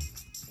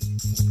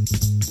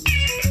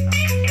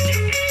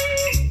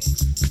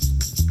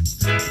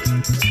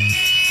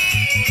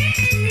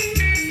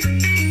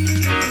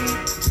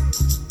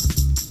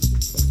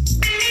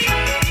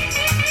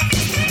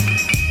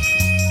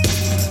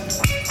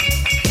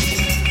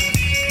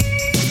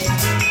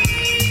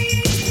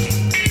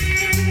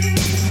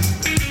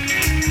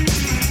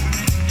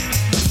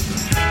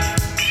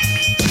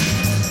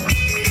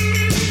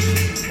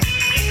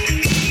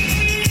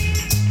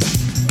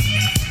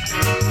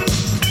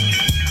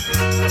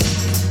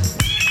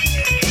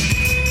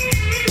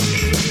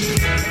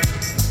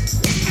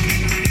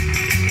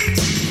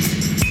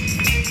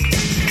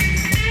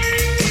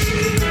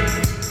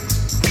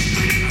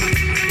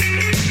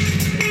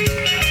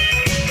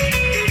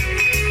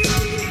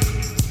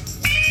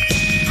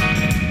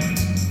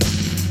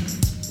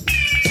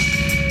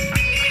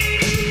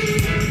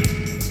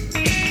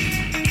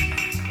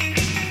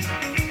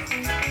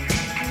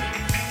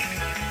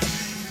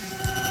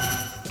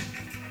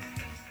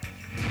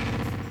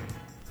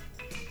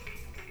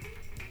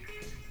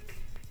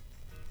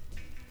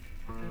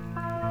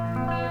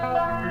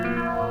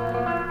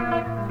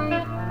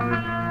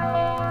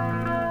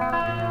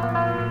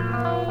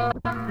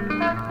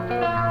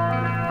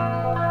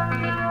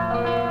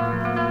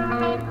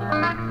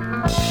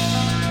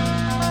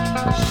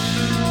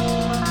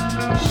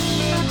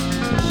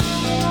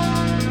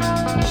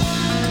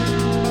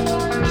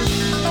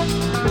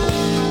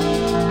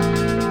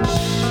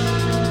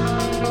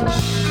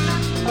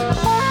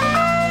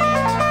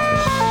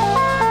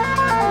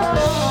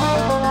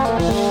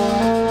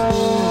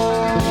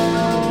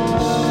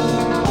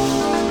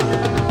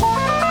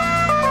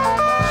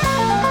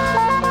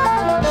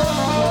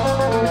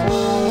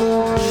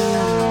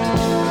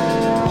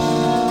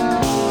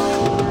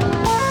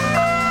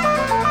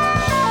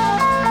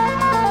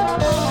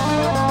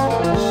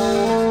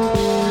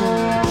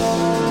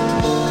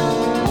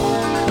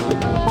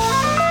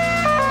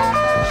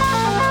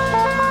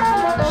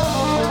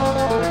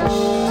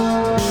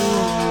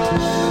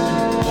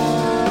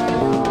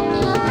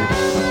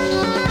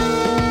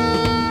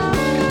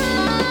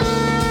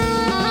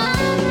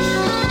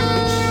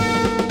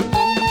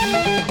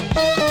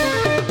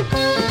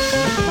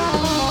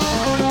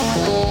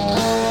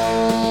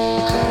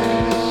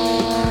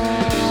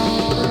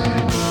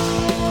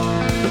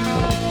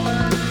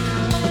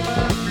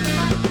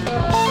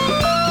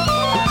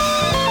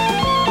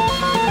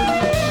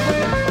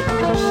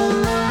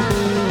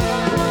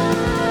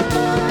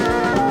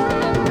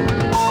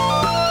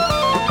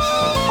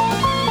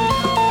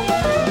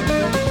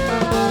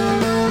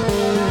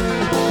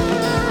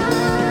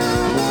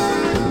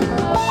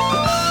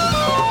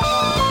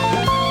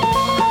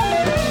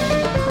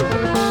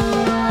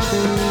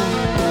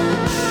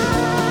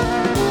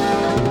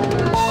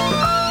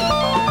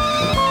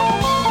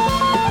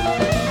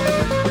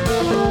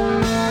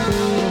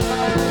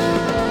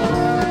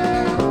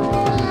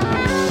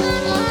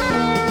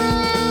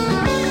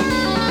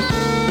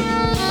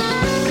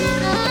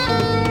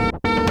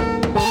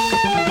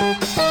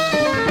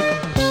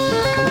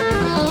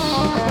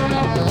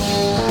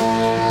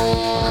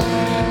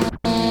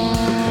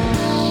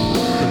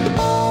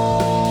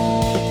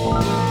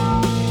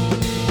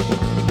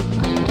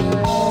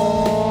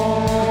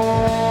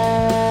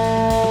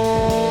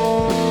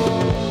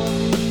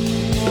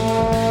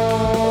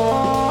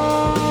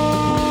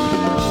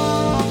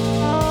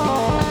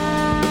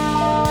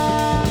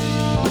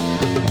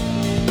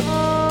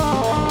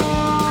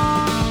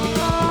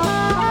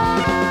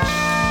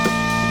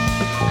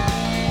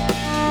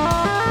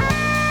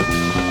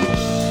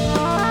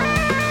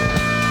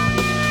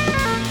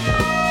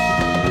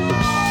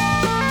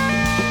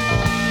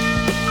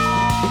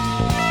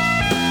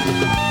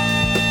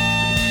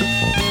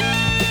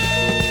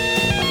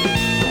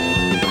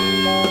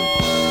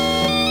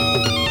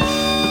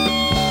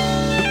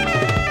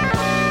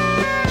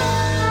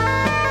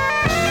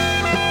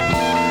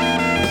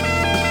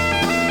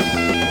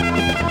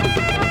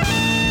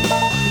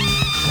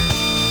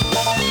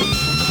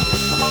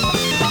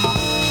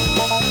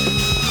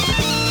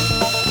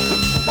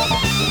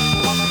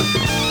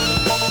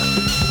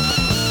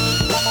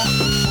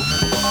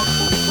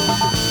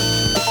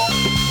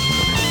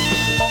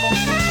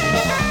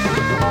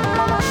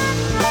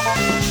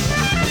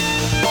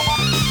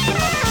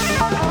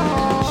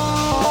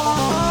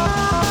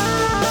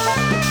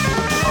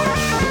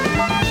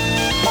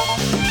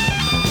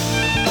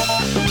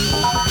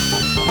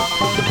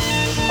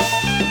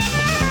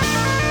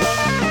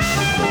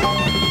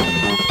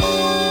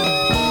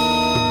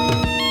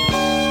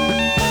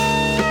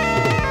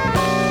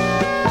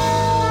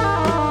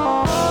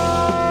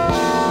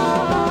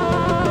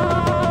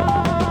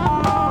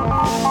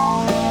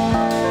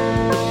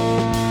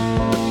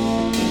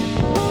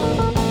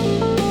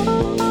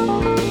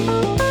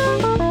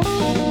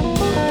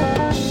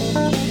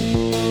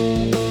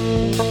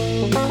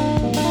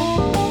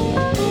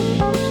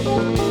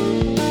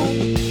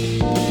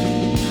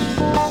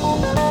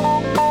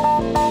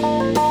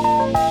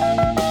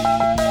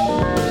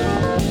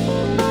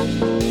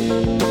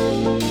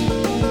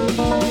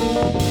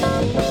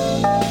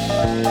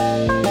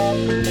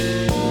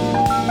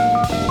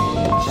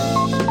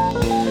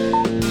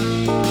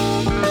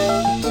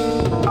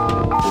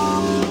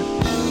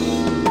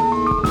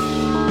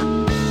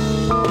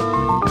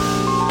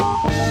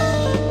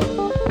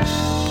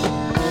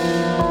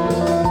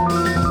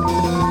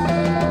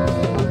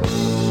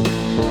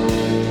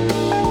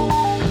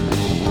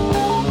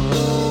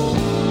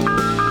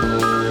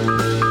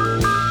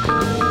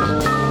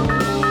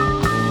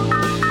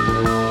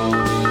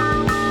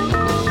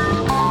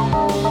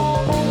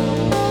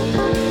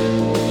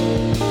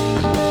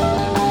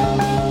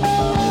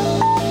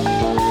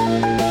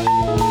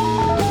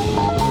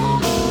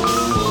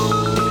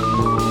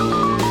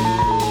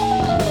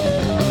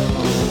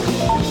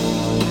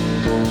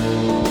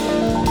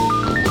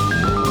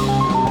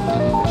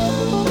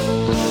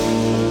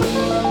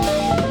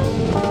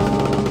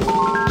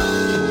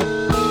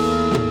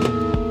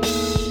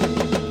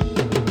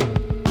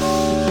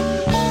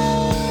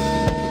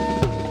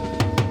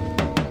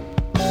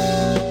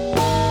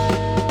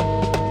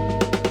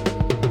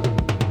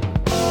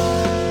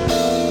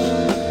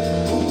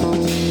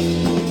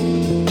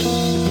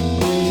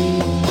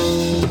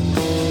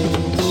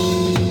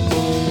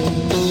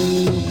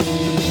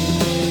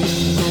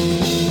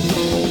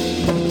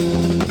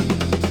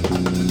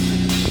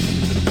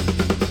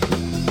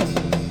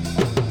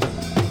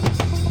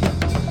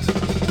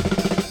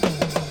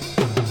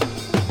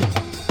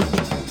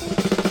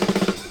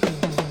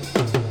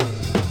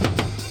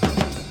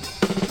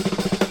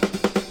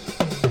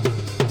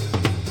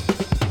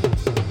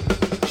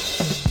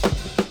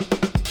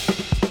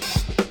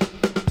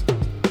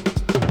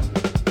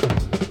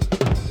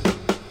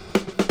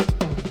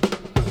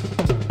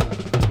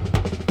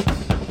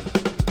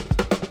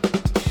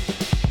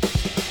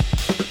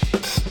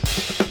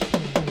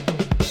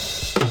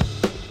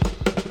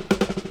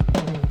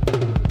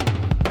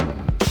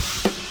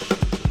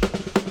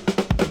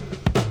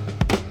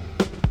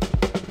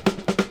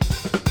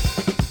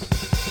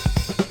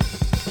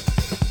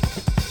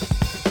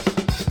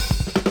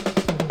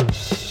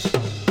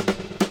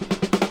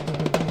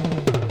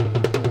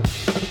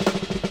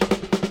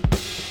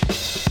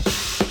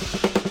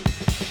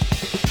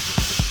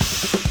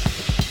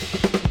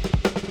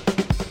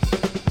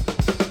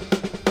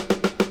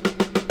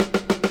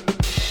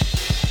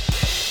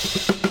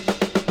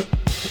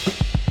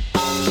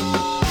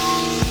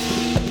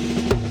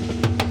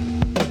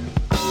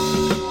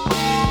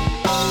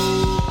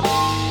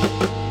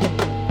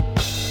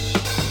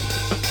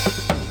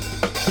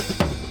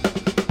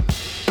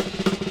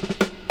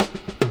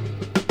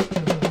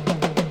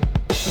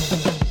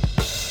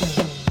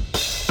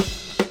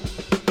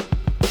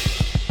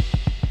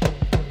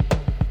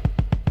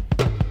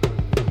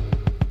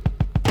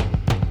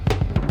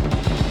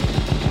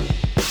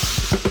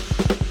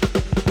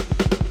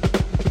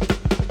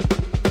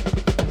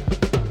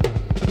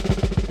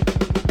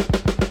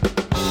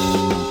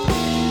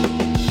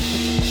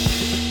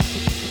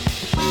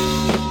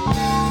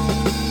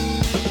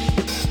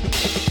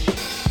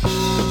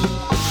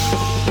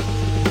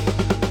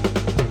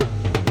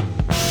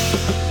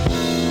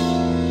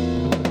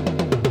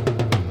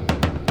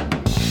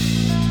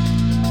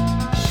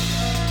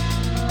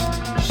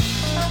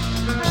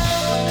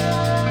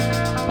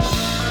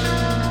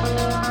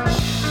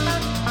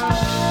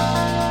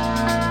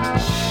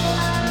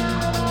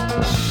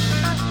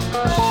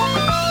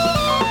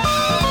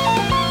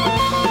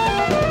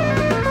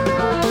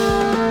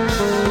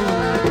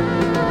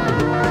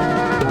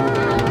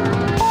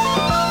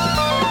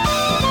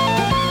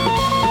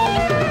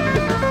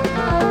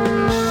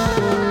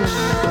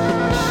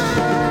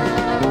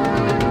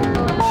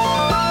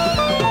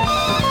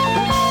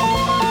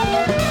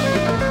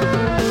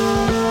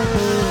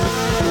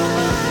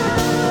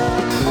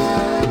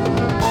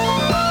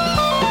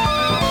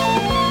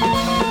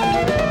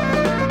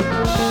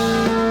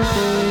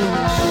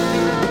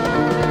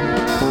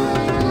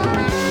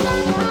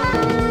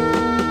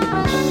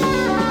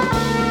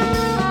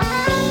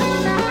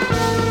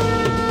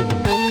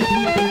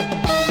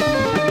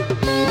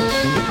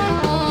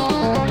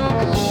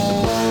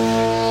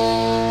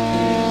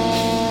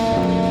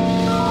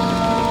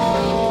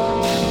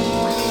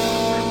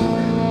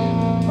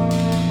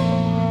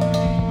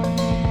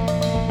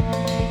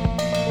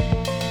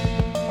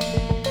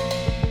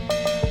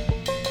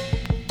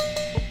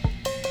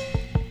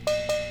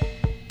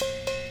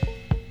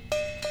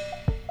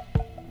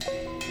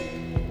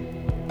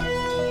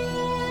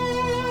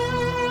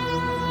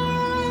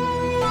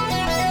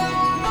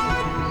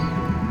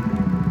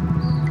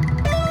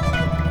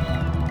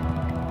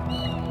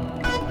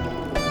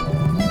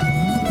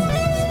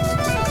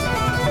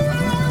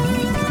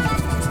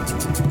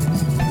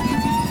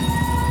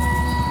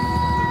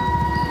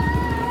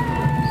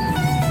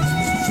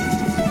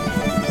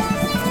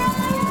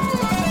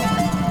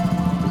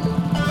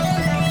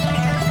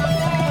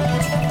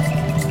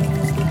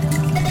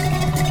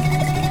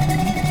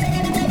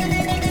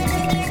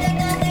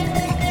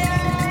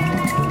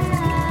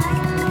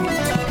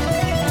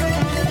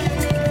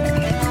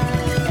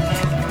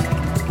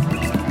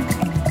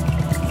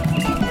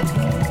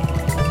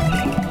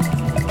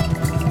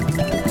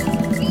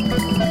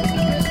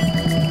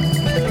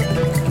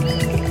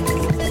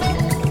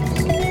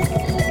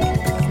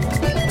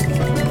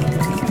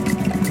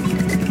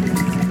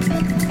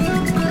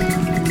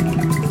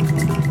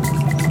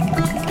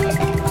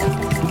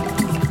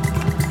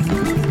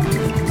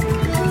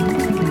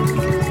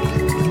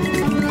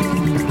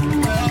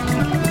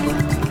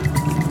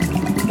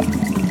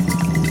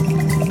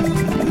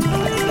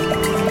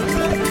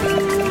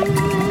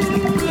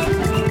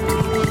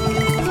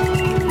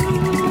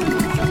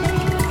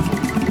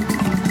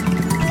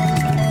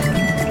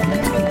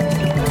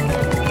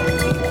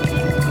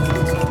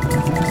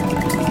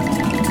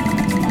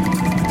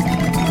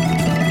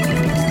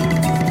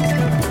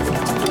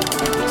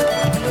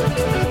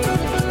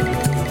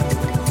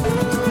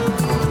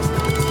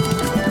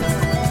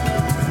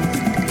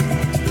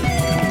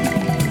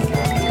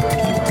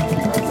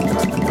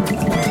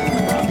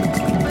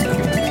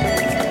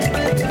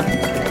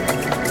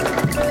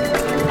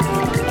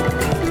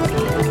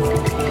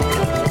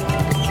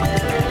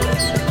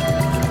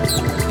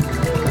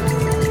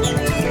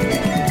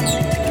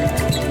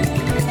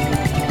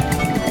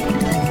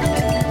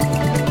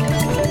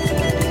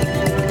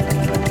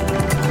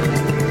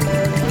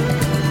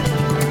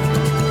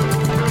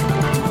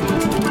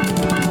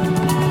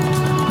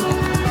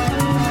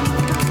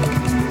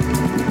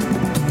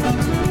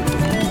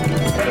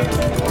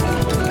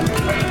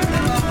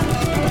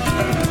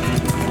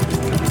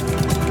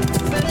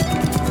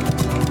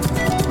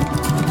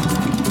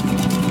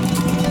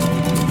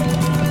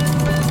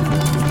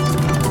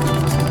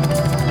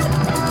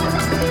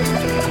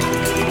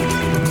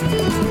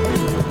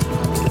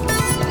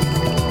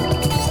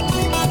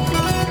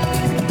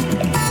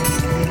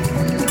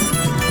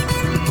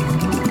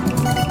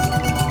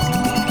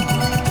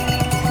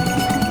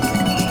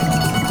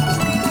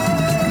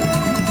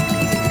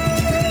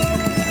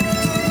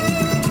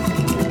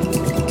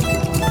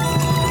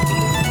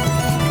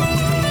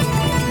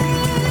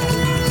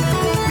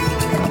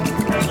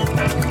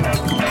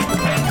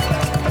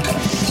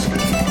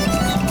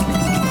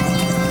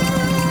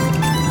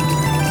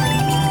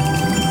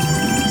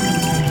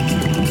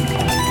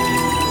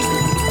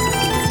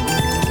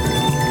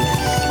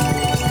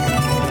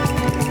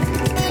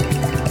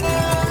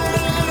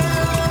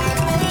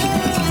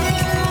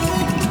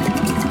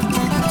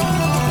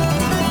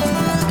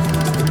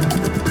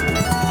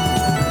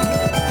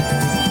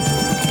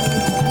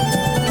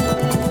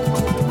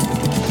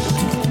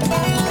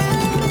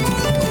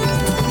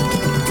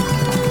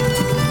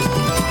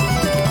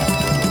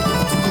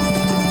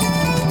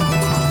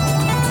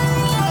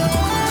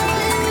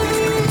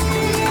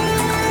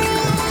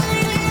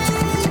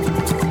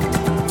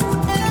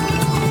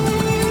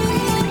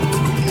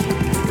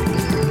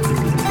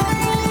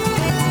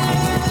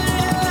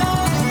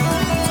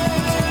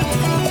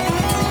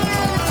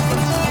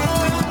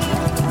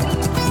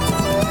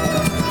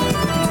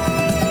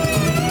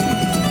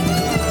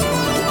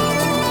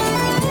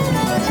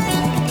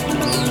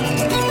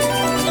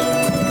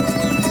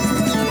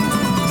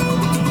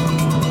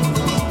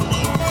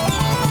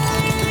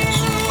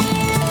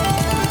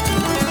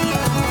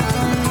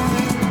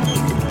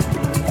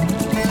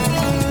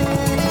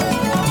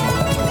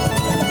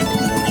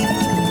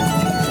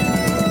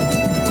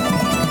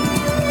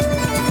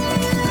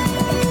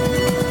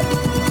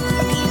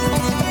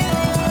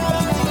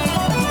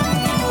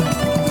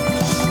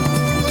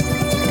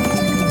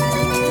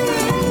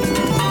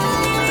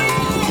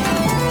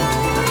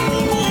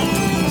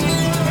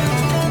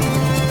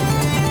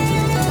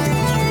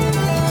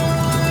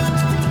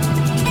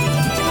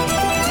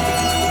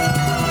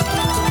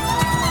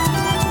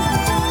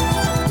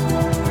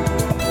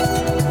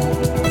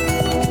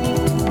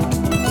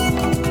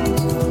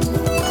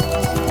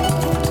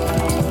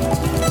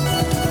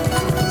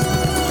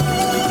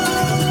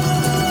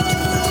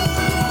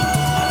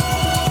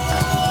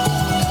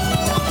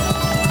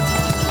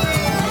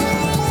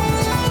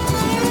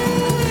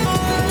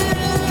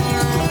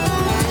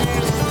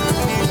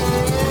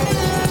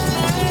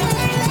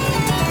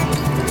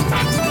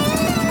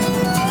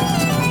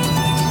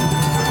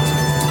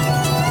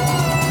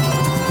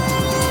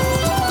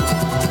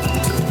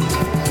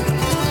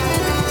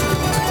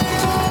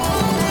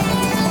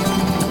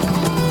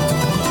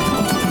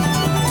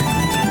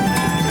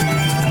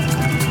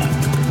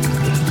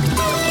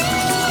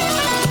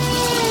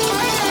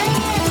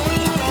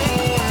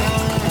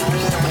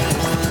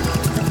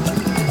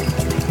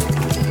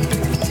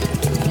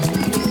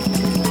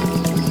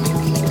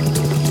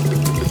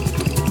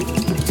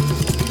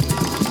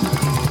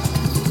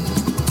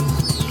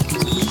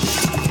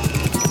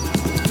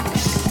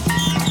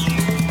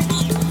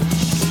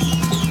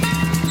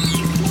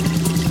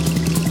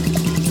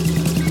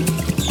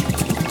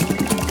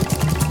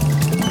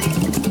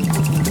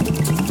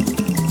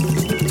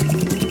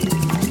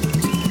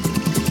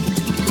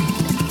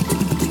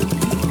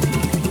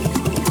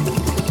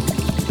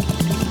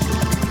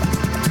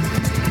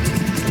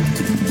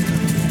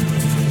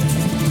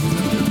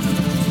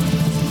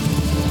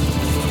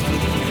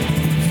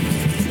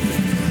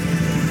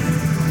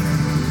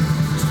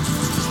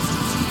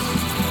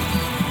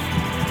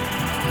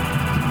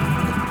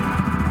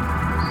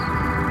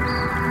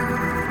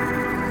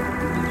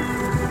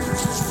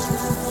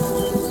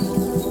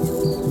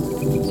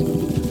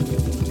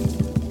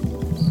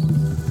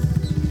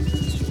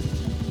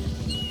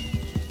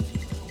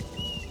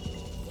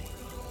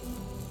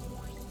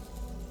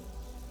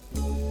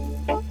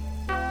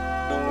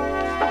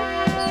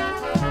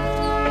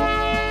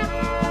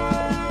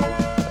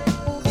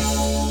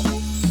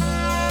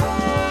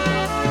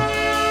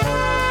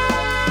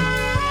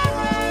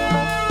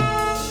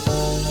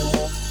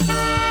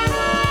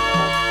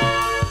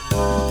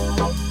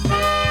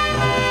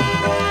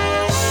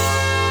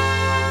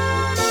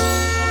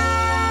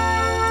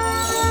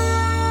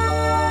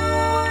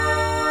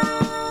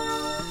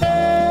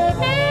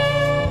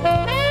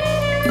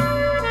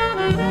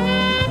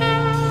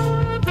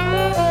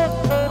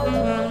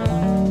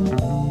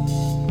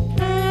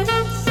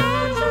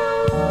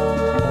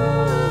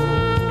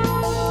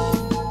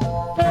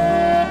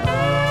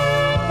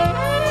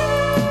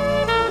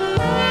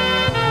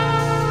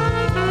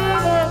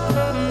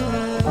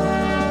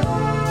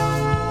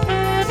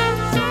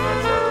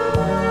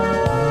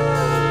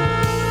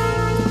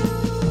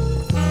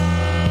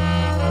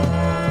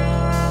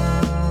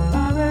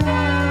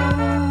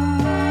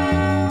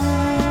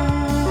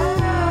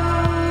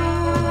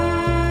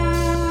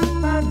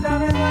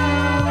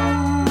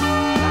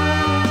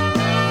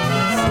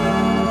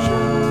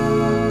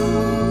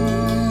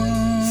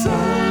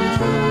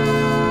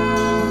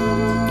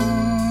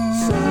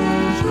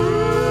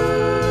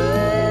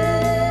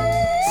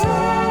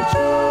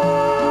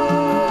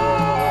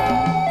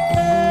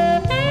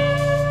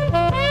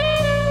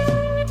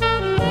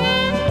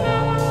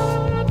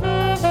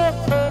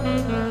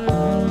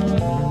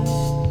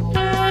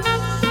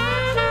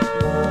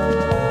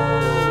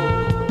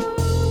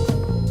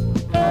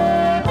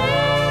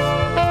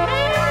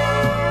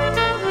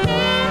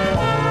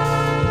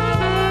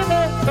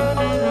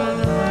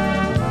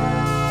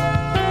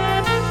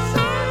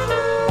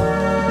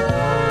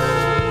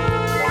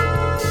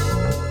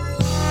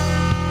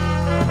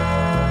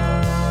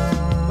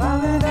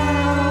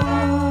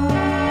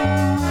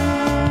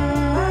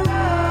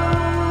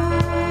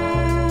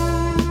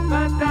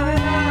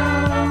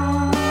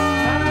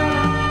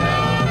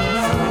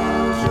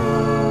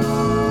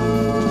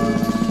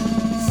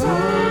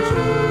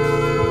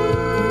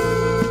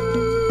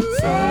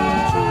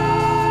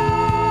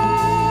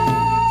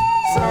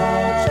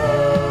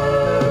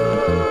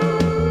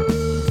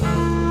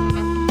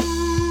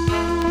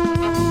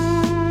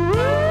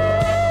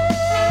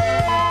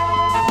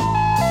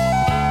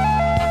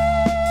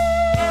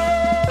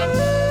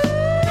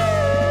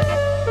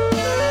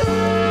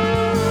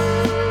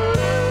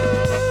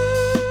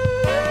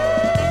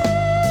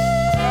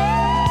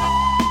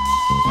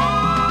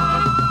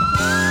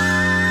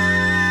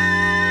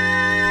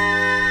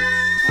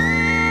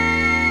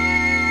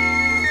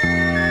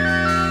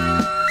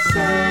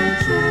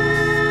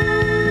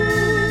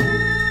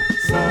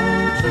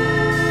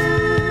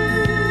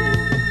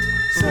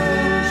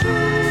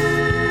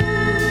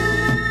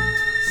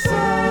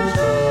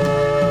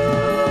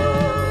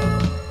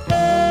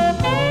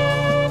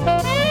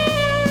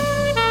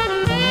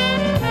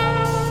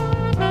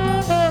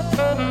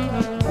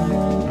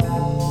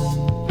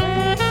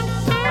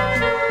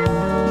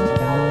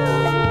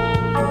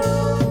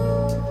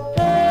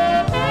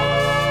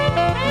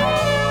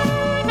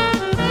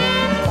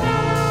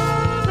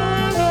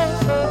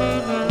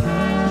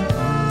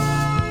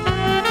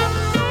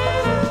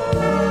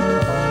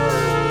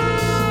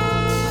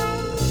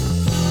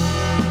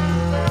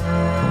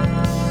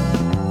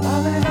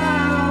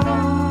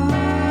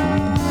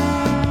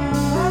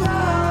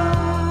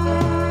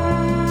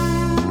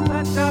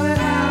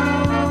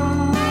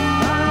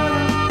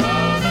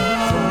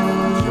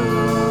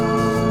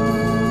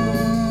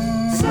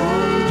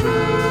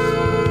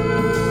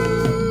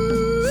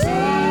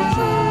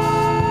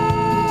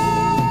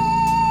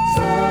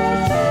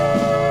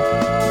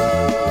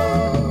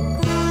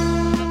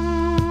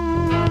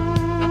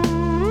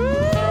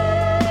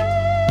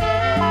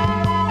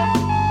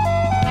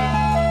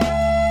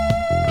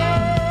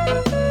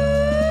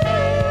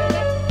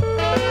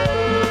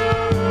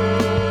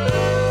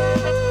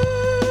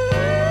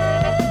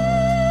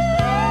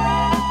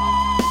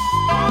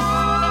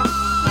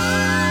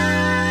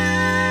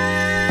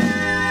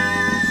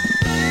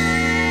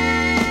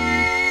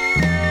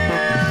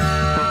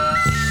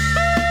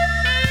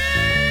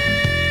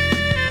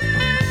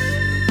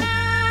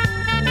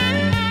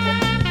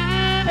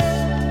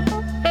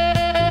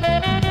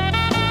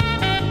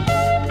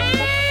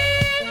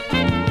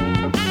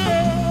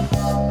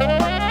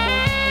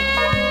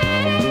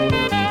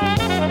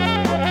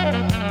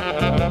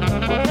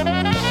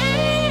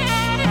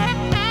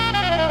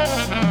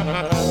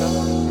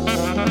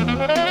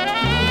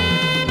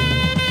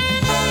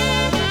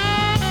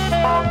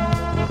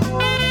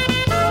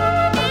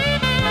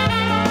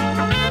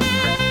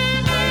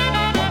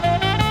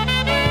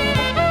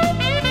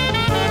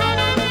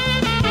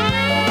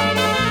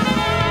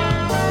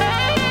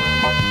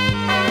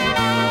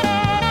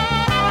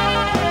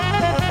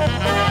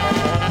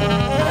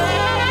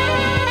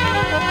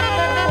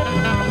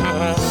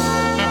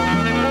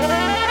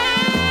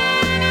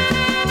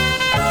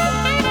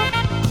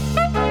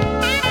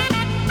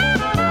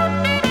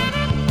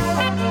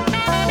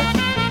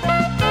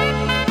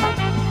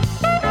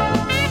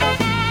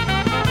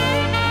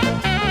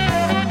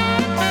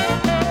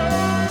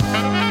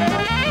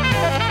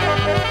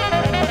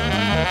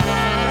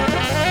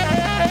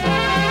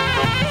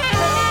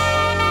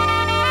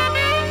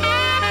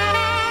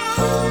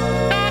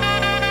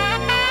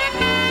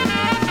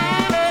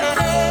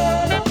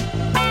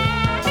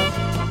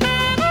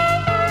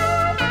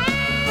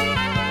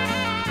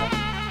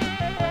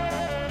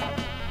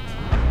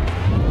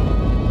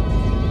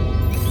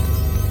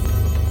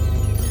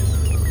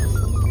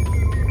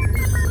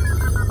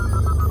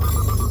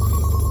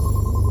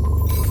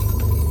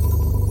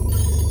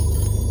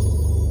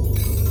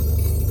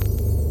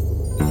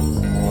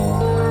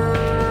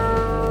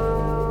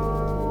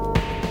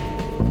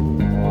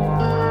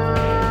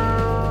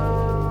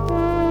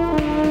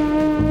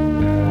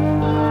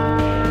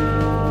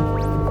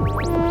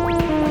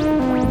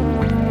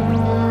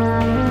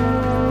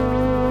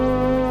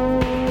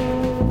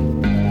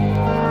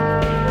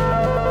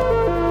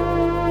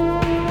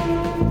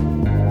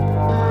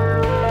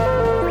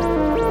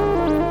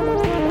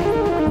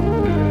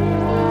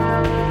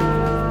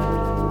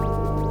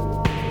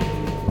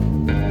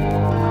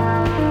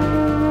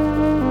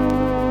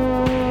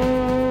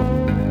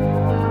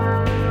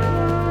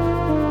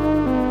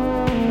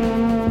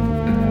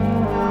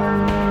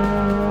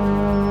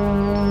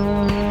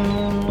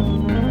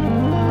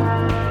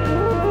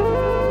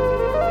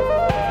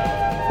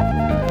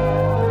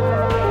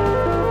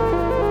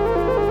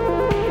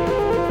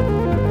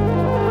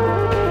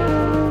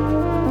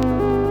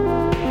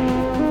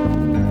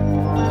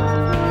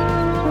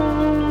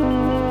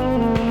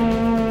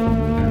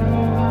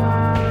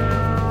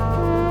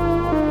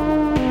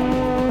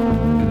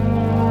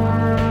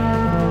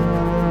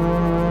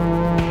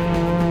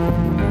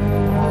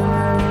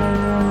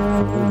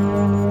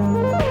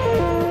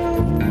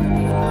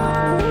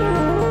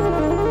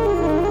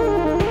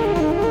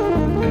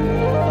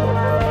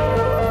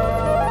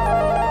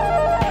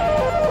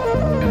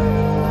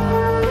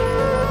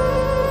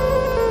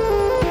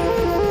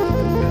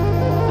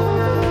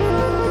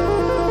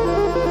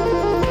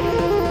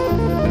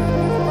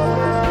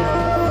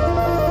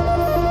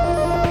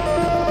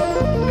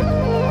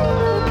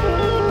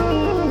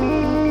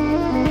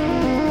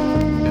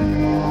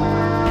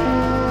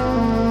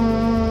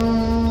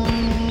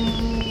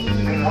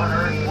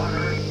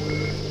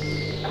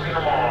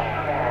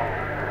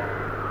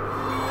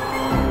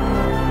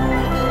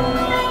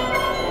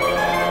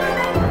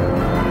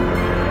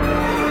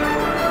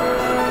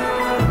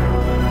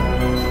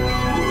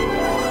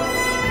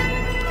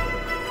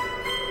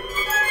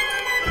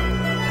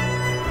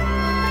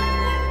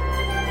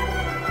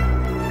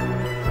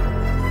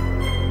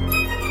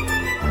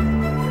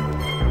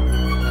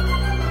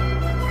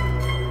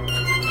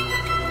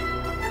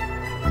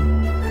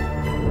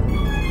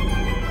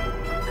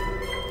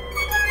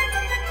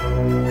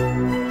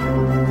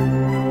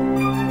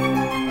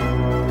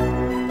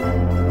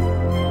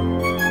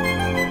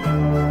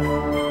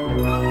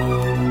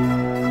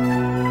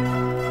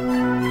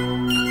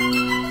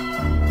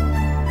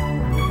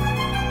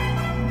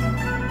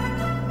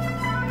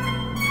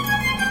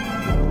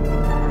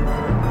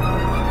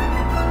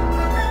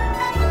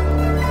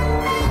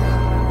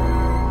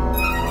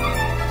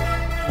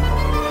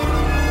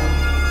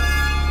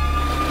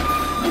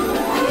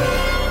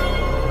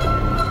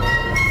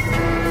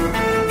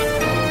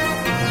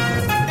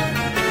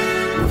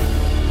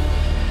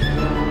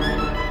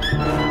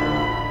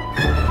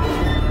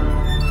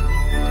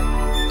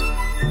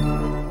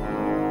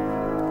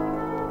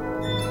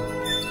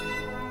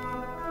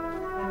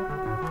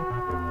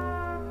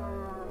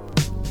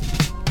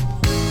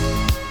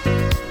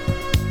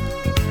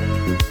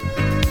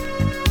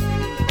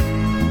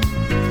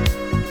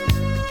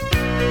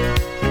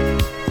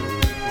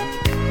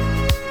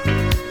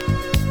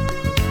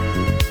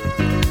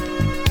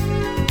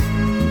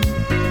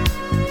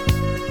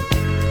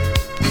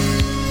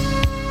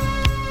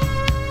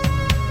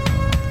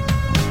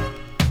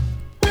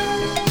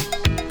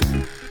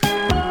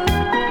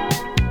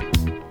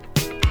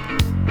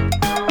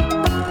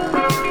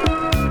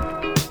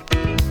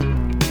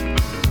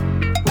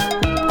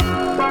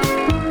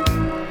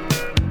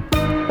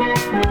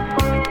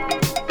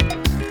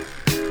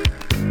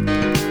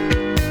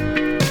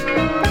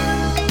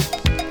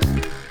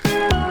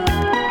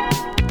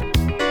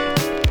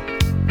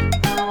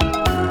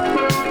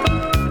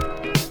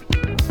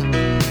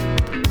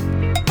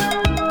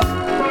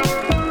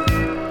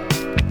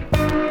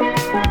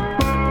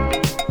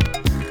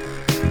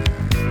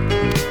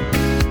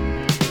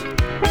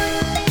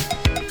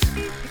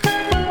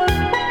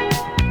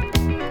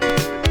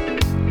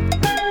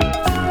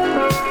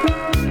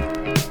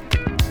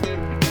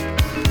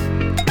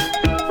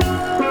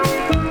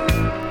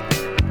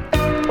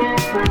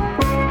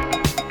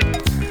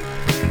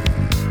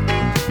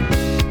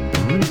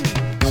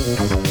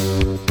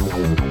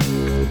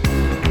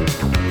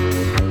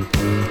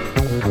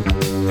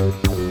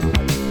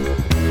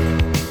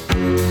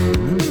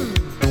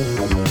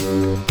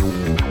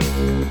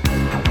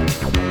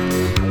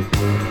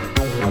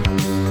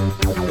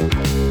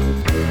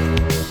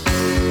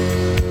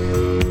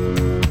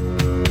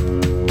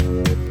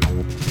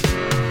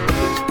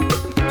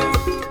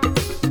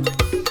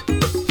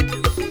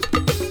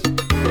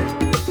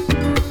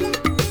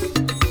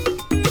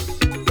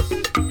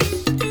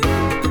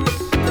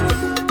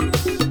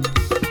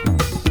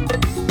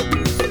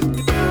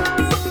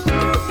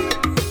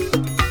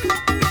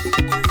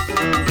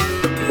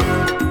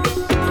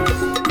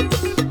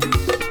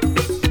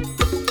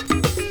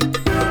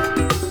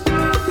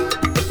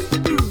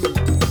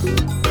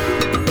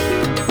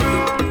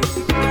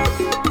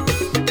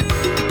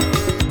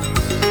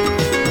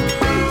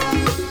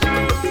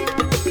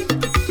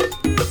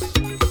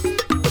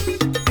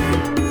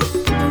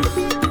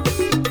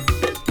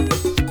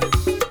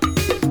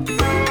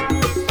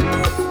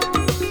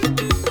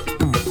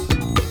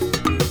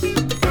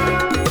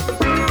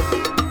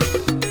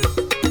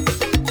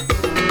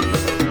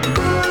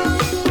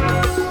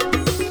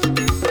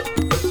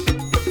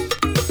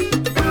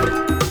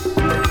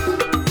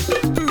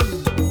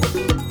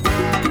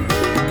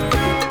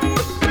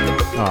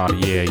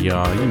 Yeah,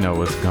 y'all, you know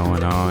what's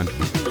going on.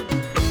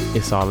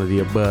 It's all of the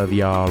above,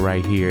 y'all,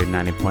 right here at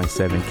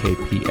 90.7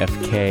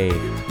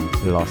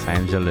 KPFK, Los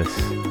Angeles.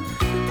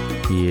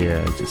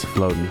 Yeah, just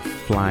floating,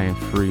 flying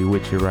free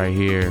with you right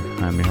here.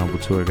 I'm your humble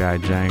tour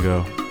guide,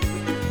 Django.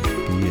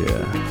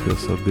 Yeah, feels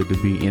so good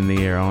to be in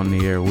the air, on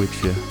the air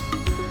with you.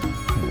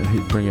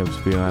 Bring up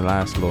speed on that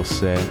last little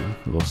set,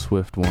 a little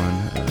swift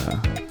one.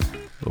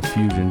 Little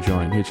fusion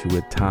joint, hit you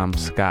with Tom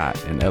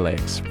Scott and LA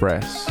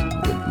Express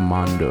with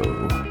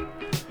Mondo.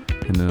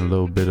 And then a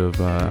little bit of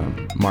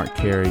Mark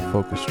Carey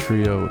Focus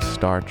Trio with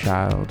Star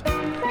Child,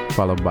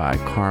 followed by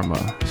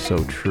Karma,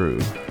 So True.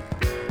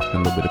 And a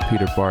little bit of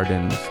Peter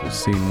Barden's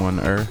Scene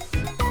One Earth,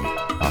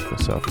 off the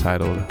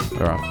self-titled,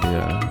 or off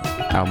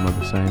the album of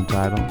the same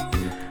title.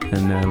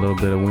 And then a little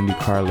bit of Wendy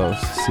Carlos,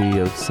 Sea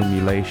of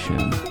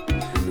Simulation.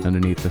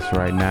 Underneath us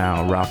right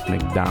now, Ralph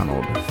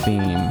McDonald,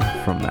 Theme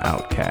from the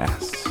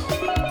Outcasts.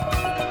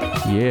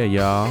 Yeah,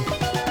 y'all.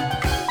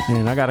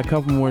 And I got a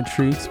couple more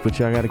treats, but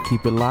y'all got to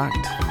keep it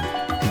locked.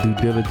 Due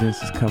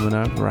Diligence is coming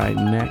up right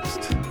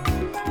next.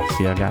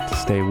 See, I got to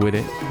stay with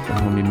it. The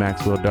homie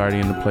Maxwell Darty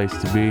in the place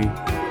to be.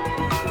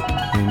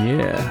 And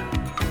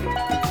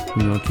yeah,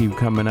 we're going to keep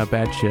coming up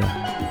at you.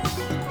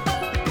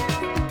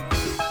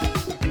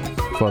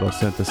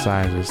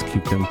 Photosynthesizers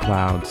keep them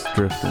clouds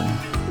drifting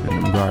and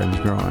them gardens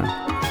growing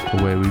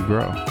the way we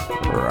grow.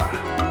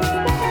 Rah.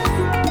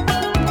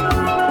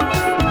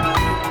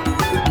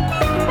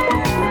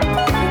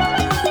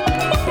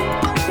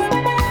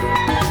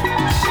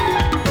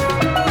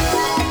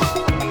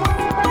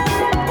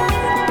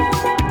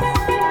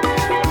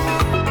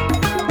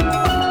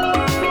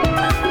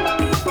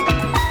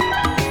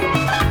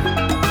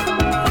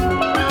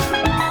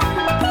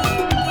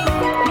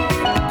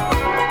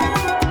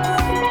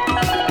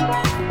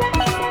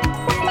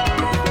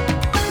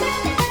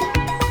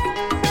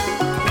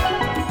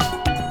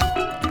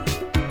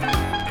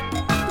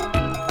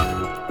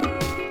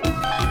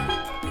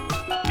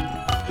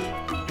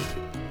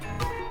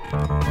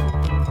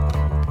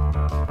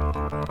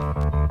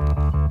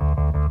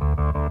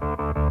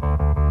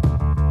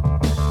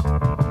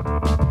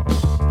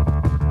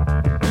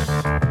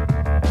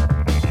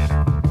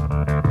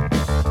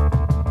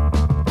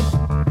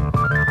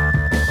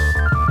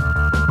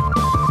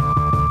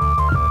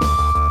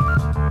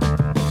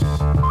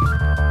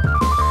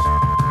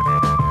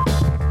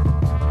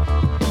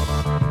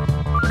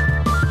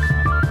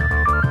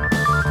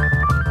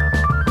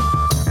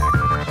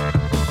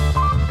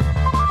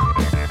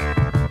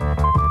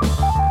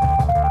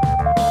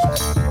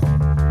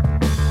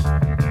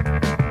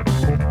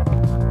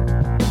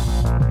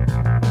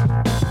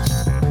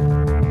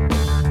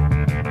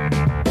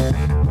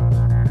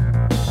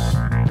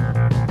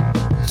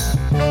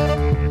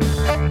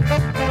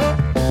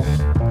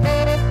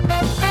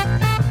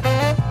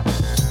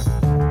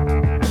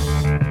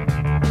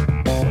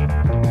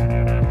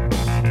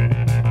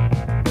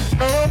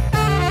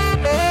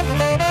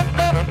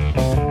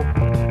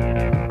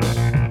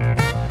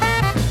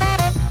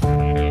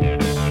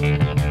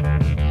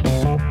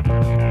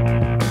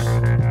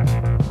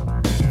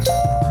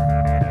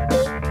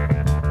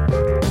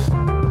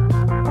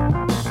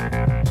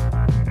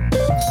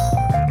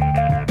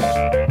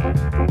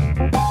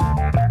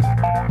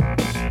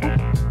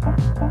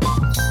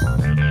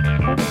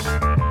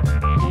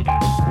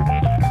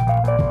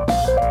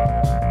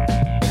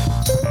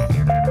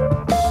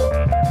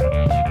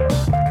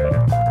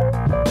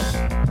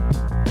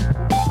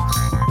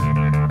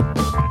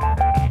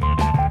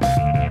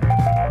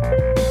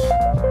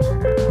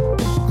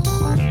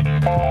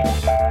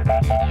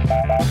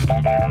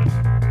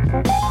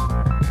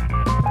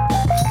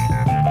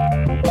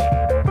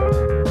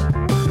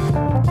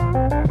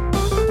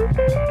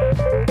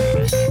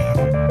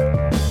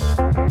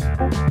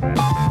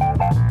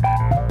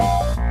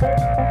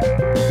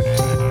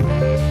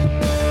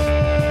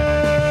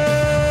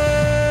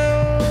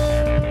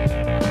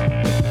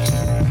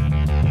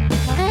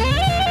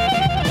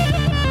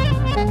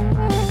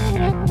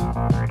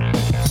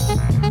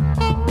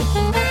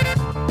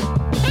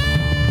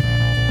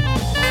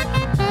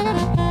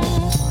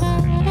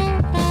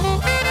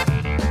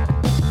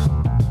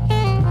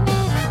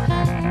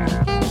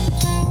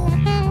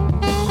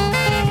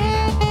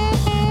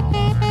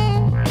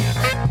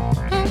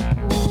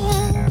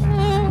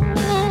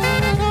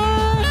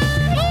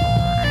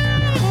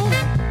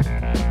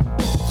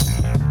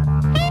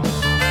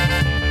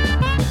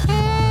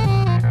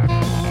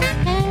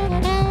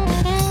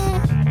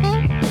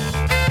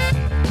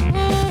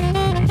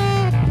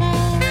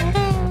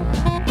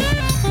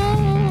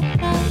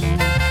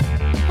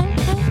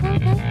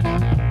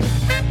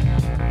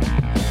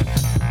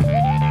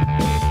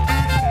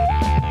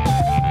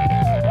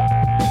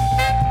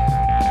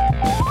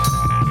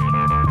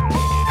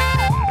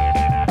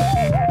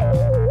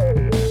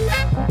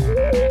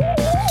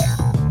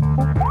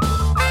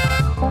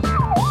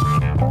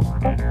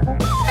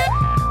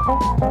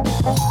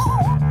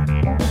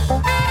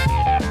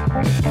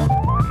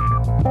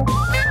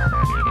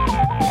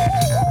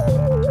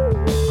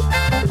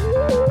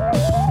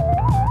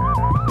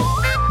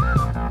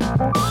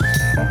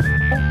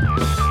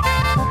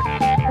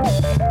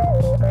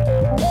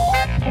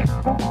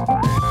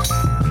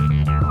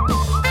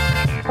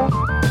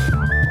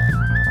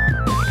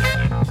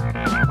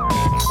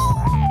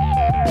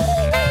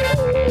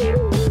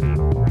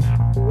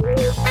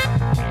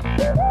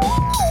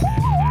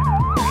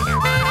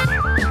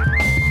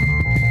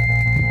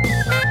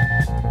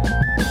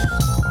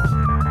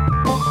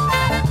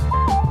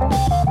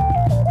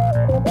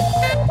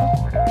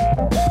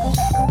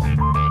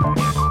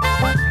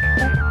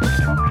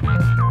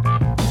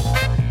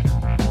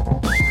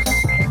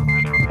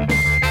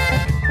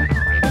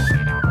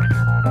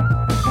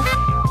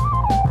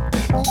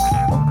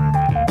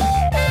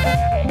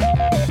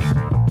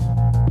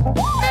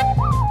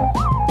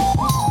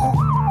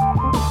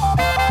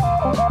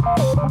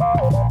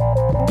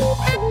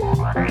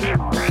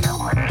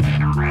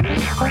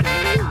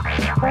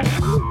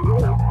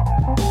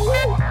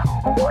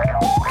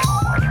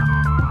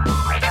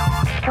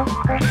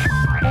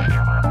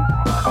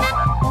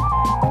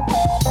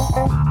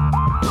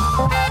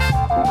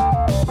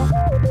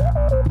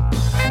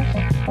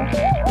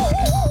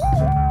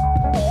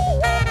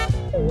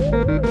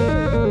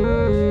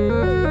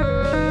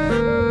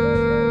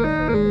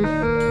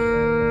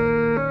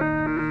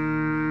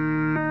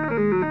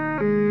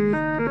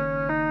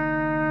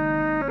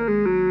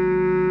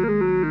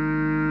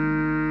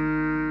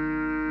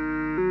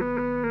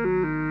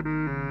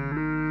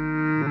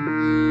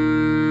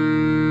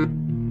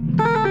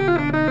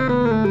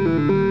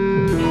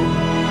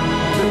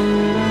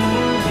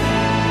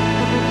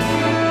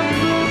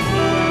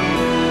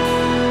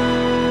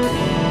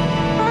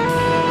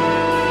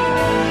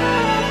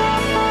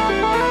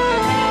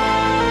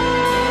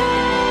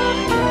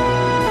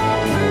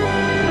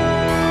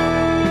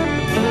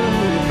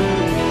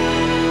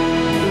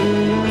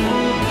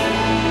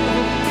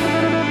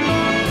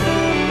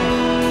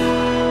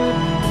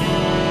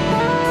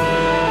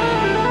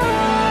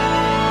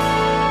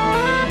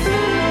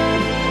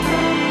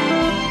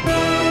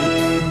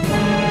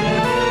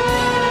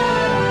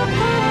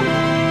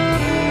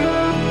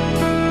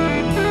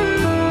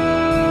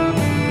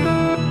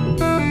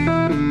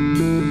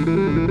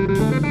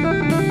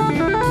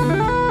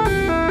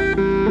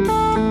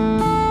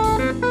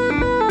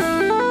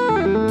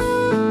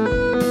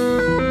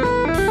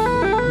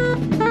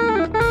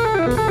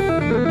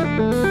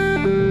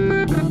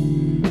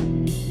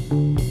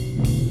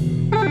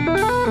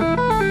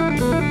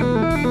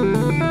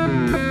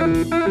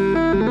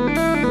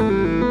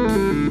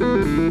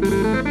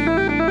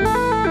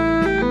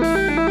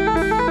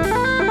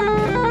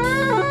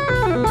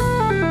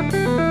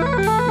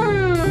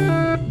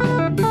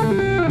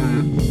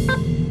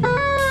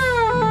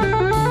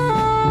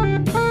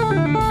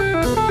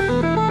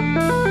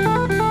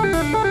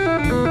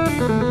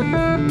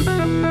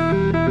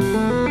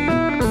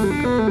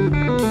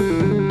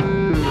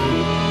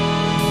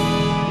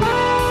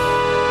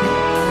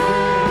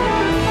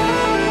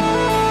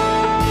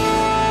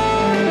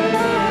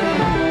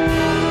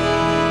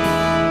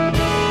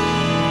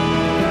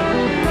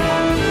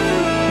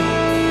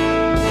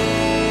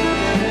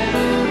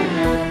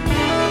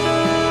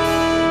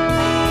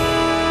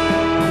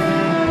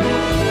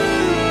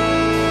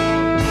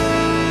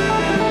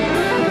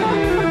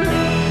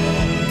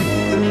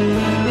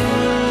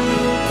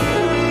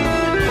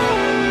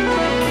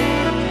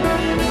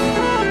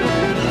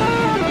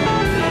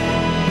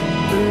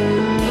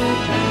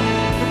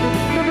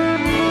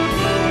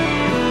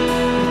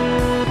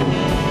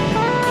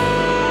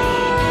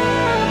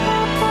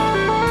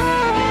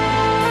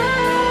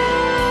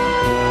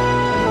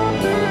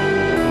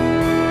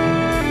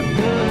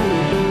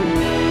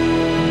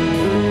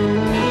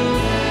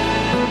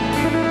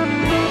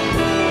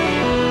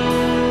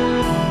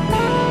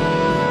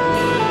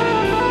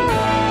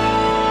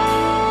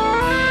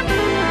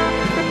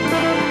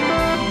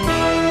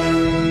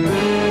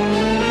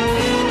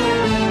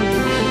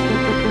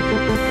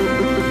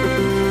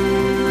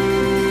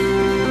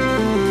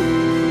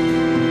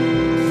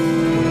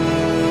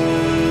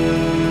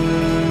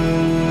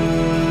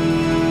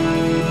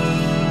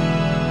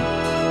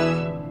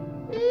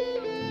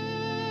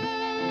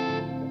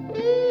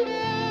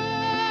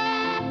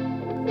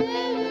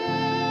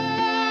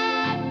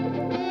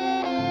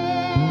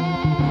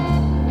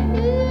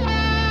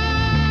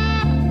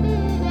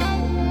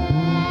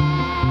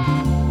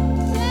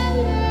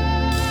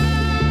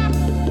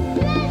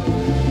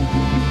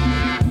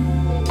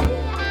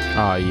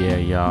 Oh yeah,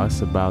 y'all,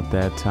 it's about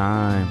that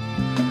time.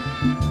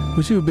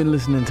 But you've been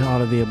listening to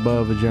all of the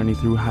above, a journey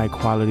through high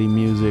quality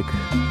music.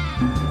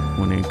 I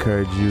want to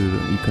encourage you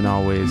can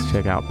always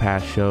check out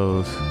past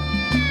shows.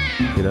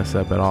 Hit us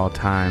up at all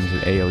times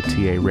at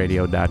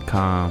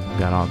aotaradio.com.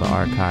 Got all the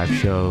archive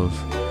shows.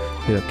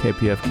 Hit up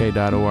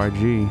kpfk.org.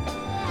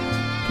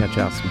 Catch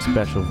out some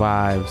special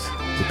vibes.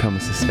 Become a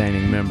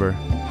sustaining member.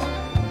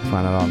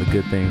 Find out all the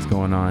good things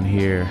going on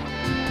here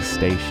at the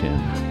station.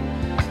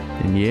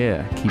 And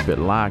yeah, keep it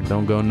locked.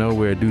 Don't go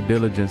nowhere. Due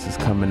diligence is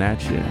coming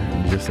at you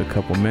in just a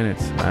couple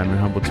minutes. I'm your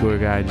humble tour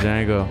guide,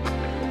 Django.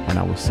 And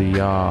I will see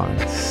y'all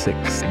in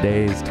 6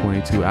 days,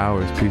 22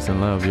 hours. Peace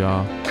and love,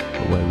 y'all.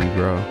 The way we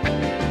grow.